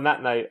 On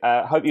that note,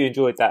 hope you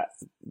enjoyed that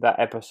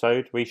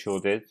episode. We sure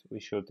did. We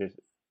sure did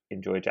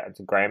enjoy chatting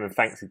to Graham, and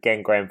thanks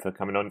again, Graham, for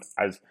coming on.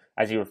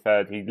 As you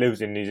referred, he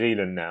lives in New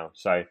Zealand now,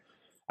 so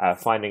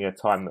finding a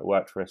time that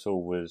worked for us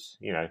all was,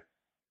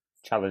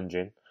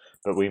 challenging,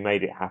 but we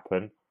made it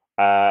happen.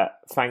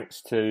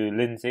 Thanks to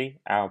Lindsay,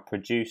 our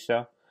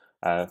producer,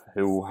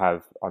 who will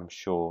have, I'm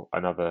sure,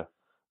 another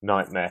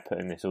nightmare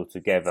putting this all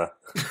together.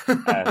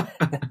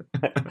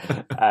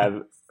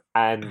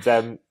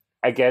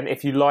 Again,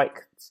 if you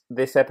like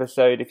this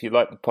episode, if you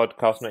like the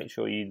podcast, make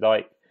sure you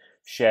like,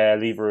 share,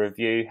 leave a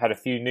review. Had a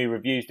few new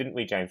reviews, didn't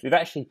we, James? We've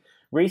actually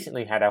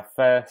recently had our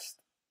first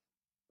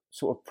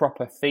sort of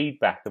proper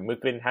feedback, and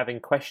we've been having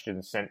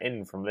questions sent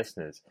in from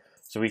listeners.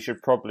 So we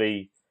should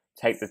probably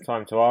take the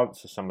time to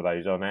answer some of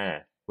those on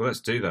air. Well,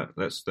 let's do that.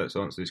 Let's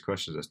answer these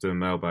questions. Let's do a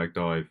mailbag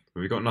dive.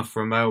 Have we got enough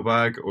for a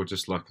mailbag, or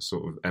just like a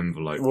sort of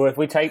envelope? Well, if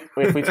we take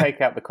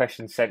out the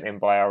questions sent in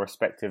by our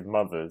respective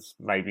mothers,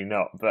 maybe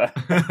not. But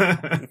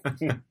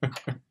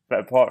but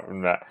apart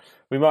from that,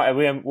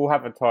 we'll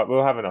have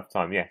enough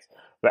time. Yes.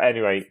 But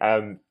anyway,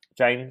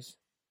 James,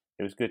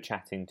 it was good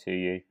chatting to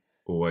you.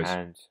 Always.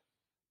 And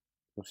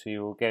we'll see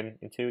you all again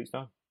in 2 weeks'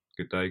 time.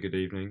 Good day, good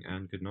evening,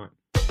 and good night.